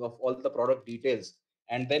of all the product details,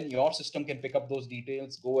 and then your system can pick up those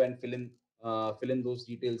details, go and fill in those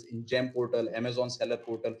details in Gem portal, Amazon seller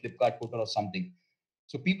portal, Flipkart portal, or something.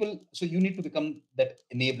 So you need to become that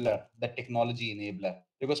enabler, that technology enabler,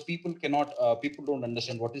 because people don't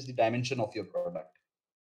understand what is the dimension of your product.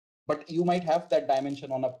 But you might have that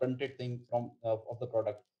dimension on a printed thing from of the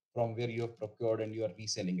product from where you have procured and you are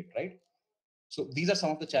reselling it, right? So these are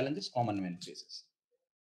some of the challenges common man faces.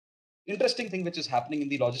 Interesting thing which is happening in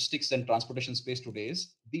the logistics and transportation space today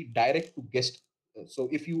is the direct to guest. So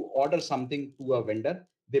if you order something to a vendor,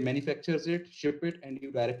 they manufactures it, ship it, and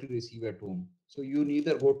you directly receive at home. So you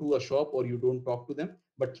neither go to a shop or you don't talk to them,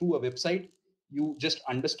 but through a website, you just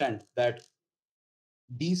understand that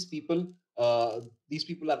these people these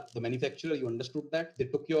people are the manufacturer. You understood that they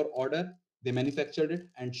took your order, they manufactured it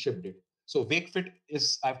and shipped it. So Wakefit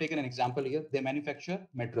is, I've taken an example here. They manufacture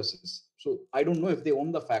mattresses. So I don't know if they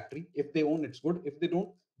own the factory. If they own, it's good. If they don't,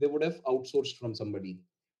 they would have outsourced from somebody.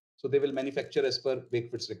 So they will manufacture as per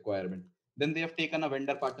Wakefit's requirement. Then they have taken a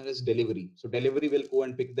vendor partner as delivery. So delivery will go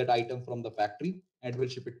and pick that item from the factory and will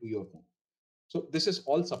ship it to your home. So this is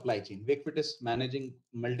all supply chain. Wakefit is managing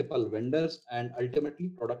multiple vendors, and ultimately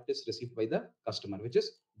product is received by the customer, which is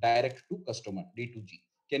direct to customer, D2G.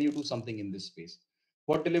 Can you do something in this space?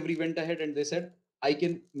 What delivery went ahead and they said, I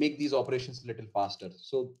can make these operations a little faster.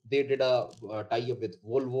 So they did a tie-up with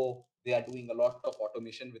Volvo. They are doing a lot of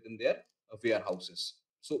automation within their warehouses.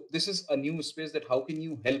 So this is a new space, that how can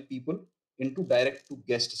you help people into direct to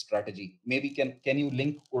guest strategy? Maybe can you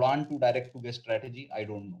link Udan to direct to guest strategy? I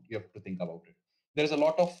don't know. You have to think about it. There's a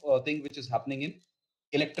lot of thing which is happening in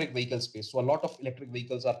electric vehicle space. So a lot of electric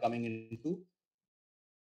vehicles are coming into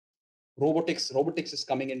robotics is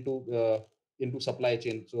coming into supply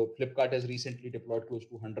chain. So Flipkart has recently deployed close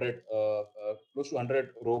to 100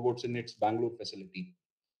 robots in its Bangalore facility.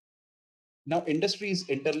 Now industry is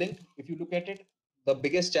interlinked. If you look at it, the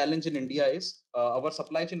biggest challenge in India is our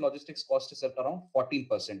supply chain logistics cost is at around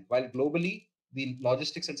 14%, while globally the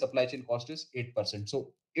logistics and supply chain cost is 8%.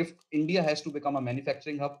 So if India has to become a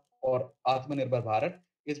manufacturing hub or Atmanirbhar Bharat,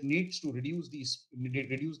 it needs to reduce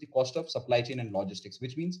the cost of supply chain and logistics,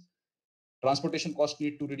 which means transportation costs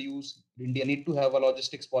need to reduce. India need to have a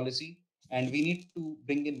logistics policy, and we need to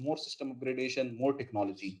bring in more system upgradation, more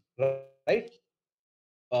technology, right?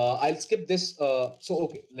 I'll skip this. So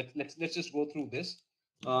okay, let's just go through this.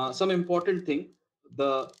 Some important thing: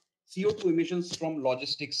 the CO2 emissions from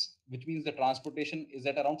logistics, which means the transportation, is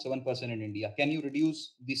at around 7% in India. Can you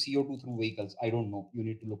reduce the CO2 through vehicles? I don't know. You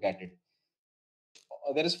need to look at it.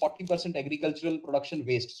 There is 40% agricultural production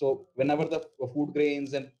waste. So whenever the food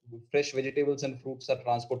grains and fresh vegetables and fruits are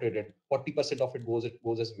transported, 40% of it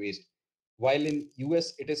goes as waste. While in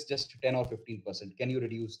US, it is just 10 or 15%. Can you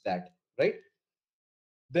reduce that? Right?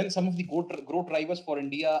 Then some of the growth drivers for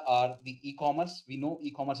India are the e-commerce. We know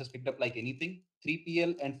e-commerce has picked up like anything.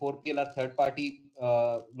 3PL and 4PL are third-party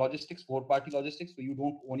logistics, four-party logistics. So you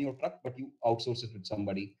don't own your truck, but you outsource it with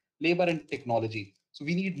somebody. Labor and technology. So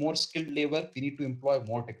we need more skilled labor. We need to employ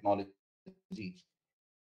more technology.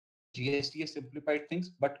 GST has simplified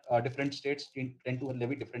things, but different states tend to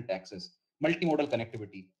levy different taxes. Multimodal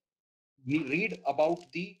connectivity. We read about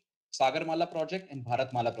the Sagarmala project and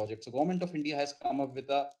Bharatmala project. So government of India has come up with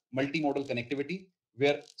a multimodal connectivity,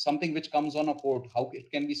 where something which comes on a port, how it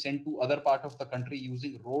can be sent to other part of the country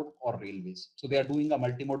using road or railways. So they are doing a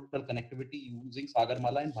multimodal connectivity using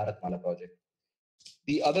Sagarmala and Bharatmala project.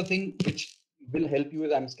 The other thing which will help you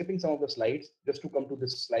is, I'm skipping some of the slides just to come to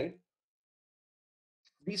this slide.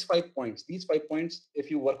 These 5 points,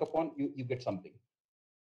 if you work upon, you get something.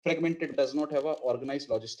 Fragmented, does not have an organized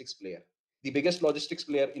logistics player. The biggest logistics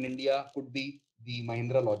player in India could be the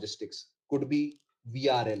Mahindra Logistics, could be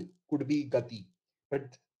VRL, could be Gati.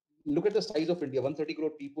 But look at the size of India: 130 crore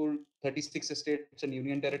people, 36 states and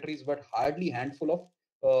union territories, but hardly handful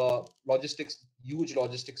of huge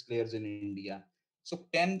logistics players in India. So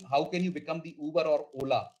how can you become the Uber or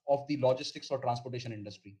Ola of the logistics or transportation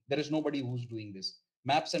industry? There is nobody who's doing this.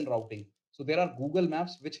 Maps and routing. So there are Google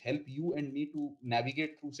Maps which help you and me to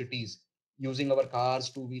navigate through cities using our cars,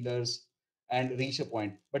 two-wheelers, and reach a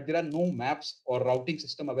point. But there are no maps or routing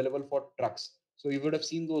system available for trucks. So you would have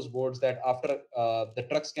seen those boards that after the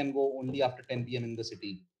trucks can go only after 10 p.m. in the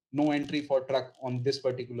city. No entry for truck on this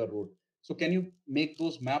particular road. So can you make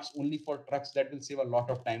those maps only for trucks? That will save a lot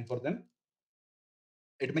of time for them.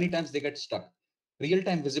 At many times they get stuck.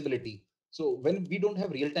 Real-time visibility. So when we don't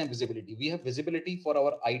have real-time visibility, we have visibility for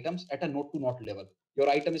our items at a node to node level. Your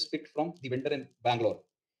item is picked from the vendor in Bangalore.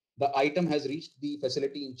 The item has reached the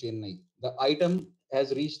facility in Chennai. The item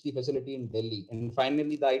has reached the facility in Delhi. And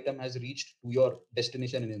finally, the item has reached to your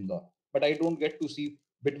destination in Indore. But I don't get to see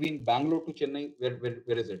between Bangalore to Chennai,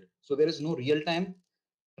 where is it? So there is no real-time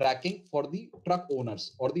tracking for the truck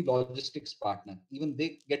owners or the logistics partner. Even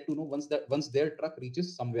they get to know once their truck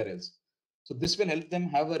reaches somewhere else. So this will help them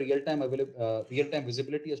have a real-time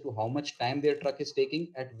visibility as to how much time their truck is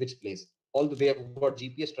taking at which place. Although they have got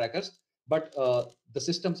GPS trackers, but the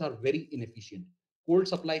systems are very inefficient. Cold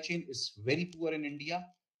supply chain is very poor in India,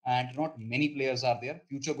 and not many players are there.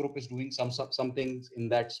 Future Group is doing some things in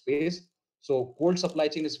that space. So cold supply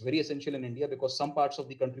chain is very essential in India because some parts of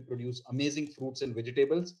the country produce amazing fruits and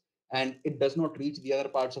vegetables, and it does not reach the other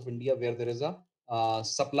parts of India where there is a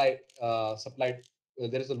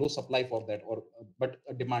there is a low supply for that, or but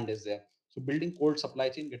a demand is there. So building cold supply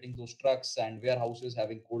chain, getting those trucks and warehouses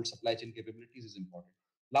having cold supply chain capabilities is important.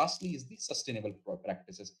 Lastly is the sustainable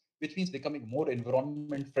practices, which means becoming more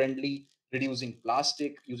environment friendly, reducing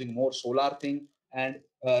plastic, using more solar thing, and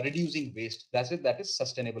reducing waste. That's it. That is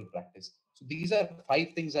sustainable practice. So these are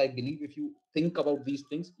 5 things I believe. If you think about these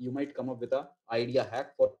things, you might come up with an idea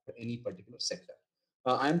hack for any particular sector.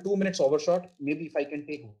 I am 2 minutes overshot. Maybe if I can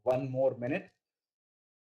take 1 more minute.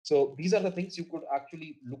 So these are the things you could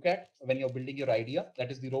actually look at when you're building your idea. That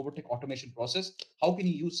is the robotic automation process. How can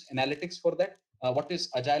you use analytics for that? What is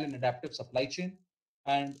agile and adaptive supply chain?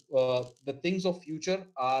 And the things of future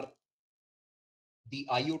are the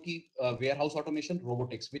IoT warehouse automation,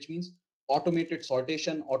 robotics, which means automated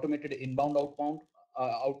sortation, automated inbound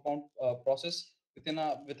outbound process within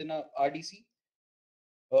a RDC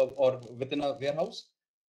or within a warehouse.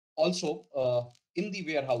 Also, in the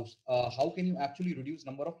warehouse, how can you actually reduce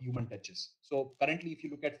number of human touches? So currently, if you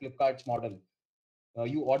look at Flipkart's model,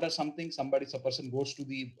 you order something, a person goes to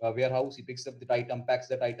the warehouse, he picks up that item, packs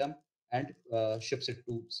that item, and ships it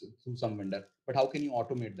to some vendor. But how can you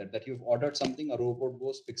automate that? That you've ordered something, a robot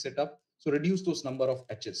goes, picks it up. So reduce those number of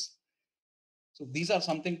touches. So these are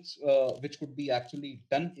some things which could be actually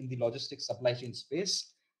done in the logistics supply chain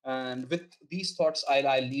space. And with these thoughts,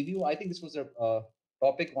 I'll leave you. I think this was a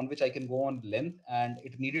topic on which I can go on length, and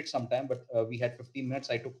it needed some time, but we had 15 minutes.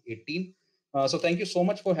 I took 18. So thank you so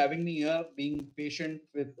much for having me here, being patient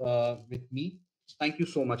with me. Thank you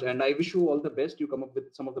so much. And I wish you all the best. You come up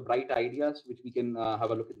with some of the bright ideas, which we can have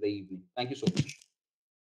a look in the evening. Thank you so much.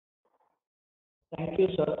 Thank you,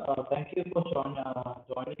 sir. Thank you for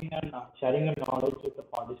joining and sharing your knowledge with the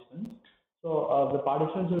participants. So the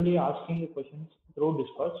participants will be asking you questions through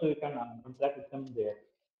Discord, so you can interact with them there.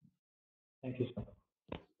 Thank you, sir.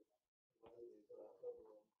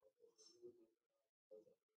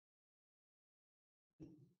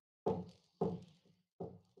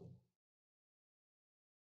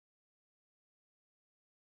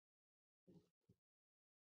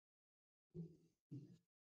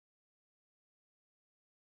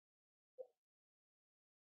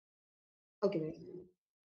 Okay.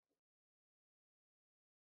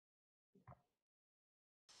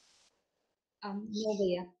 No,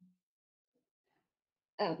 भैया.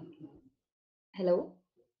 Hello.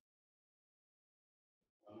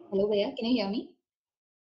 Hello, भैया. Can you hear me?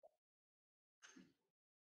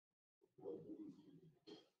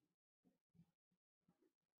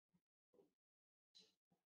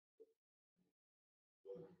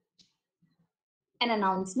 An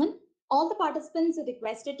announcement. All the participants are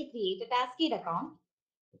requested to create a Taskade account.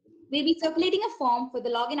 We'll be circulating a form for the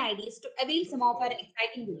login IDs to avail some of our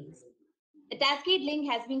exciting goodies. The Taskade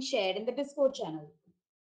link has been shared in the Discord channel.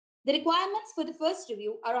 The requirements for the first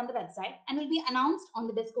review are on the website and will be announced on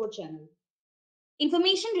the Discord channel.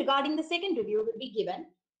 Information regarding the second review will be given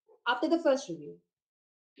after the first review.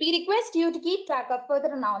 We request you to keep track of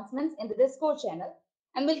further announcements in the Discord channel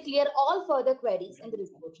and will clear all further queries in the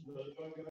Discord channel.